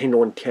into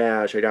Tango and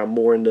Cash. I got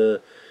more into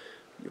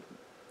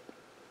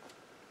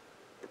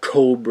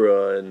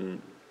Cobra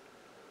and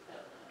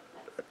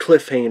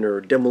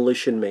Cliffhanger,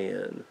 Demolition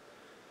Man.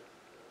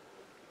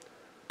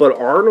 But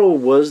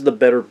Arnold was the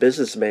better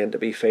businessman, to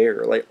be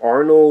fair. Like,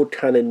 Arnold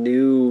kind of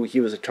knew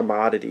he was a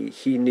commodity.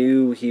 He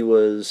knew he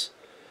was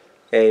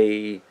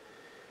he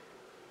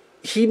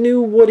knew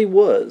what he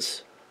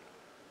was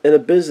in a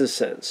business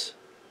sense.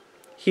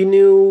 He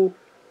knew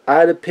I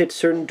had to pitch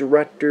certain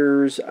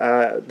directors,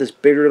 this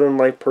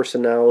bigger-than-life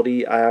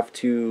personality. I have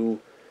to,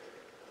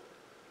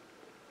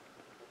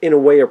 in a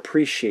way,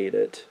 appreciate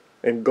it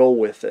and go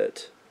with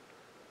it.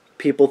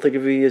 People think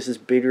of me as this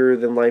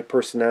bigger-than-life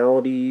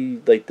personality,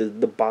 like the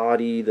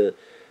body,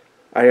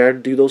 I had to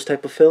do those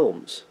type of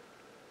films.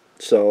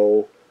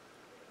 So,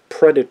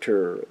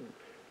 Predator,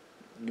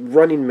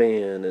 Running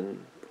Man,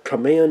 and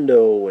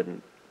Commando,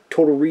 and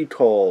Total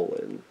Recall,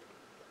 and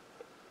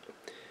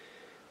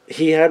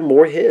he had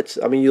more hits.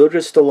 I mean, you look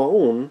at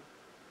Stallone,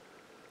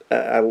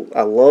 I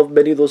love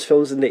many of those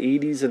films in the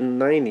 80s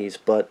and 90s,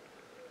 but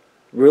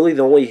really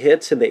the only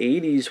hits in the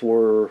 80s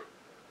were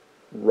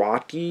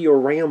Rocky or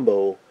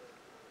Rambo.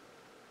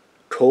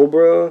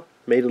 Cobra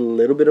made a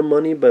little bit of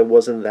money, but it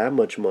wasn't that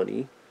much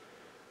money.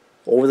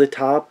 Over the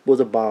Top was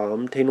a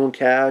bomb. Tango and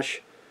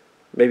Cash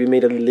maybe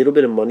made a little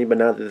bit of money, but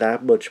not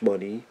that much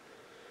money.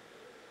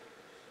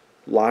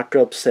 Lock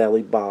Up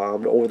Sally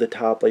bombed. Over the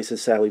Top, like I said,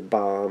 Sally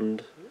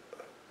bombed.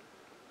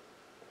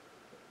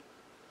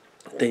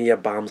 Then you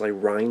have bombs like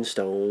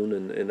Rhinestone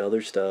and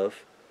other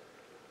stuff.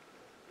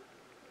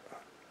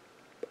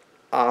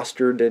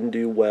 Oscar didn't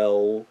do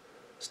well.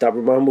 Stop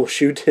Mom Will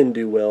Shoot didn't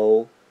do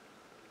well.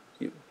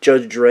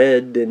 Judge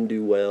Dredd didn't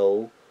do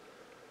well.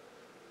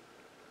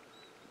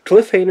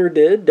 Cliffhanger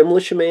did.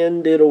 Demolition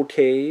Man did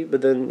okay,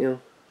 but then, you know.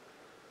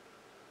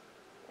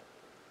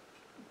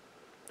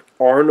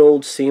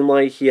 Arnold seemed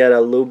like he had a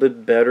little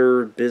bit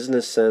better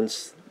business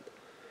sense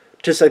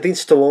just I think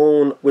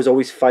Stallone was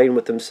always fighting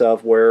with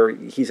himself where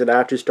he's an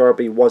action star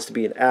but he wants to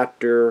be an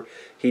actor.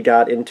 He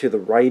got into the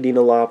writing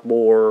a lot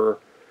more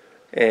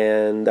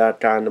and that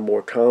got into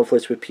more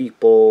conflicts with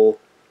people.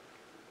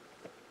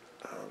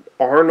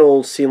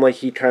 Arnold seemed like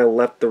he kind of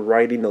left the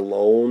writing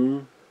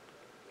alone.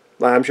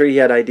 Like, I'm sure he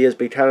had ideas,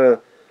 but he kind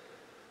of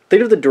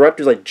think of the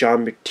directors like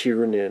John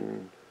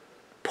McTiernan,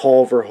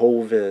 Paul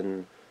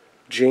Verhoeven,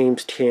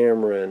 James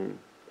Cameron,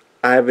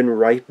 Ivan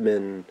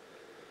Reitman,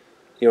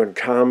 in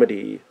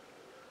comedy.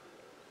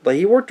 Like,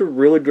 he worked with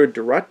really good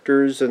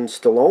directors, and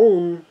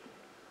Stallone,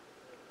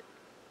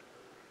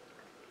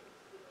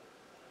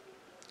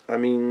 I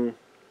mean,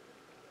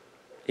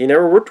 he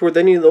never worked with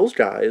any of those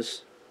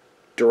guys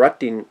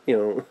directing,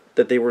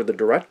 that they were the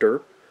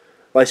director.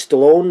 Like,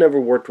 Stallone never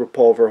worked with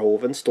Paul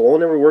Verhoeven. Stallone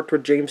never worked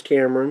with James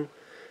Cameron,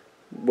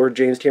 where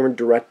James Cameron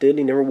directed.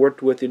 He never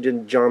worked with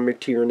John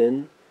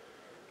McTiernan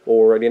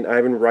or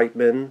Ivan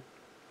Reitman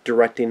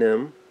directing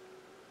him.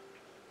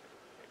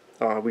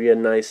 We had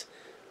nice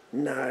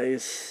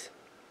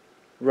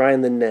right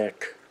in the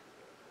neck.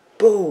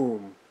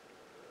 Boom.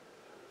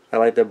 I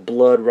like the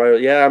blood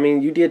right. Yeah, I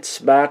mean, you get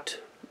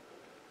smacked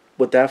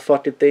with that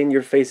fucking thing,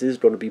 your face is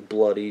going to be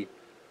bloody.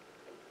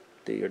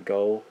 There you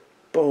go.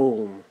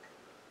 Boom.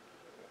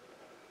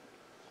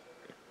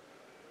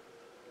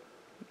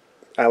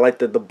 I like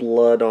the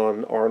blood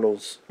on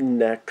Arnold's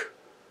neck.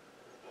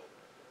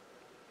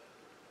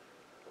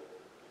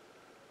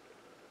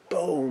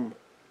 Boom.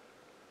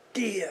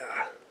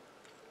 Yeah.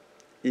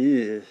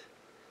 Ew.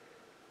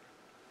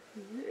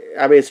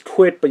 I mean, it's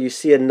quick, but you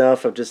see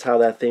enough of just how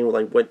that thing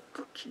like went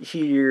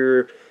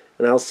here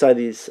and outside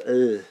these.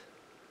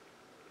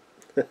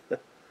 The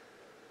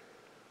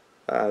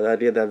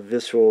idea that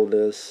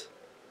visceralness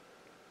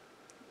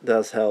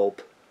does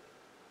help.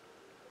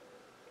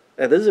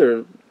 And these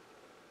are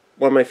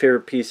one of my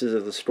favorite pieces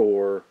of the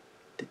score.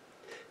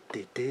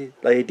 Like,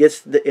 it gets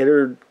the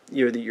inner,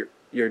 your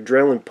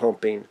adrenaline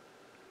pumping.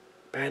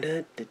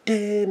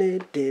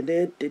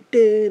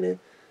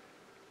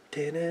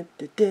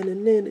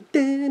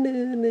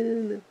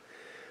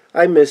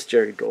 I miss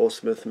Jerry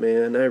Goldsmith,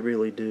 man. I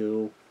really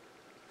do.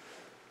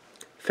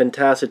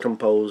 Fantastic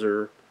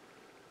composer.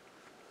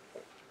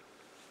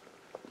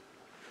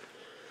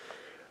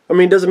 I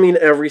mean, doesn't mean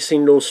every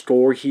single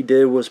score he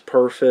did was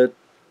perfect.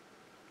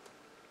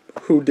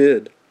 Who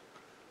did?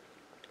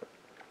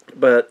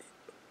 But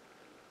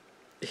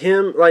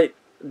him, like,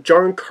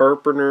 John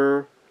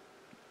Carpenter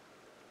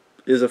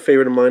is a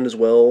favorite of mine as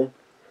well.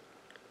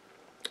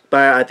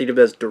 But I think of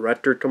him as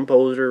director,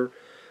 composer.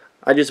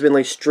 I just been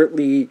like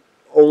strictly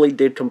only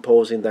did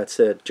composing, that's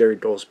it. Jerry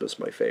Goldsmith's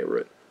my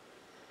favorite.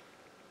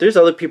 There's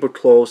other people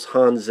close,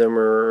 Hans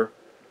Zimmer,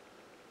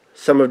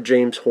 some of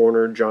James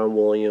Horner, John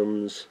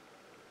Williams.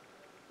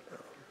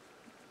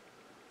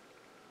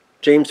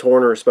 James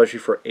Horner, especially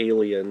for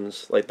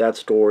Aliens, like that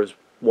score is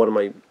one of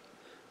my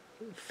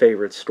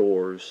favorite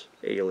scores,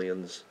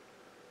 Aliens.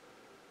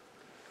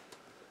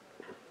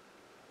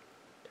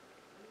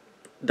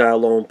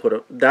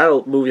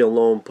 That movie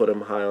alone put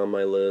him high on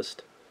my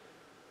list.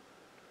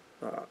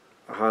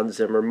 Hans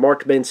Zimmer,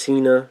 Mark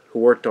Mancina, who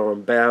worked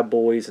on Bad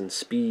Boys and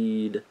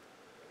Speed.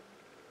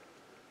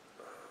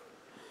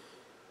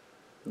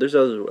 There's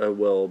others as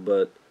well,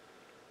 but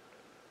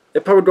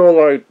it probably go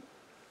like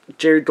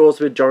Jerry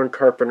Goldsmith, John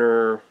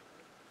Carpenter.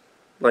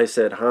 Like I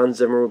said, Hans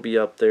Zimmer would be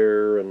up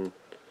there, and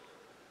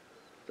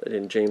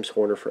James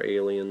Horner for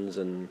Aliens,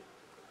 and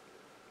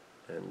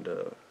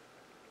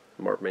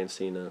Mark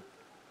Mancina.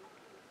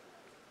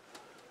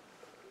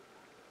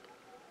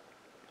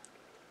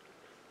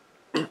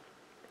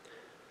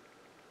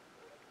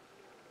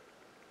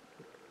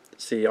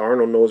 See,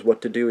 Arnold knows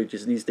what to do. He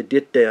just needs to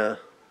get there.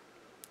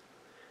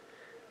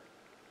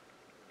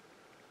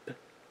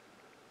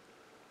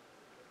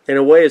 In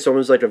a way, it's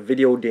almost like a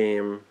video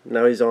game.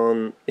 Now he's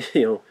on,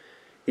 he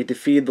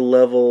defeated the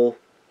level.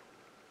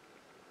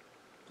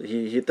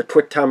 He hit the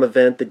quick time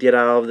event to get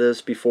out of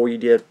this before you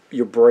get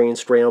your brain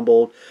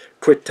scrambled.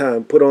 Quick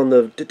time, put on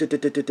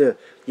the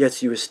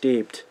yes, you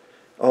escaped.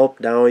 Oh,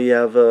 now you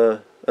have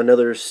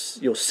another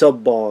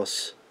sub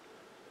boss.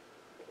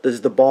 This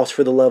is the boss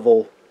for the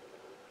level.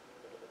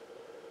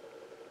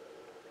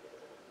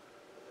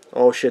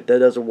 Oh shit, that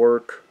doesn't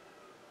work.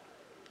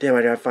 Damn,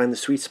 I gotta find the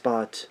sweet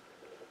spot.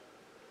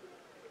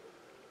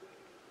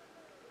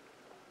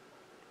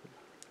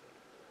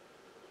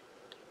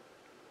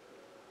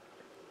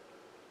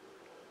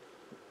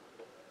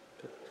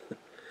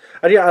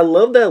 I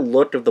love that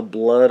look of the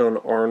blood on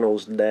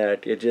Arnold's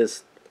neck. It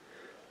just,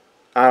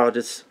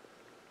 just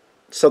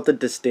something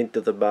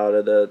distinctive about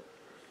it.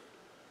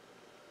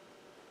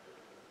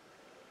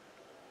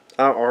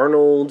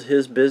 Arnold,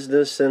 his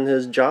business and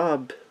his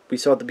job, we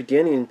saw at the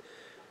beginning,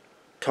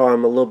 taught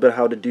him a little bit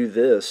how to do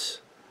this.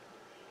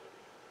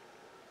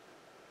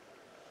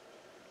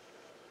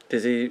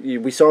 Because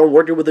we saw him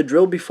working with a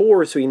drill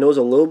before, so he knows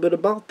a little bit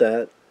about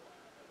that.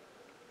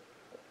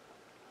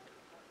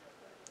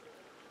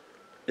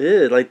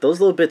 Ew, like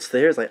those little bits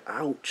there, it's like,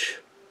 ouch.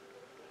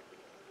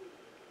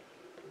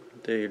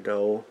 There you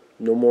go.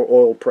 No more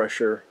oil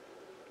pressure.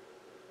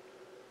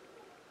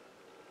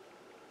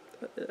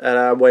 And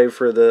I wait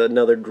for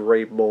another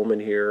great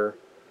moment here.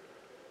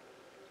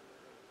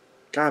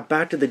 God,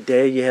 back to the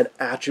day you had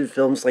action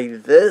films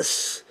like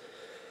this.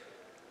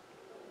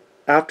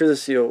 After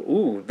this,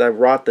 ooh, that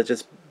rot that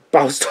just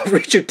bounced off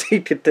Richard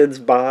Ticotin's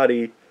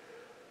body.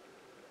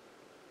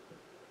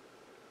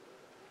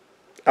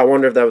 I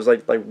wonder if that was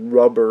like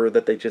rubber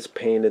that they just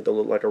painted to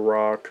look like a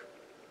rock.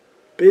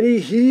 Benny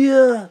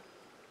here.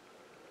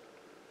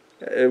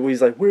 And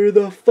he's like, where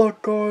the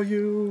fuck are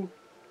you?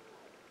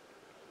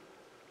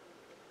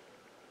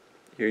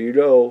 Here you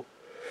go.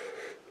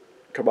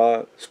 Come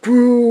on.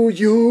 Screw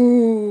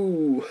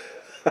you.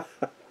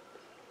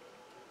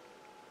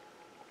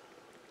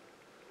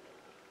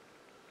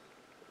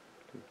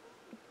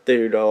 There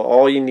you go.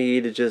 All you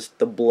need is just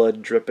the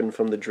blood dripping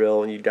from the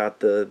drill, and you got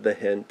the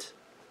hint.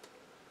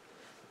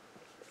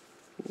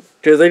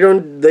 Because they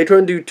try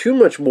to do too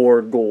much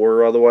more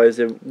gore, otherwise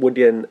it would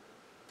get an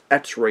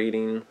X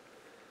rating.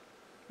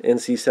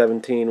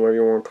 NC-17, whatever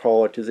you want to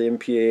call it, is the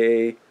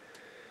MPAA.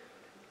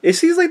 It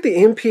seems like the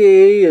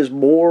MPAA is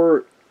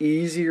more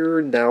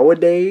easier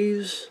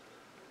nowadays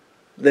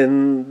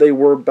than they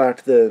were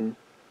back then.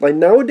 Like,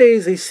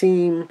 nowadays they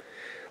seem...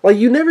 Like,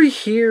 you never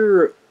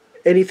hear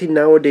anything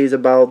nowadays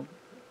about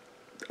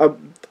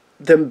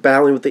them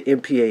battling with the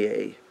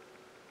MPAA.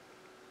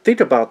 Think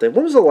about that.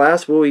 When was the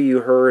last movie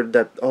you heard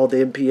that, oh, the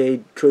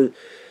MPAA could...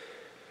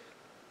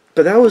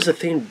 But that was a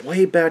thing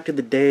way back in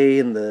the day,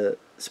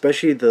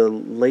 especially the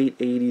late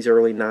 80s,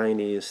 early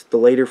 90s. The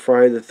later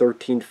Friday the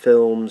 13th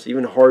films,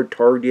 even Hard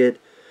Target.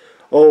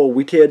 Oh,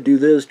 we can't do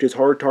this because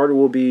Hard Target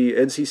will be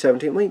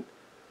NC-17. Like,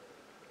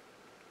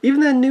 even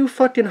that new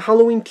fucking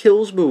Halloween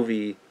Kills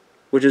movie,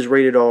 which is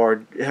rated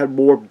R, it had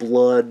more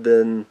blood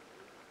than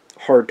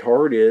Hard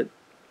Target.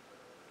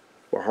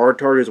 Well, Hard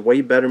Target is a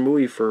way better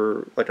movie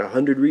for like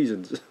 100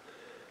 reasons.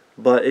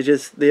 But it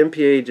just, the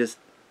MPA just,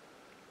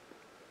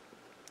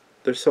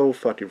 they're so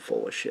fucking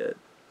full of shit.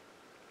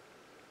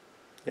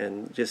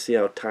 And just see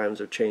how times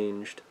have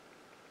changed.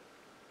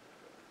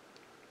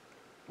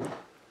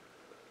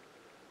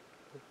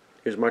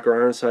 Here's Michael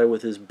Ironside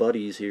with his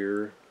buddies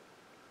here.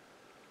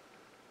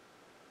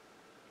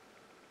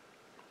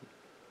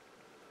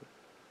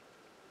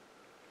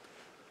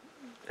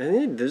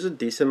 And there's a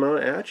decent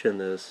amount of action in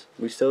this.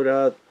 We still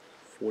got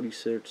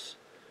 46,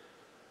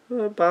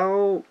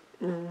 about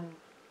a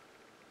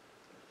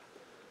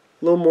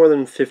little more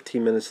than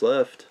 15 minutes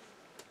left.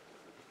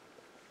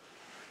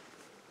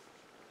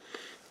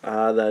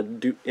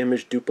 That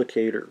image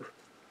duplicator.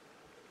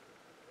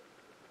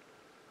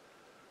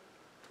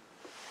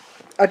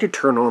 I could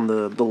turn on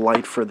the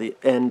light for the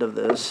end of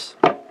this.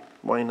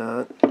 Why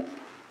not?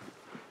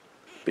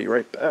 Be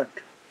right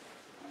back.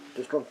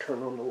 Just gonna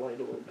turn on the light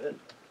a little bit.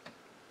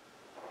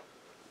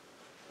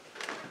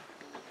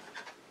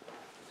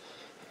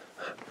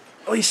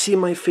 Oh, you see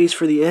my face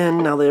for the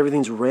end now that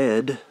everything's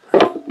red.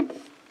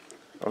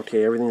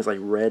 Okay, everything's like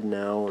red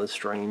now. That's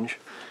strange.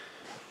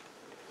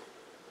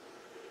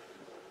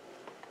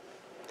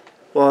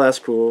 Well, that's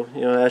cool.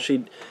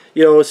 Actually,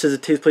 it says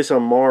it takes place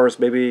on Mars.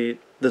 Maybe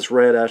this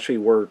red actually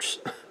works.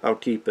 I'll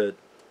keep it.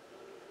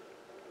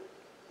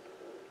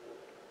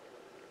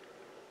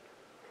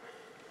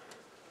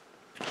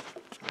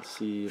 Let's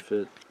see if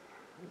it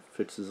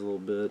fixes a little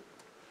bit.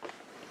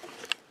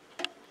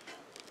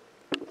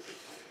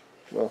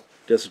 Well,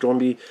 guess it's going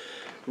to be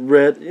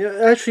red. Yeah,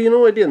 actually,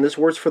 I didn't. This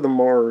works for the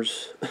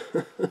Mars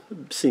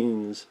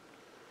scenes.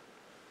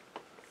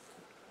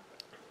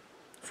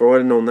 For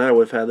what I'd known that, I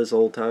would have had this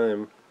whole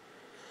time.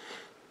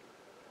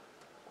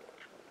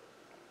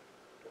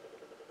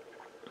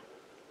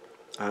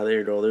 Ah, there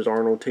you go. There's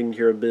Arnold taking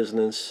care of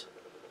business.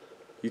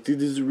 You think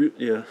this is real?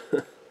 Yeah.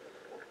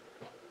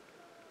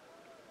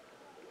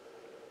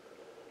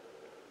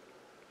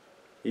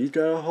 He's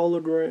got a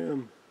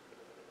hologram.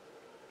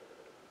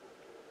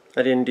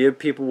 I didn't give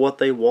people what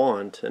they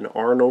want, and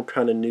Arnold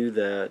kind of knew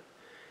that.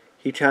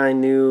 He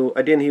kind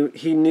of knew.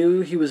 He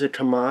knew he was a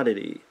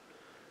commodity.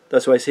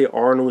 That's why I say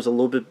Arnold was a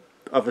little bit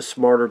of a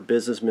smarter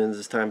businessman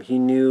this time. He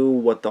knew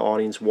what the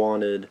audience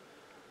wanted.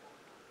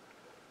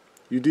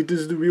 You think this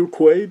is the real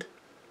Quaid?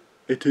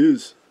 It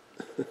is.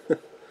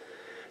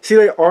 See,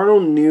 like,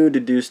 Arnold knew to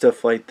do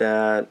stuff like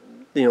that.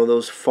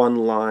 Those fun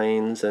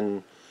lines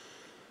and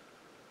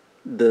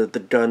the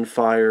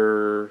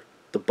gunfire,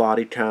 the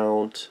body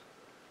count.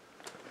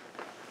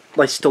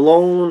 Like,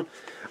 Stallone,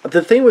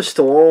 the thing with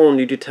Stallone,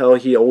 you could tell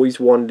he always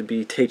wanted to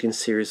be taken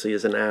seriously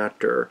as an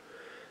actor.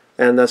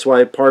 And that's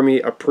why part of me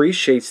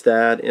appreciates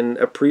that and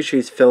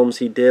appreciates films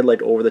he did,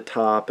 like Over the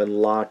Top and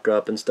Lock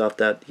Up and stuff,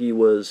 that he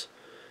was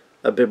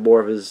a bit more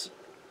of his...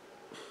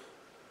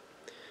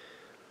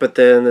 But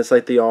then it's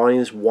like the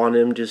audience want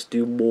him to just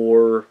do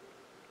more...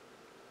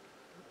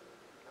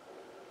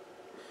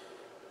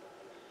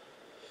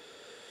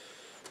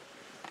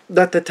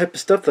 Not that type of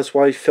stuff. That's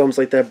why films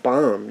like that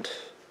bombed.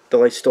 The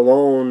like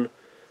Stallone...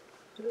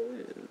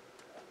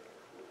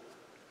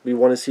 We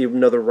want to see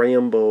another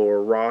Rambo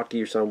or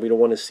Rocky or something. We don't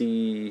want to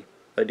see,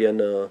 again,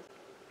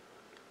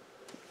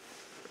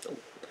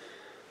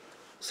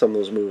 some of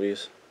those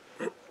movies.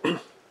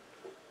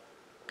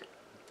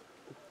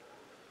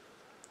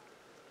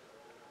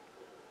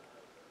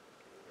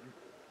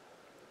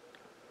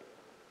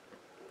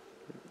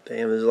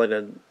 Damn, there's like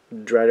a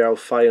drag out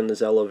fight in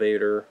this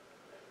elevator.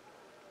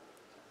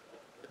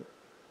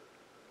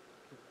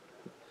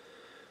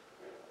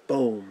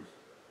 Boom.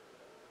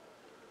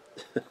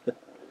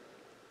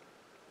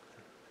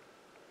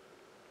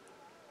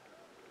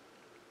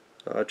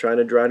 Trying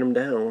to drag him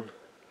down.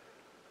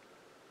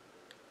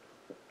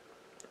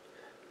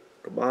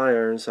 Goodbye,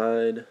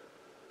 Ironside.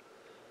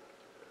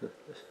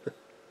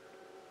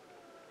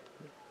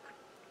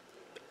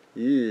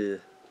 Yeah.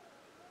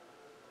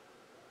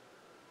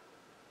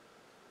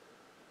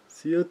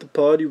 See you at the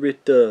party,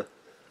 Rita.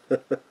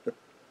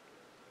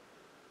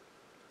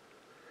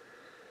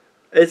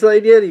 It's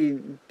like, yeah, he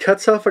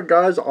cuts off a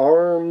guy's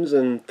arms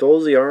and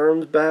throws the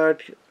arms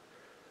back.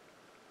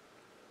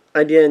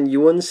 Again, you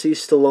wouldn't see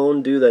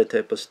Stallone do that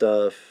type of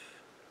stuff.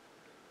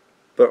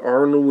 But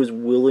Arnold was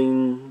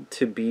willing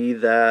to be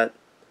that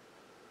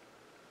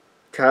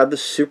kind of the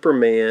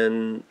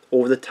Superman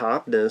over the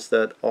topness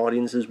that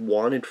audiences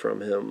wanted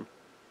from him.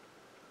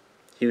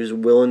 He was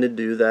willing to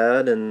do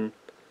that, and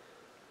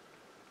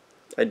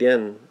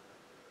again,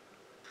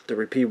 to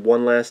repeat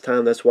one last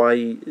time, that's why,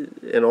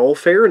 in all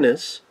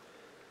fairness,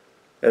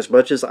 as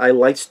much as I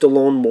like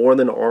Stallone more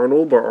than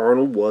Arnold, but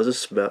Arnold was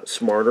a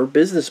smarter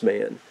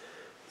businessman.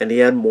 And he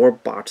had more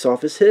box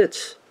office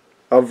hits.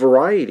 A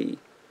variety.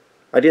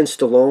 Again,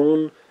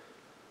 Stallone,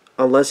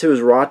 unless it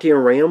was Rocky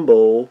and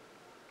Rambo,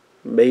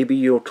 maybe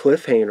your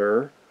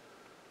Cliffhanger,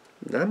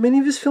 not many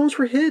of his films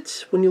were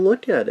hits when you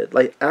looked at it.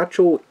 Like,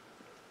 actual,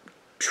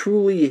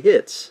 truly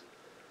hits.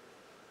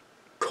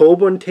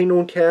 Cobra and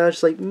Tango and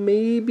Cash, like,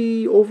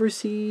 maybe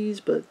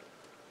overseas, but...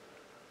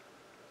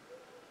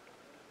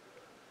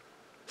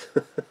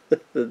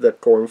 that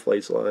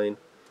cornflakes line.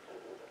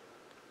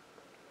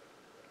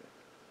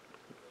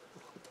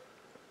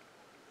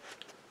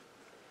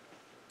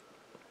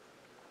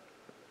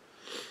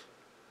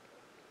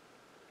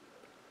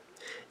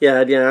 Yeah,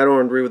 again, I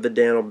don't agree with the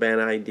Dan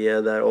O'Bannon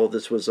idea that, oh,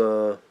 this was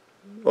a...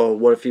 Oh,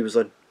 what if he was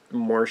a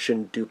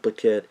Martian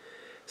duplicate?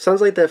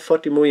 Sounds like that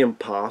fucking movie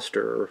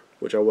Imposter,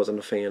 which I wasn't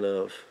a fan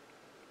of.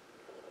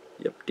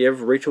 Yep,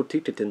 give Rachel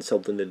Ticotin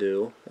something to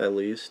do, at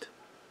least.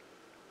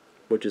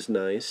 Which is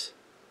nice.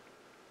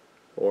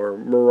 Or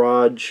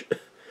Mirage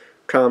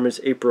Commons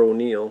April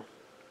O'Neil.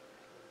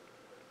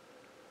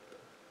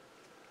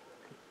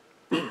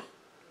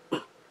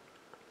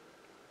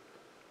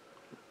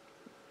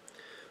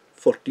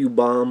 Fuck you,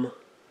 bomb.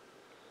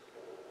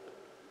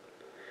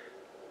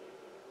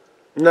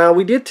 Now,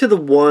 we get to the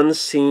one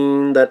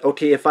scene that,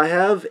 okay, if I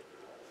have...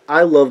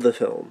 I love the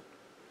film.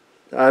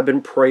 I've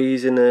been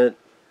praising it.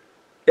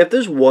 If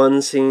there's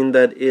one scene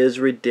that is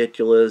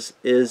ridiculous,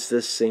 is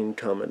this scene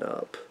coming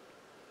up.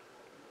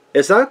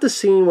 It's not the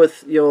scene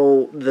with, you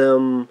know,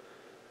 them...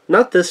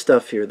 Not this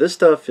stuff here. This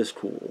stuff is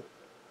cool.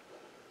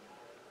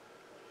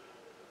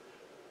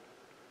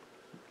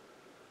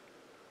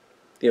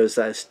 You know, it's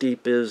that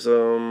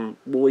escapism.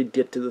 Will we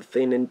get to the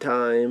thing in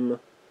time?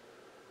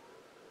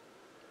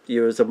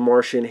 You know, it's a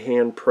Martian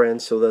handprint,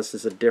 so this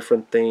is a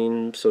different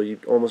thing. So you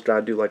almost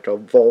gotta do like a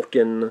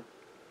Vulcan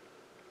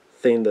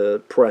thing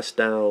to press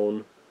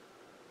down.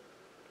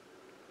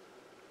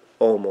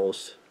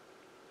 Almost.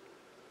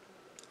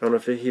 I don't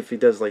know if he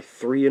does like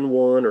 3 in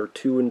 1 or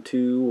 2 in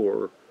 2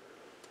 or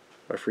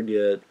I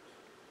forget.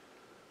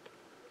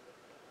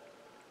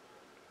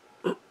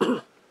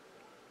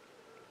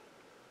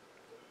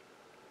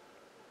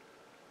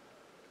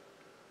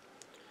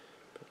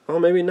 Oh,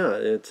 maybe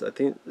not. It's, I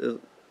think,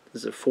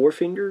 is it 4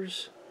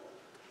 fingers?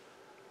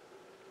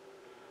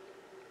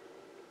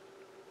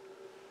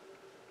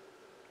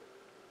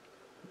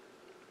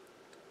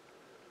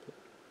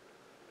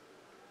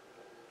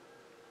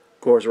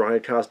 Of course, Ronny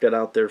Cox got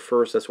out there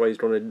first. That's why he's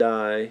going to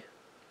die.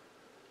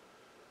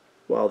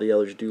 While the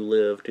others do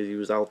live, because he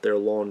was out there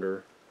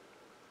longer.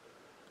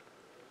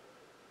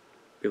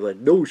 People are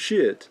like, no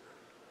shit.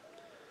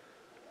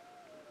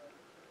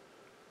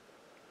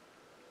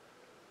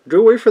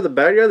 Go away for the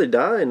bad guy to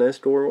die. Nice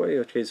doorway.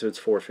 Okay, so it's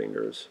 4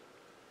 fingers.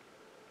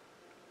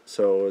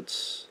 So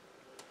it's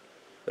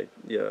like,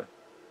 yeah,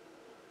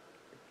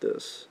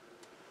 this.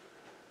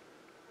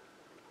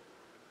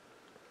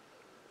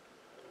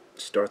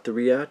 Start the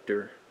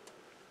reactor.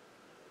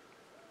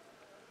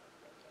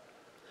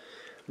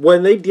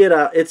 When they get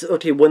out, it's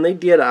okay. When they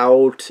get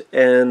out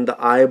and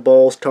the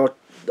eyeballs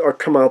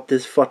come out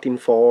this fucking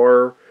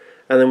far,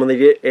 and then when they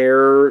get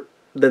air,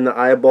 then the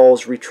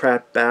eyeballs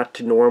retract back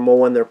to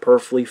normal and they're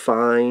perfectly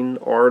fine.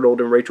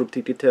 Arnold and Rachel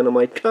Ticotin, I'm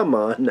like, come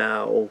on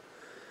now.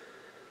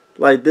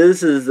 Like,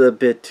 this is a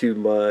bit too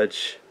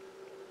much.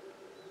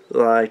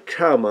 Like,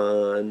 come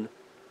on.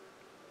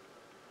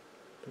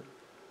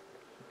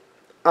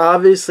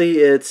 Obviously,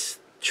 it's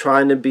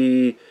trying to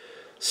be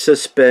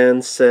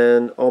suspense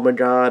and, oh my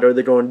god, are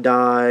they going to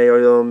die?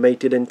 Or they'll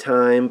make it in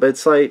time? But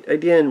it's like,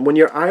 again, when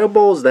your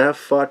eyeball's that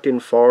fucking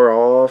far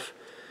off,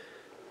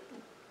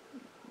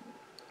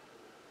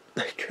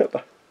 like, come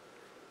on.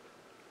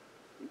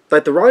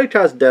 Like, the Ronny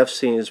Cox death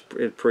scene is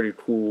pretty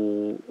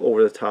cool,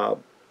 over the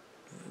top,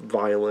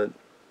 violent.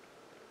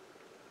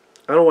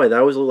 I don't know why,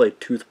 that was a little like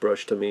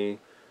Toothbrush to me.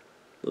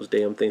 Those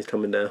damn things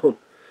coming down.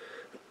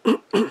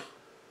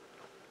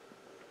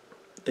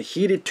 The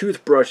heated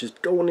toothbrush is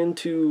going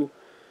into...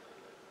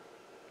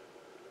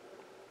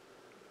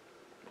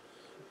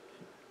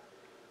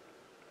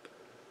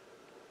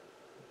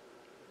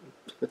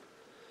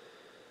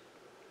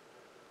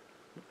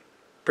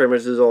 Pretty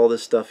much there's all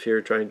this stuff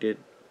here trying to get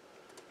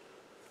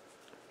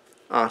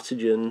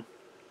oxygen.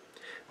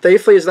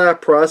 Thankfully, it's not a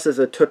process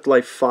that took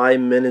like 5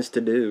 minutes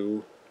to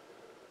do.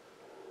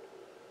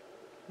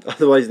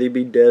 Otherwise, they'd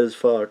be dead as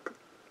fuck.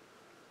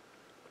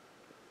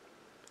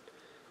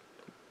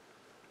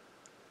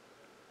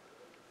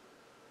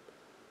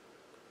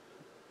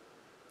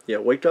 Yeah,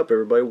 wake up,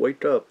 everybody,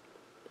 wake up.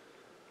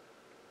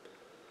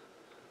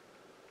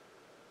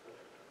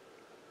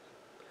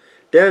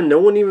 Damn, no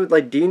one even,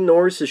 like, Dean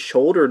Norris's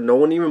shoulder, no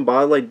one even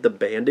bothered, like, to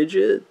bandage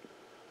it?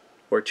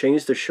 Or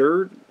change the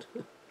shirt?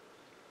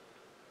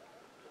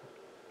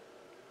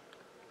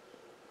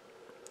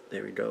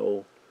 There we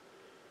go.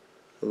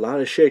 A lot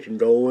of shaking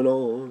going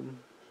on.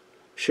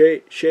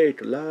 Shake,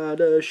 shake, a lot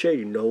of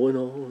shaking going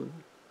on.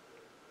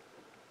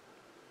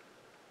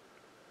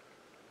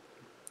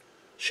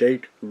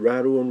 Shake,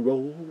 rattle, and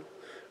roll.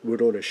 We're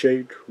gonna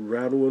shake,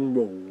 rattle, and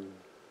roll.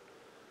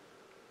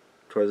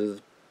 Because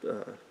it's,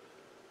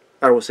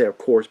 I don't want to say of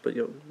course, but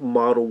you know,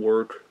 model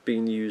work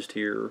being used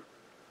here.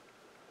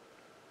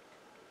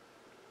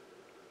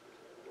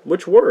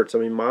 Which works. I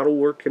mean, model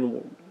work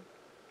can...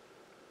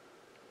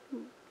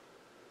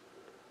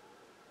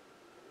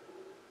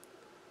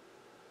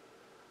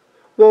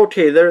 Well,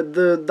 okay,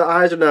 the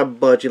eyes are not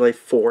budging like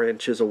 4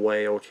 inches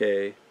away,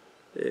 okay.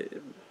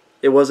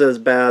 It wasn't as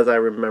bad as I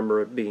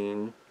remember it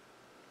being.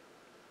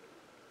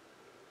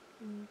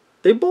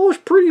 They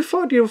bulge pretty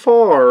fucking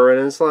far,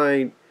 and it's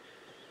like...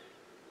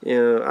 You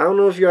know, I don't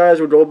know if your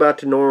eyes would go back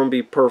to normal and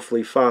be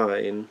perfectly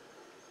fine.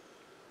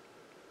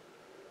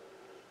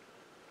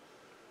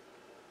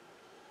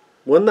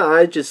 Wouldn't the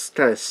eyes just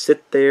kind of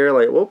sit there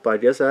like, whoop, I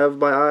guess I have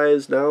my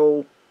eyes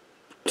now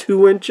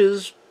 2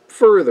 inches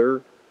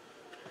further.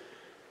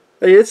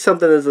 I mean, it's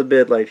something that's a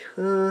bit like,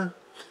 But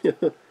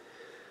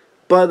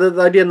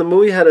the idea in the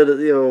movie had a,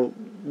 you know,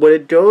 when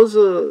it goes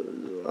a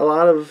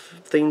lot of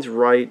things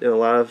right and a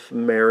lot of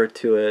merit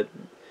to it,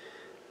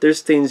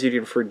 there's things you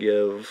can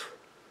forgive.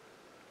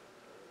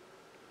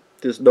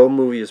 There's no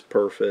movie is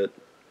perfect.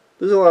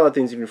 There's a lot of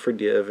things you can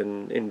forgive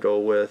and go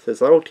with.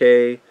 It's like,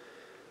 okay,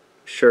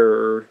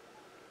 sure.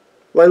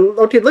 Like,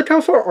 okay, look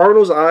how far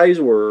Arnold's eyes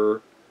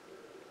were.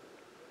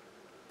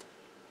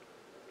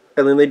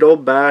 And then they go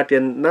back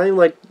and not even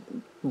like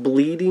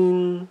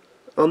bleeding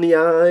on the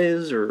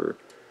eyes or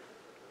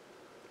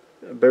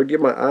I better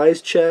get my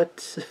eyes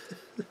checked.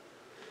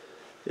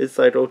 It's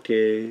like,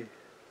 okay.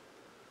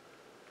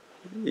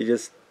 You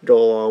just go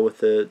along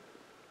with it.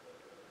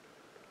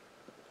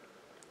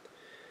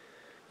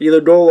 Either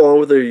go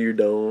along with it or you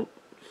don't.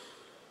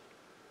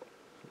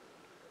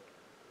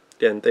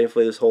 Again,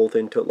 thankfully this whole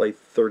thing took like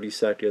 30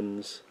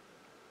 seconds.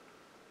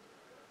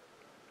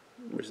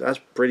 Which, that's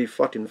pretty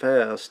fucking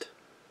fast.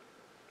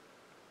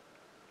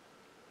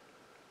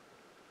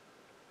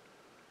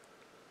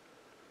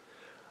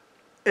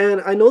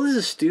 And I know this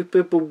is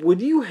stupid, but would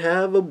you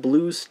have a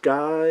blue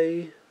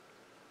sky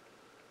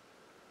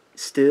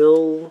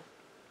still?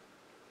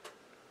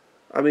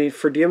 I mean,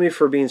 forgive me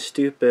for being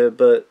stupid,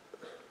 but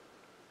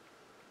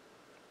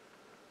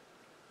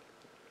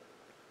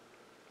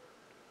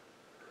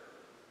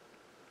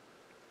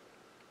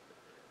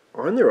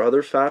aren't there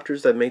other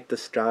factors that make the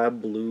sky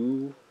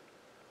blue?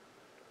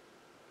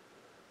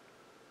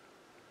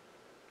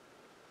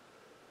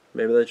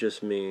 Maybe that's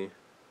just me.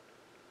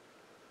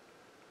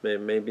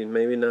 Maybe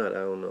not, I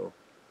don't know.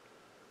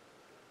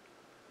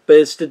 But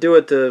it's to do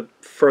it to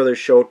further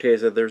showcase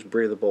that there's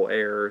breathable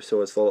air,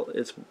 so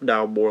it's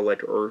now more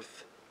like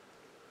Earth.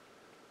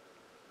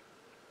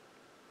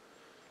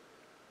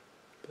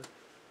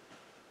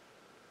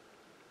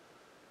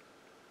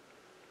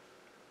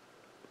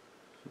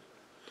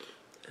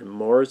 And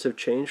Mars have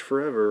changed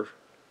forever.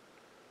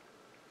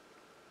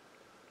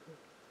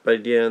 But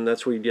again,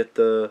 that's where you get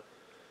the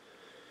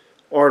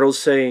Arnold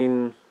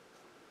saying,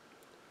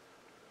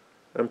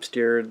 I'm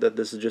scared that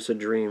this is just a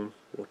dream.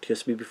 Well,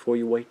 kiss me before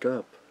you wake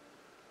up.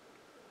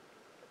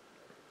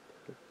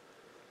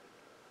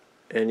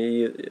 And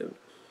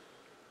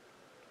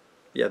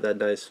yeah, that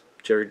nice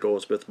Jerry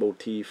Goldsmith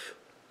motif.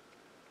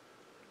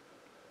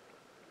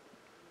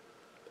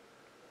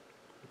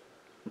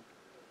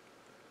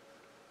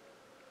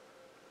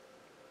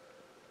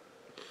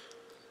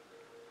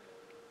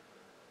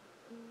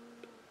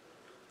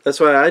 That's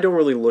why I don't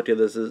really look at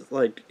this as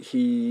like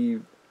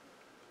he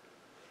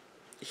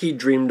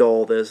dreamed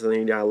all this and then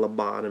he got a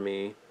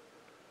lobotomy.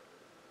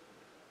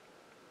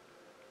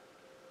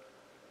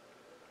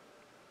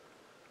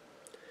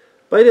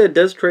 But it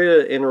does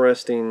create an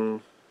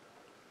interesting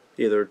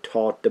either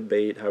talk,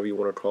 debate, however you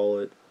want to call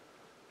it.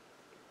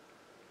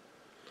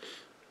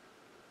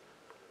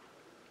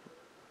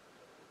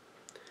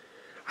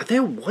 I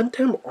think one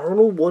time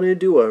Arnold wanted to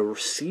do a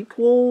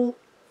sequel.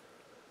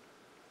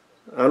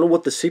 I don't know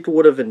what the sequel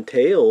would have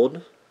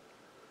entailed.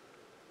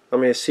 I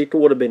mean, a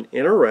sequel would have been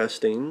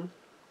interesting,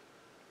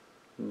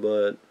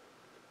 but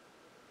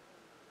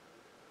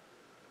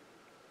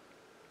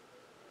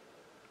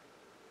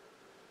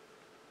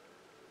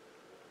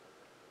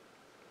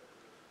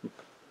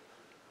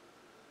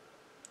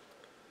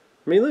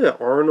I mean, look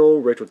at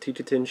Arnold, Rachel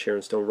Ticotin,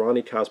 Sharon Stone,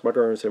 Ronny Cox,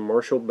 Michael Ironside,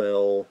 Marshall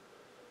Bell.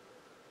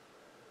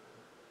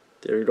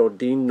 There you go.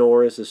 Dean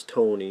Norris as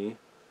Tony.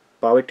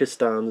 Bobby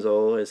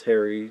Costanzo as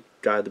Harry,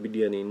 guy at the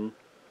beginning.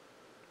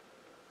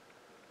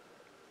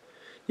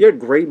 Yeah,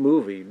 great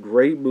movie.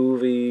 Great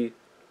movie.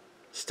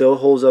 Still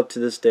holds up to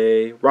this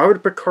day.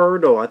 Robert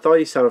Picardo. I thought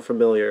he sounded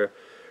familiar.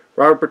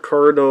 Robert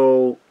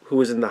Picardo, who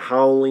was in The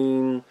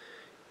Howling.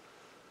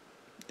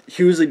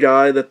 He was the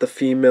guy that the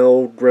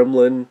female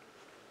gremlin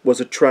was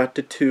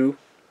attracted to.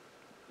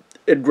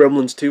 In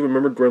Gremlins 2.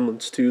 Remember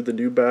Gremlins 2, the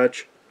new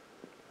batch?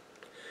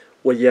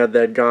 Well, yeah,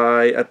 that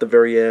guy at the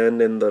very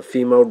end, and the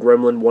female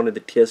gremlin wanted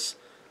to kiss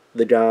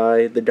the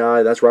guy. The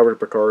guy, that's Robert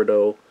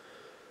Picardo.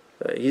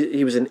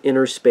 He was in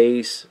Inner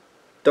Space.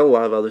 Done a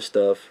lot of other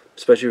stuff,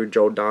 especially with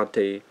Joe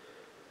Dante.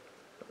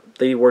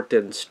 They worked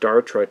in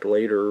Star Trek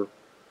later.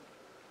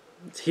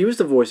 He was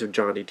the voice of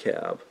Johnny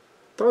Cab.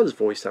 Thought his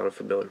voice sounded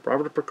familiar.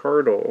 Robert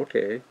Picardo,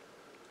 okay.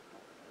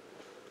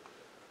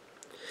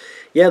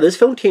 Yeah, this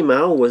film came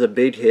out, was a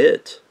big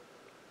hit.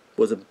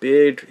 Was a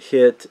big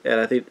hit, and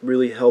I think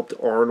really helped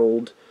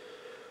Arnold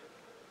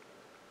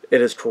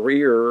in his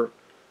career.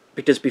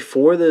 Because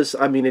before this,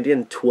 I mean,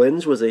 again,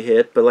 Twins was a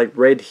hit, but like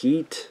Red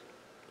Heat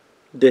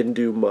didn't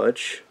do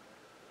much.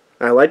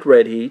 I liked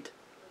Red Heat,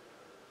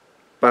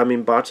 but I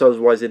mean, box office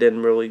wise, it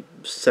didn't really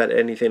set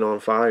anything on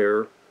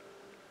fire.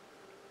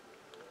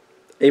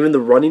 Even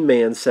the Running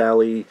Man,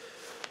 Sally,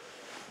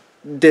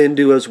 didn't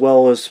do as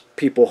well as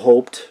people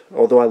hoped.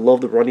 Although I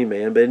love the Running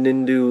Man, but it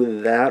didn't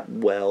do that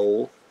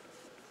well.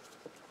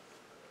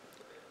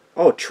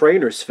 Oh,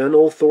 Trainer,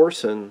 Sven-Ole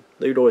Thorsen.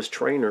 There you go, his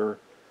trainer.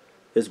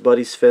 His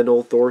buddy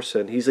Sven-Ole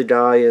Thorsen. He's a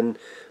guy in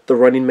The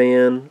Running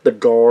Man, The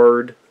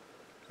Guard.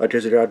 I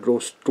guess I gotta go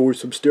score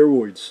some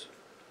steroids.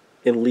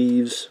 And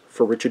leaves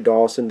for Richard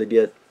Dawson to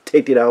get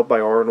taken out by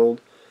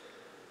Arnold.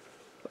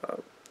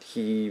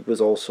 He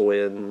was also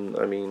in,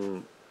 I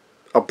mean,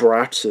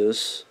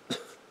 Abraxas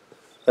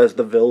as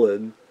the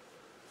villain.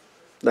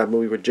 That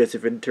movie with Jesse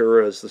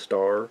Ventura as the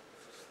star.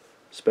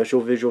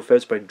 Special visual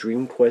effects by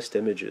DreamQuest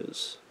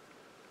Images.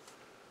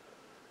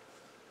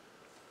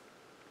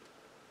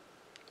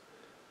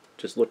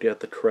 Just looking at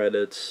the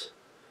credits.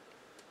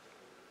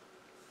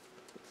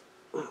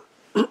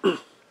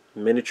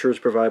 Miniatures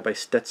provided by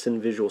Stetson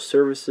Visual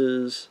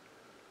Services.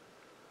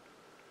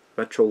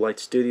 Metro Light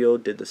Studio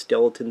did the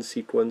skeleton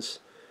sequence.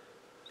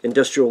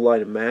 Industrial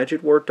Light and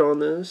Magic worked on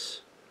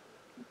this.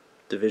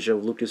 Division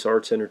of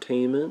LucasArts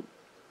Entertainment.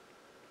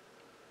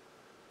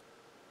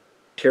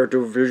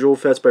 Character visual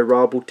effects by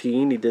Rob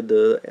Bottin. He did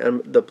the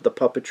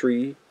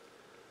puppetry.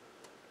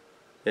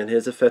 And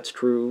his effects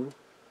crew.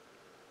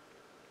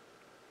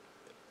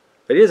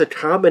 It is a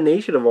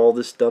combination of all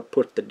this stuff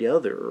put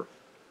together.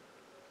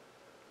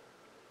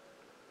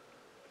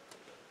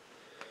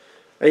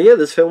 And yeah,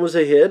 this film was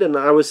a hit, and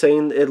I was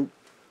saying it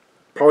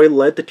probably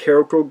led to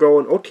Carol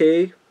going,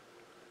 okay,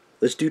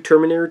 let's do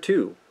Terminator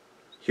 2.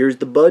 Here's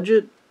the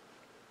budget,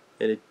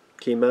 and it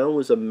came out and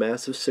was a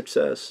massive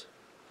success.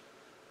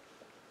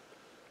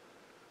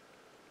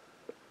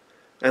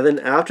 And then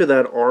after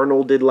that,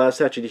 Arnold did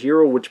Last Action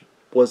Hero, which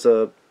was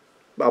a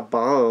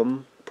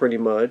bomb, pretty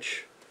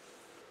much.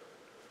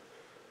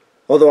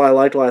 Although I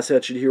liked Last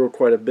Action Hero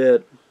quite a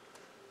bit.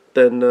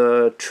 Then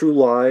True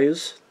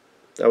Lies,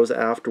 that was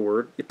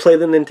afterward. You play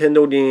the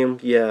Nintendo game,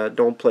 yeah,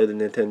 don't play the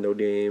Nintendo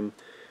game.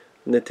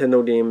 The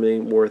Nintendo game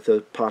ain't worth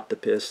a pot to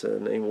piss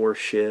in, ain't worth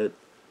shit.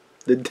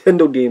 The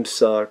Nintendo game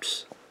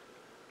sucks.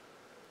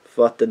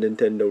 Fuck the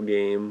Nintendo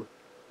game.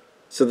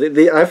 So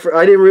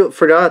I didn't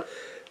forgot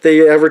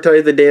they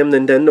advertised the damn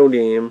Nintendo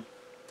game.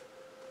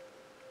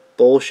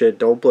 Bullshit,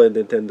 don't play a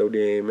Nintendo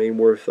game, ain't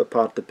worth a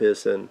pot to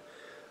piss in.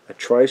 A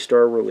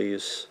TriStar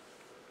release.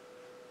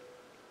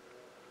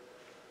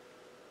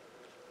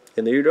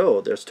 And there you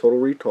go. There's Total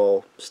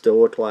Recall.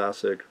 Still a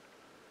classic.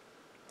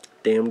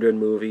 Damn good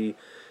movie.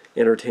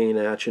 Entertaining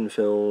action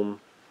film.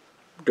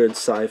 Good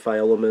sci-fi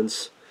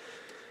elements.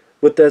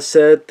 With that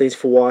said, thanks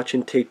for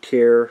watching. Take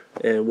care.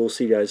 And we'll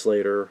see you guys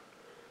later.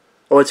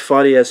 Oh, it's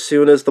funny. As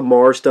soon as the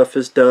Mars stuff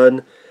is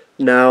done,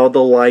 now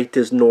the light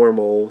is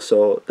normal.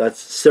 So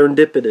that's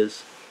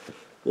serendipitous.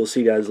 We'll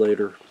see you guys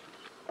later.